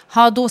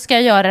 Ja, då ska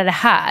jag göra det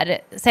här.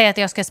 Säg att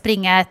jag ska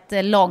springa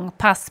ett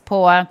långpass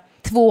på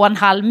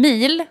 2,5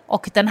 mil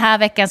och den här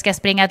veckan ska jag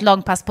springa ett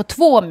långpass på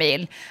 2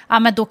 mil. Ja,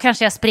 men då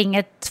kanske jag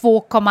springer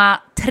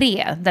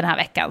 2,3 den här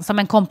veckan som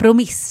en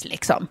kompromiss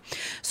liksom.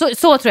 Så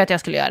tror jag att jag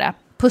skulle göra.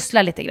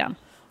 Pussla lite grann.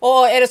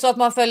 Och är det så att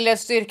man följer ett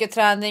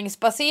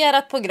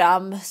styrketräningsbaserat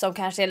program som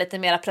kanske är lite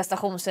mer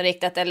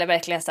prestationsinriktat eller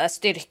verkligen så här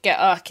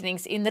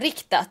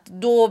styrkeökningsinriktat,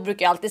 då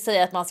brukar jag alltid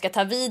säga att man ska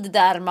ta vid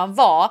där man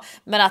var,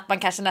 men att man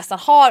kanske nästan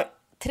har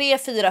 3,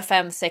 4,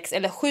 5, 6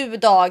 eller 7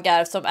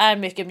 dagar som är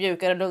mycket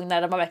mjukare och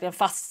lugnare, där man verkligen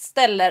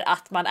fastställer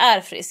att man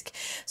är frisk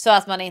så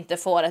att man inte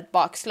får ett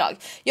bakslag.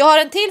 Jag har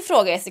en till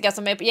fråga, Jessica,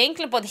 som är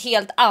egentligen på ett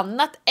helt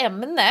annat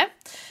ämne.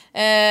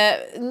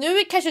 Nu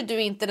är kanske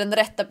du inte den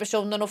rätta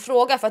personen att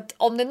fråga, för att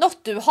om det är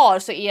något du har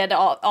så är det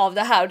av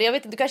det här, och jag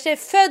vet inte, du kanske är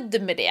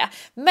född med det,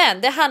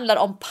 men det handlar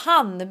om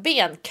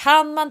pannben.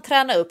 Kan man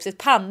träna upp sitt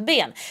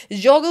pannben?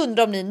 Jag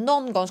undrar om ni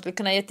någon gång skulle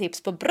kunna ge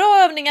tips på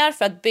bra övningar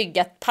för att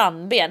bygga ett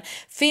pannben.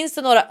 Finns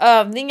det några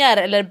övningar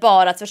eller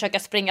bara att försöka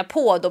springa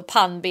på då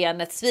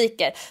pannbenet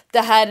sviker?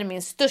 Det här är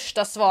min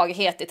största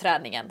svaghet i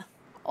träningen.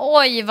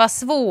 Oj, vad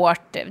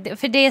svårt.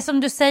 För det är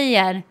som du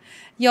säger,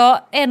 jag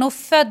är nog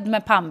född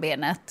med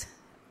pannbenet,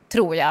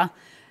 tror jag.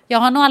 Jag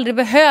har nog aldrig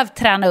behövt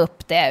träna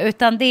upp det,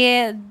 utan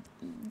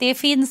det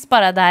finns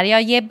bara där.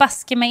 Jag ger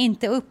baske mig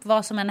inte upp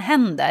vad som än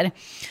händer.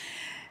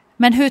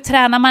 Men hur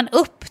tränar man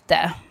upp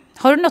det?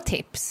 Har du något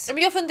tips?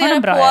 Jag funderar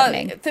på,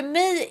 för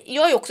mig,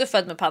 jag är också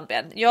född med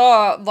pannben.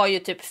 Jag var ju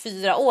typ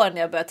 4 år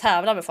när jag började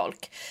tävla med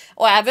folk.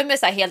 Och även med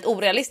så här helt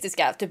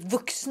orealistiska, typ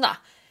vuxna.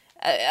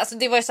 Alltså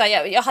det var ju så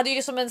här, jag hade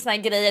ju som en sån här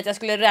grej att jag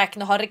skulle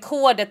räkna och ha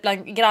rekordet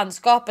bland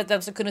grannskapet,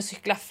 vem som kunde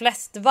cykla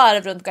flest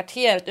varv runt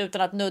kvarteret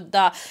utan att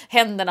nudda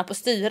händerna på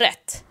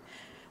styret.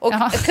 Och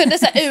jag kunde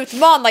så här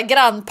utmana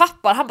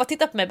grannpappan. Han bara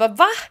tittade på mig och bara,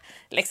 va?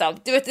 Liksom.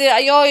 Du vet,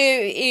 jag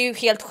är ju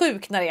helt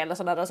sjuk när det gäller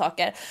sådana där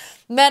saker.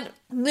 Men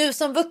nu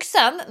som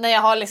vuxen, när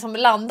jag har liksom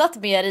landat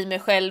mer i mig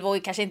själv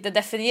och kanske inte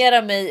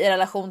definierar mig i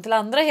relation till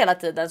andra hela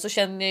tiden, så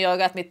känner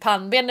jag att mitt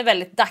pannben är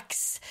väldigt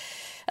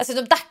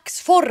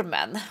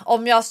dagsformen.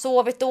 Om jag har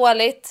sovit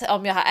dåligt,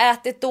 om jag har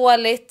ätit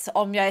dåligt,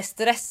 om jag är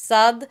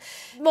stressad.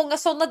 Många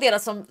sådana delar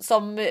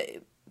som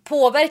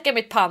påverkar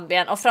mitt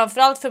pannben, och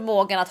framförallt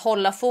förmågan att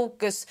hålla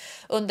fokus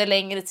under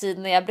längre tid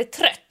när jag blir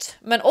trött.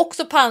 Men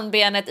också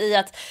pannbenet i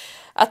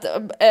att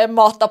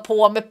mata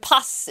på med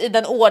pass i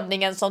den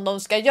ordningen som de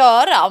ska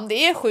göra. Om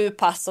det är 7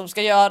 pass som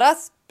ska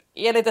göras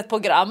enligt ett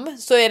program,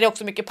 så är det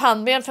också mycket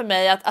pannben för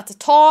mig att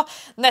ta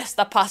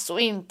nästa pass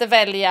och inte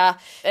välja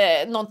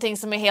någonting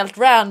som är helt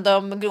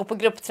random, gå på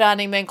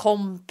gruppträning med en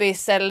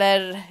kompis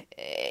eller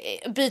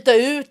byta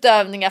ut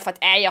övningar för att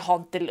jag har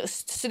inte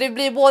lust. Så det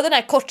blir både det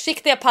här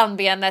kortsiktiga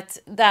pannbenet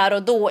där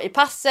och då i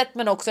passet,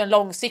 men också en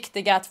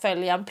långsiktiga att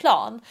följa en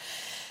plan.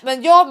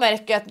 Men jag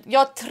märker att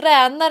jag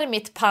tränar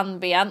mitt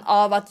pannben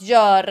av att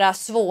göra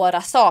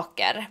svåra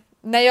saker.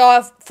 När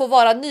jag får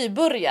vara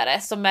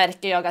nybörjare så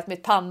märker jag att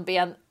mitt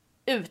pannben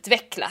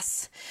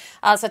utvecklas.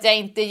 Alltså att jag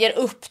inte ger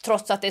upp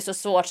trots att det är så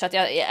svårt så att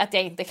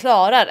jag inte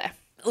klarar det.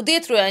 Och det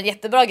tror jag är en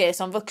jättebra grej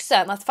som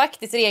vuxen, att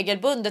faktiskt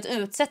regelbundet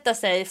utsätta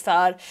sig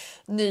för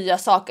nya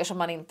saker som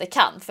man inte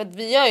kan. För att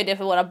vi gör ju det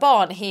för våra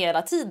barn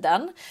hela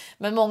tiden.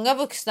 Men många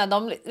vuxna,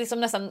 de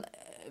liksom nästan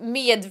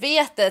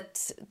medvetet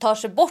tar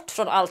sig bort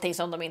från allting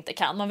som de inte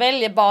kan. Man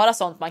väljer bara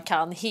sånt man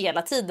kan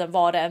hela tiden,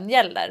 vad det än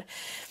gäller.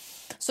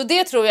 Så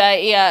det tror jag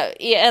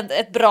är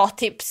ett bra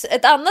tips.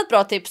 Ett annat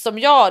bra tips som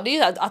jag, det är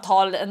ju att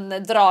ha en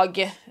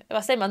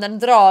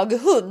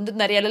draghund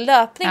när det gäller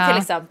löpning till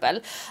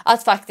exempel.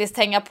 Att faktiskt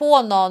hänga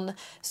på någon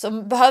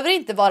som behöver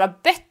inte vara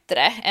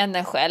bättre än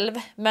en själv,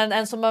 men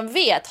en som man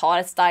vet har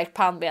ett starkt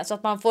pannben, så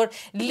att man får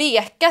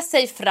leka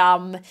sig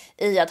fram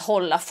i att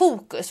hålla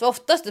fokus. För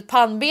oftast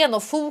pannben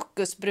och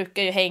fokus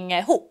brukar ju hänga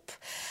ihop.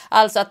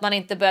 Alltså att man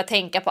inte börjar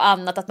tänka på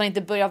annat, att man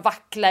inte börjar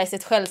vackla i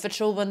sitt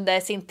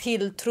självförtroende, sin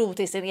tilltro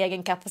till sin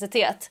egen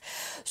kapacitet.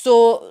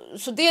 Så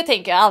det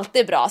tänker jag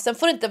alltid är bra. Sen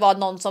får det inte vara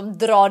någon som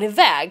drar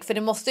iväg, för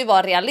det måste ju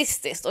vara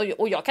realistiskt.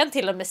 Och jag kan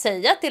till och med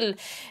säga till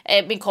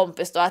min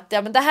kompis då att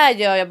men det här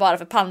gör jag bara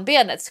för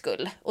pannbenets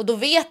skull. Och då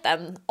vet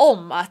den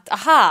om att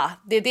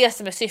det är det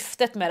som är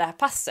syftet med det här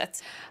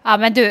passet. Ja,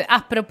 men du,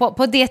 apropå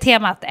på det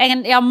temat,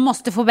 jag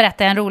måste få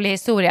berätta en rolig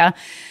historia.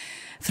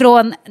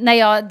 Från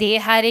när det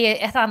här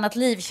är ett annat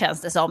liv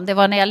känns det som. Det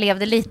var när jag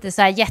levde lite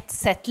så här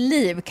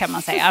jetset-liv kan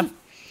man säga.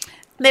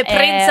 Med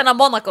prinsen av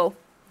Monaco.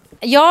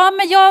 Ja,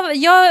 men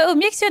jag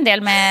umgicks ju en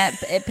del med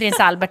prins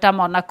Albert av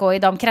Monaco i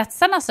de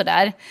kretsarna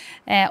sådär.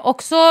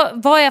 Och så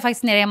var jag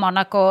faktiskt nere i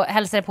Monaco och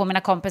hälsade på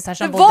mina kompisar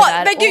som bodde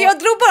där. Men gud, jag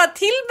drog bara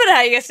till med det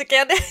här, Jessica. Jag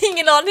hade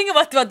ingen aning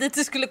om att det var dit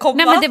du skulle komma.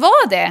 Nej, men det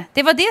var det.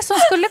 Det var det som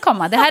skulle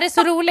komma. Det här är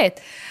så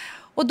roligt.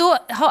 Och då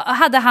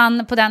hade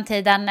han på den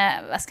tiden,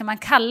 vad ska man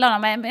kalla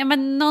honom?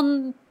 Men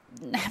någon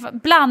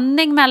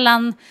blandning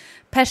mellan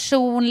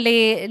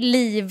personlig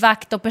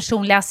livvakt och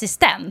personlig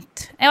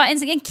assistent.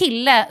 En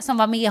kille som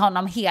var med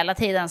honom hela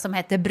tiden som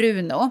hette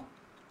Bruno.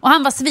 Och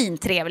han var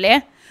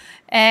svintrevlig.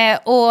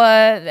 Och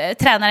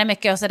tränade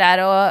mycket och sådär.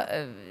 Och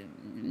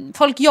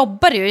folk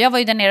jobbade ju. Jag var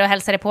ju där nere och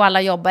hälsade på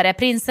alla jobbare.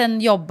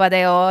 Prinsen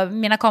jobbade och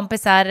mina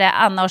kompisar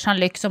Anna och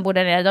Jean-Luc som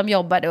bodde där nere, de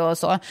jobbade och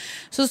så.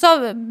 Så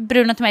sa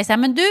Bruno till mig så här,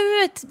 men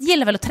du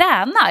gillar väl att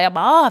träna? Jag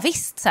bara,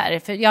 visst så här.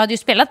 För jag hade ju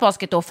spelat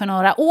basket då för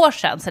några år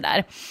sedan så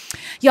där.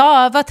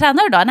 Ja, vad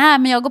tränar du då? Nej,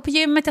 men jag går på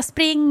gymmet, jag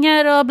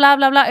springer och bla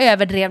bla bla.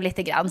 Överdrev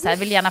lite grann så här.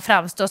 Vill gärna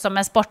framstå som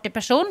en sportig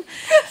person.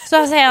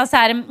 Så säger han så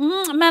här,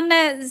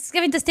 men ska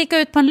vi inte sticka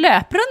ut på en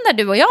löprunda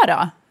du och jag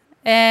då?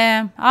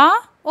 Ja.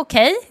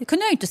 Okej, det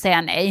kunde jag ju inte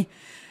säga nej.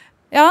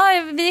 Ja,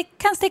 vi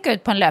kan sticka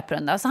ut på en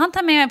löprunda. Så han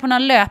tar med mig på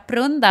någon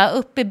löprunda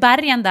upp i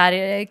bergen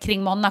där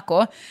kring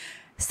Monaco.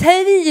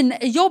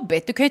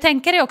 Svinjobbigt. Du kan ju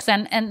tänka dig också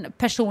en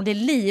personlig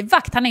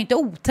livvakt. Han är ju inte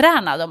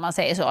otränad om man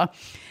säger så.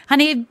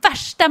 Han är i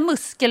värsta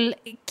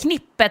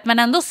muskelknippet men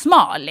ändå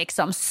smal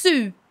liksom.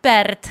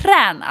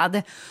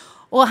 Supertränad.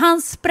 Och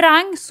han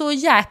sprang så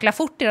jäkla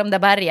fort i de där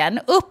bergen.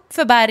 Upp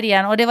för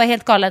bergen och det var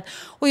helt galet.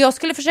 Och jag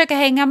skulle försöka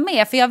hänga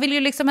med för jag ville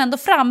ju liksom ändå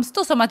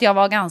framstå som att jag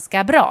var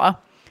ganska bra.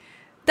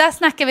 Där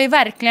snackar vi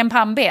verkligen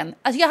pannben.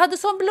 Alltså jag hade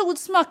sån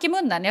blodsmak i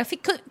munnen. Jag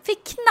fick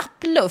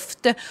knappt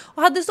luft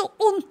och hade så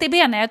ont i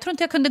benen. Jag tror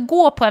inte jag kunde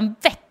gå på en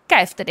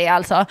vecka efter det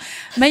alltså.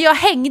 Men jag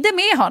hängde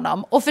med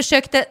honom och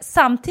försökte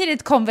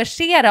samtidigt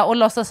konversera och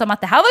låtsas som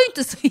att det här var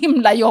ju inte så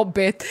himla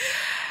jobbigt.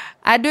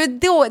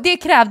 Det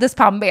krävdes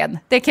pannben,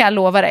 det kan jag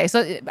lova dig.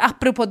 Så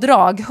apropå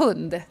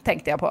draghund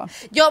tänkte jag på.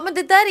 Ja, men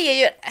det där är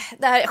ju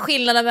det här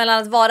skillnaden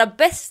mellan att vara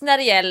bäst när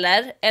det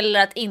gäller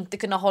eller att inte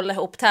kunna hålla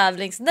ihop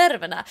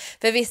tävlingsnerverna.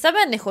 För vissa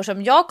människor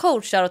som jag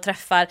coachar och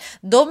träffar,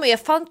 de är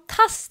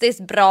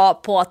fantastiskt bra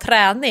på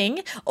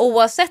träning.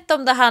 Oavsett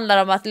om det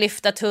handlar om att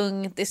lyfta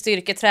tungt i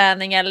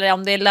styrketräning eller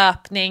om det är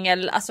löpning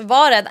eller alltså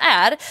vad det än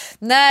är.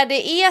 När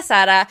det är så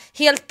här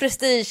helt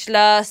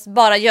prestigelöst,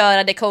 bara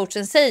göra det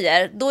coachen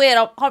säger, då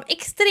har de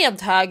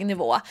extremt hög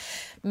nivå.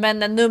 Men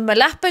när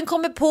nummerlappen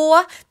kommer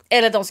på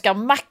eller de ska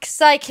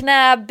maxa i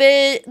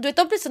knäböj, du vet,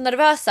 de blir så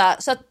nervösa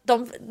så att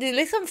det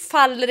liksom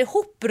faller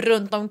ihop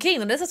runt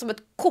omkring och det är som ett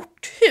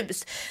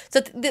korthus. Så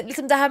att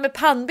det här med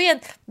pannben,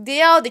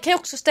 det kan ju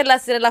också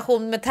ställas i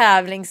relation med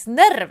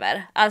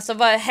tävlingsnerver. Alltså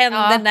vad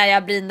händer när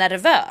jag blir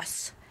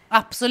nervös?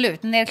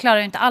 Absolut, men det klarar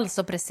ju inte alls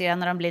att prestera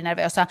när de blir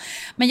nervösa.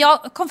 Men jag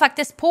kom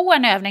faktiskt på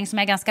en övning som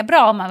är ganska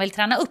bra om man vill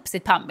träna upp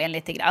sitt pannben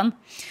lite grann.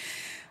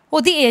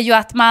 Och det är ju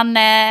att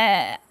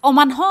om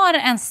man har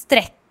en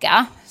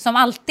sträcka som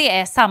alltid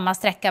är samma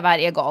sträcka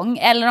varje gång,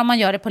 eller om man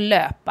gör det på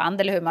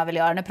löpband eller hur man vill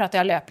göra, nu pratar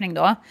jag löpning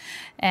då.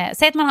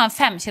 Säg att man har en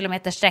 5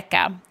 kilometer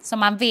sträcka som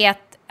man vet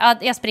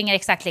att jag springer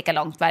exakt lika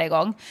långt varje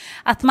gång.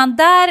 Att man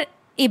där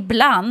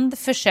ibland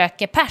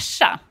försöker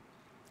persa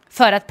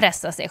för att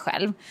pressa sig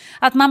själv.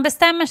 Att man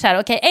bestämmer sig här,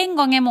 okej, en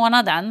gång i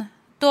månaden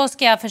då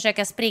ska jag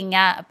försöka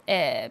springa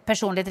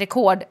personligt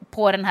rekord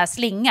på den här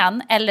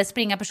slingan. Eller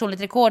springa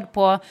personligt rekord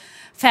på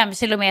 5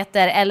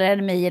 kilometer eller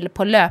 1 mil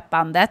på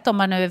löpbandet. Om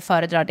man nu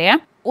föredrar det.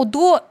 Och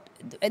då,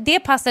 det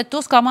passet,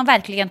 då ska man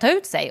verkligen ta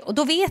ut sig. Och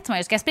då vet man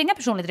ju, ska jag springa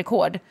personligt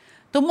rekord,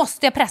 då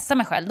måste jag pressa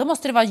mig själv. Då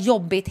måste det vara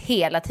jobbigt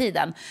hela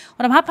tiden.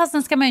 Och de här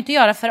passen ska man ju inte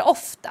göra för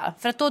ofta.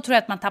 För att då tror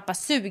jag att man tappar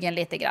sugen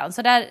lite grann.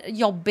 Så där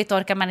jobbigt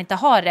orkar man inte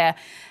ha det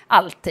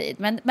alltid.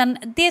 Men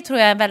det tror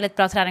jag är en väldigt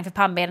bra träning för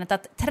pannbenet.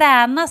 Att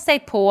träna sig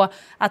på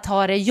att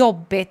ha det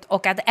jobbigt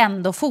och att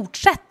ändå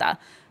fortsätta.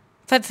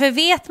 För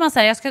vet man så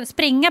här, jag ska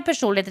springa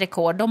personligt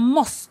rekord, då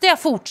måste jag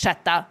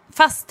fortsätta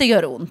fast det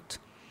gör ont.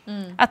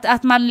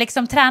 Att man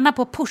liksom tränar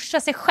på att pusha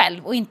sig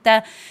själv och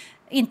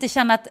inte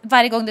känna att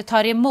varje gång det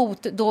tar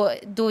emot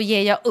då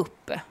ger jag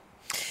upp.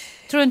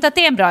 Tror du inte att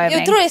det är en bra övning?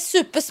 Jag tror det är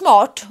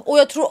supersmart, och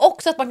jag tror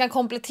också att man kan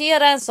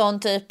komplettera en sån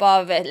typ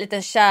av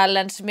liten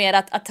challenge med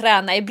att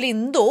träna i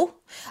blindo.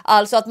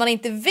 Alltså att man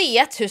inte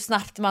vet hur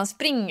snabbt man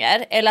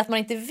springer eller att man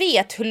inte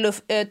vet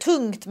hur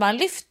tungt man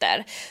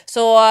lyfter.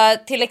 Så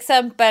till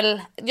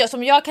exempel,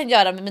 som jag kan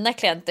göra med mina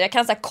klienter, jag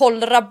kan så här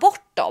kollra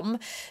bort dem.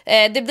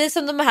 Det blir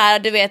som de här,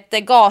 du vet,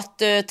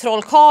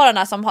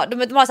 gatutrollkarlarna som har,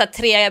 de har så här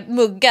 3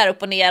 muggar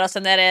upp och ner, och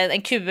sen är det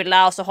en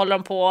kula, och så håller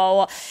de på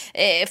och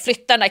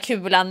flyttar den där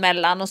kulan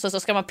mellan, och så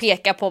ska man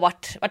peka på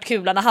vart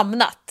kulan har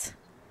hamnat.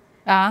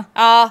 Ja.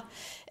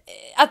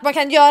 Att man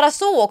kan göra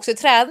så också i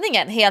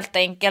träningen, helt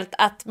enkelt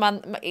att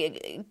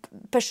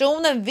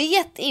personen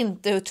vet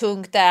inte hur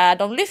tungt det är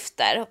de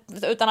lyfter,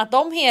 utan att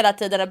de hela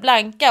tiden är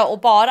blanka och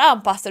bara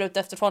anpassar ut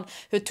efterifrån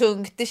hur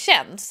tungt det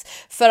känns.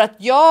 För att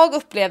jag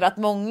upplever att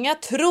många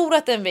tror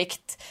att en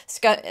vikt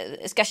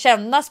ska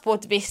kännas på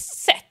ett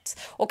visst sätt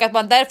och att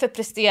man därför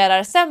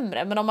presterar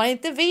sämre. Men om man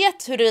inte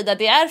vet huruvida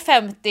det är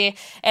 50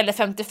 eller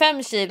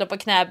 55 kilo på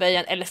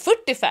knäböjen eller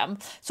 45,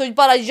 så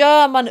bara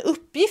gör man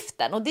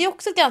uppgiften. Och det är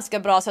också ett ganska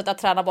bra sätt att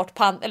träna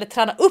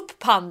upp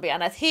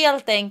pannbenet,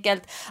 helt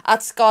enkelt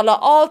att skala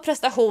av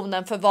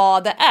prestationen för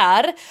vad det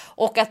är,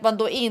 och att man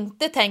då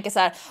inte tänker så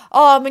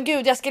här: men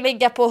gud, jag ska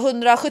ligga på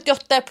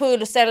 178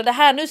 puls, eller det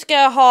här, nu ska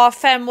jag ha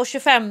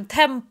 5:25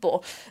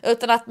 tempo,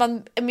 utan att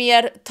man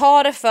mer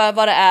tar det för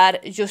vad det är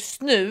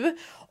just nu.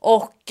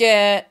 Och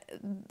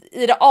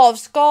i det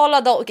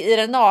avskalade och i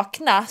det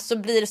nakna så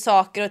blir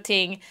saker och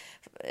ting,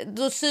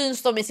 då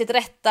syns de i sitt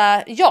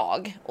rätta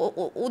jag.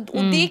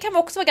 Och det kan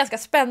också vara ganska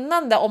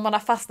spännande om man har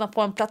fastnat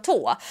på en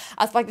platå,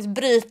 att faktiskt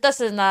bryta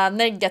sina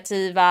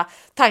negativa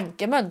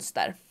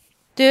tankemönster.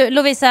 Du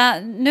Lovisa,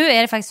 nu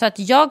är det faktiskt så att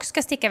jag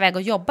ska sticka iväg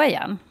och jobba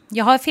igen.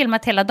 Jag har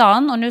filmat hela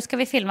dagen och nu ska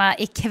vi filma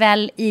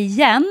ikväll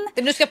igen.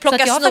 Du ska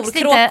plocka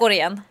snorkråkor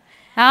igen.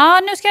 Ja,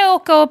 nu ska jag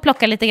åka och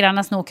plocka lite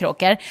grann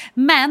snorkråkor.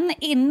 Men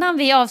innan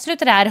vi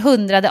avslutar det här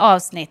 100:e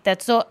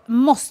avsnittet så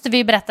måste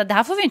vi berätta, det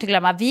här får vi inte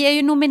glömma, vi är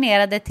ju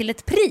nominerade till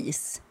ett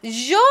pris.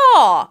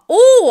 Ja!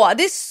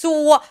 Det är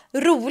så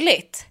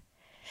roligt!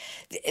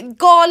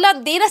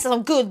 Galan, det är nästan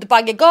som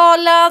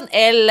Guldbaggegalan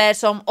eller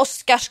som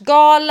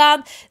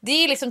Oscarsgalan. Det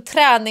är liksom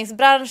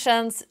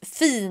träningsbranschens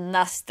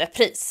finaste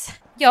pris.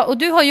 Ja, och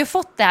du har ju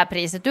fått det här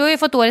priset. Du har ju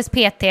fått årets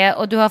PT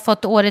och du har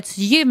fått årets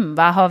gym,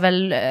 va? Har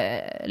väl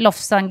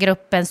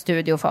Lofsan-gruppen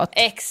studio fått.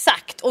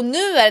 Exakt, och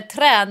nu är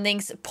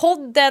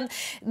Träningspodden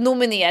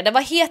nominerad.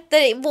 Vad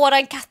heter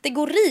våran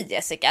kategori,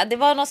 Jessica? Det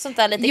var något sånt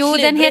där lite klurigt.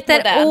 Jo, den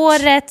heter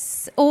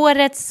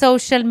årets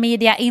social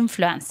media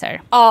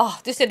influencer.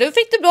 Du ser, du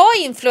fick du bra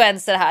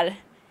influencer här.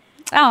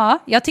 Ja,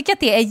 jag tycker att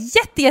det är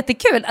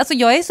jättekul. Alltså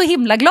jag är så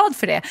himla glad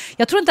för det.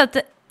 Jag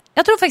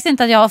tror faktiskt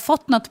inte att jag har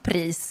fått något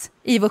pris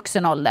i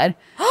vuxen ålder.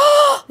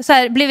 Så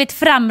här, blivit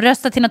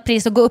framröstad till något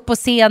pris och gå upp på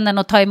scenen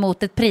och ta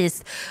emot ett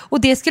pris.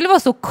 Och det skulle vara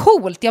så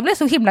coolt. Jag blev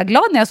så himla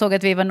glad när jag såg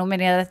att vi var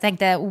nominerade. Jag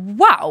tänkte,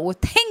 wow,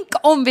 tänk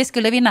om vi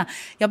skulle vinna.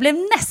 Jag blev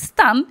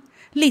nästan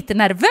lite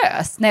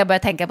nervös när jag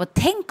började tänka på,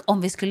 tänk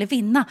om vi skulle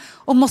vinna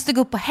och måste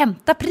gå upp och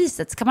hämta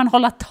priset. Ska man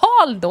hålla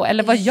tal då?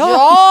 Eller vad gör man?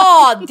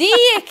 Ja, det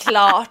är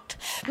klart.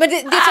 Men det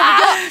som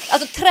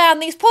alltså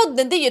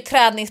Träningspodden, det är ju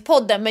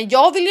Träningspodden, men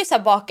jag vill ju så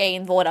här baka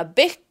in våra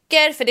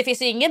böcker, för det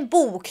finns ju ingen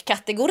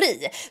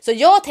bokkategori. Så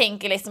jag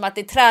tänker liksom att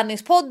det är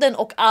Träningspodden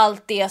och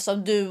allt det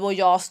som du och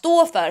jag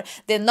står för.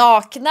 Det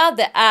nakna,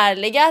 det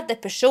ärliga, det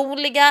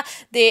personliga,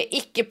 det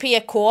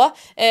icke-PK.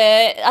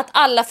 Att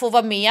alla får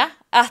vara med.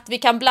 Att vi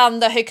kan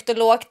blanda högt och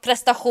lågt,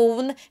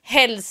 prestation,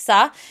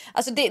 hälsa.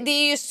 Alltså det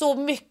är ju så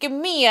mycket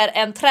mer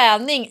än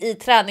träning i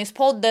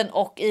Träningspodden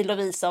och i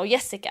Lovisa och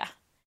Jessica.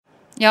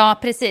 Ja,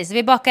 precis.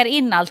 Vi bakar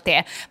in allt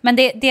det. Men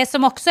det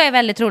som också är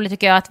väldigt roligt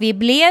tycker jag, att vi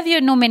blev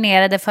ju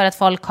nominerade för att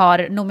folk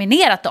har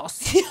nominerat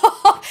oss.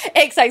 Ja,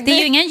 exakt. Det är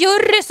ju ingen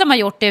jury som har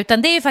gjort det,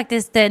 utan det är ju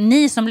faktiskt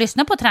ni som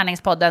lyssnar på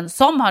Träningspodden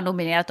som har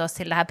nominerat oss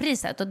till det här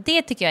priset. Och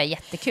det tycker jag är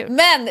jättekul.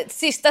 Men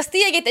sista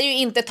steget är ju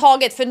inte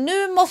taget, för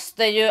nu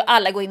måste ju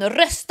alla gå in och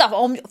rösta.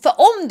 För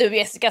om du,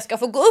 Jessica, ska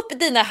få gå upp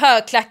dina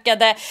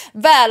högklackade,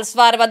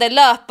 välsvarvade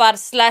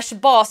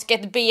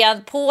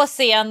löpar/basketben på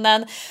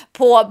scenen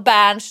på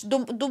Berns,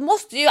 då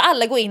måste ju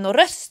alla gå in och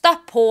rösta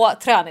på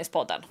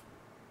Träningspodden.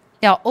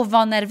 Ja, och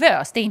vara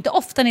nervös. Det är inte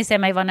ofta ni ser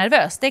mig vara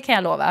nervös, det kan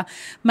jag lova.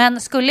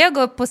 Men skulle jag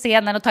gå upp på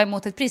scenen och ta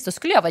emot ett pris, så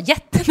skulle jag vara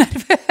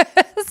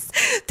jättenervös.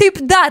 typ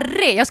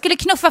darrig. Jag skulle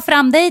knuffa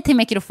fram dig till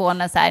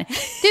mikrofonen så här.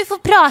 Du får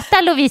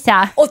prata,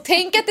 Lovisa. Och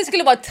tänk att det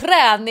skulle vara ett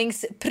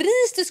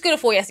träningspris du skulle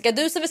få, Jessica.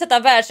 Du som vill sätta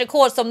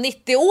världsrekord som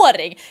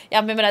 90-åring.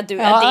 Ja, men menar du,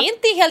 det är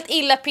inte helt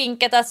illa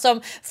pinkat att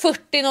som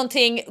 40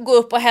 någonting gå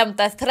upp och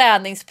hämta ett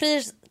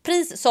träningspris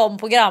som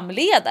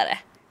programledare.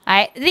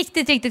 Nej,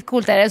 riktigt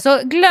coolt är det. Så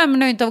glöm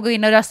nu inte att gå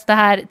in och rösta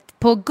här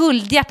på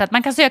Guldhjärtat.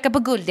 Man kan söka på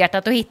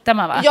Guldhjärtat och hittar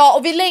man, va? Ja,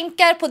 och vi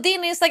länkar på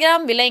din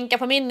Instagram, vi länkar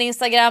på min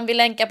Instagram, vi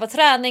länkar på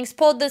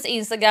Träningspoddens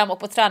Instagram och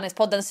på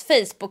Träningspoddens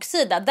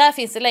Facebook-sida. Där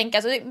finns det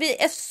länkar. Så vi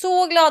är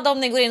så glada om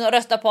ni går in och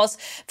röstar på oss.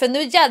 För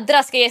nu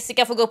jädra ska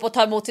Jessica få gå upp och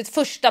ta emot sitt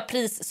första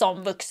pris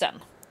som vuxen.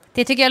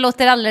 Det tycker jag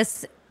låter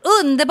alldeles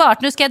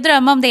underbart. Nu ska jag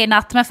drömma om det i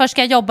natt, men först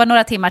ska jag jobba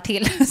några timmar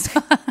till.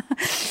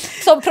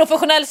 Som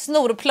professionell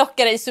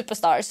snorplockare i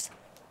Superstars.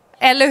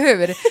 Eller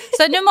hur?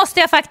 Så nu måste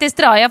jag faktiskt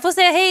dra. Jag får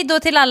säga hej då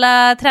till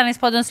alla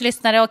Träningspoddens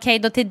lyssnare och hej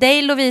då till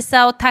dig,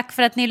 Lovisa, och tack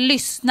för att ni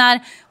lyssnar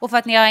och för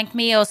att ni har hängt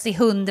med oss i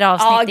 100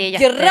 avsnitt. Ja, det är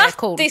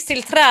jättekul. Grattis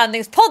till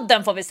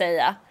Träningspodden får vi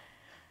säga.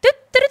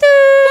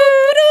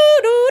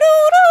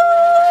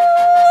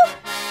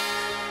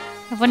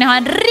 Då får ni ha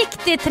en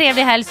riktigt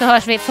trevlig helg, så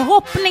hörs vi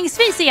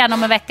förhoppningsvis igen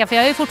om en vecka, för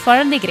jag är ju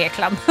fortfarande i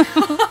Grekland.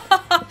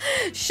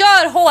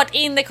 Kör hårt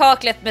in i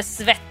kaklet med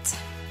svett.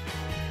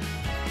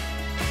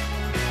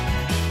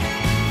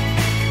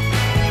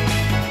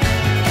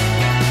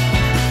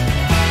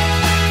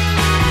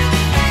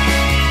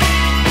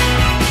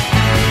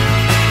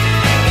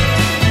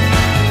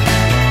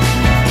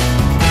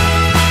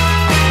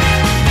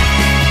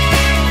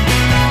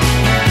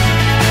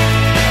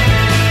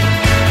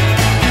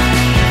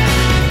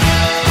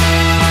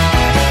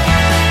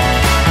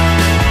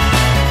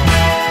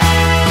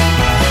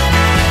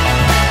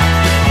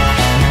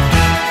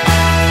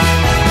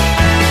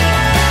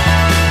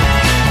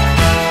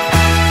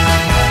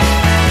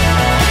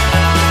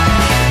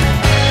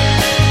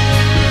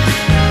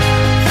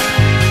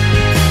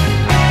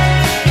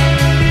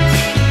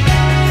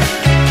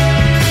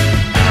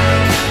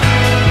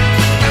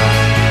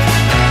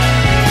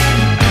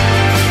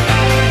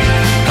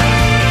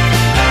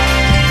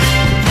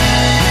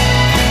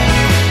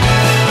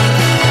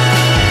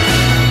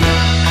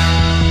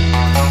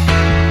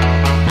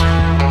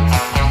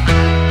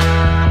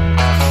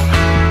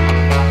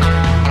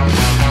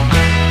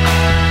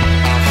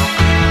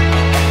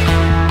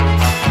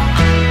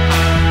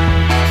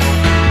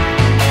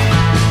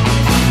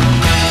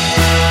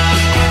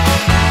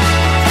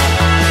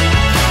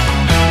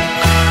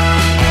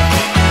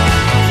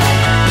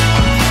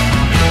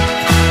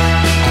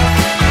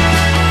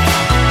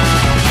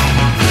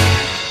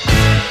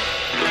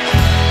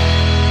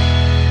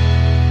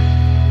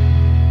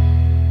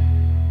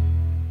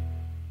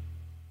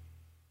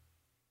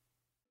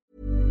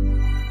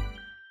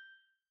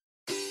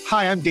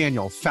 Hi, I'm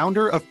Daniel,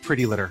 founder of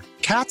Pretty Litter.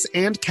 Cats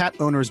and cat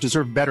owners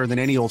deserve better than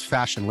any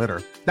old-fashioned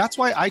litter. That's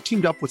why I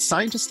teamed up with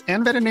scientists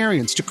and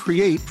veterinarians to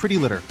create Pretty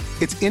Litter.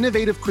 Its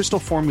innovative crystal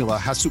formula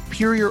has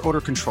superior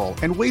odor control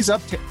and weighs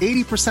up to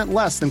 80%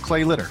 less than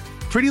clay litter.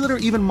 Pretty Litter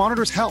even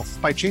monitors health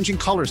by changing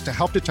colors to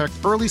help detect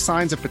early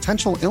signs of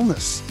potential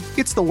illness.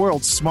 It's the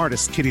world's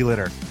smartest kitty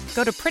litter.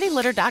 Go to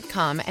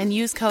prettylitter.com and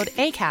use code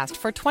ACAST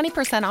for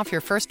 20% off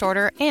your first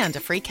order and a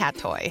free cat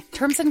toy.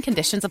 Terms and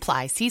conditions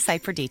apply. See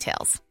site for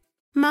details.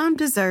 Mom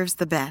deserves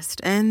the best,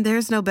 and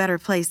there's no better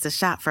place to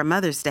shop for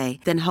Mother's Day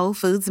than Whole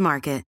Foods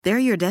Market. They're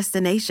your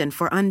destination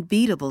for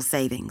unbeatable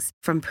savings,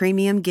 from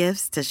premium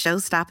gifts to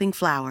show-stopping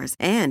flowers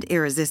and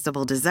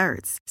irresistible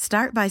desserts.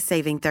 Start by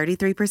saving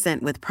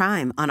 33% with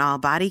Prime on all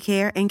body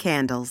care and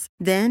candles.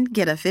 Then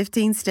get a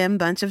 15-stem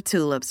bunch of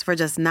tulips for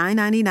just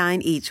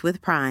 $9.99 each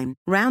with Prime.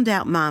 Round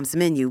out Mom's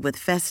menu with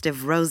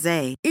festive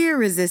rosé,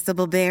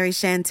 irresistible berry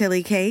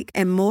chantilly cake,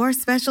 and more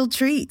special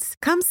treats.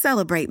 Come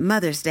celebrate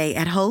Mother's Day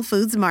at Whole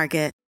Foods Market.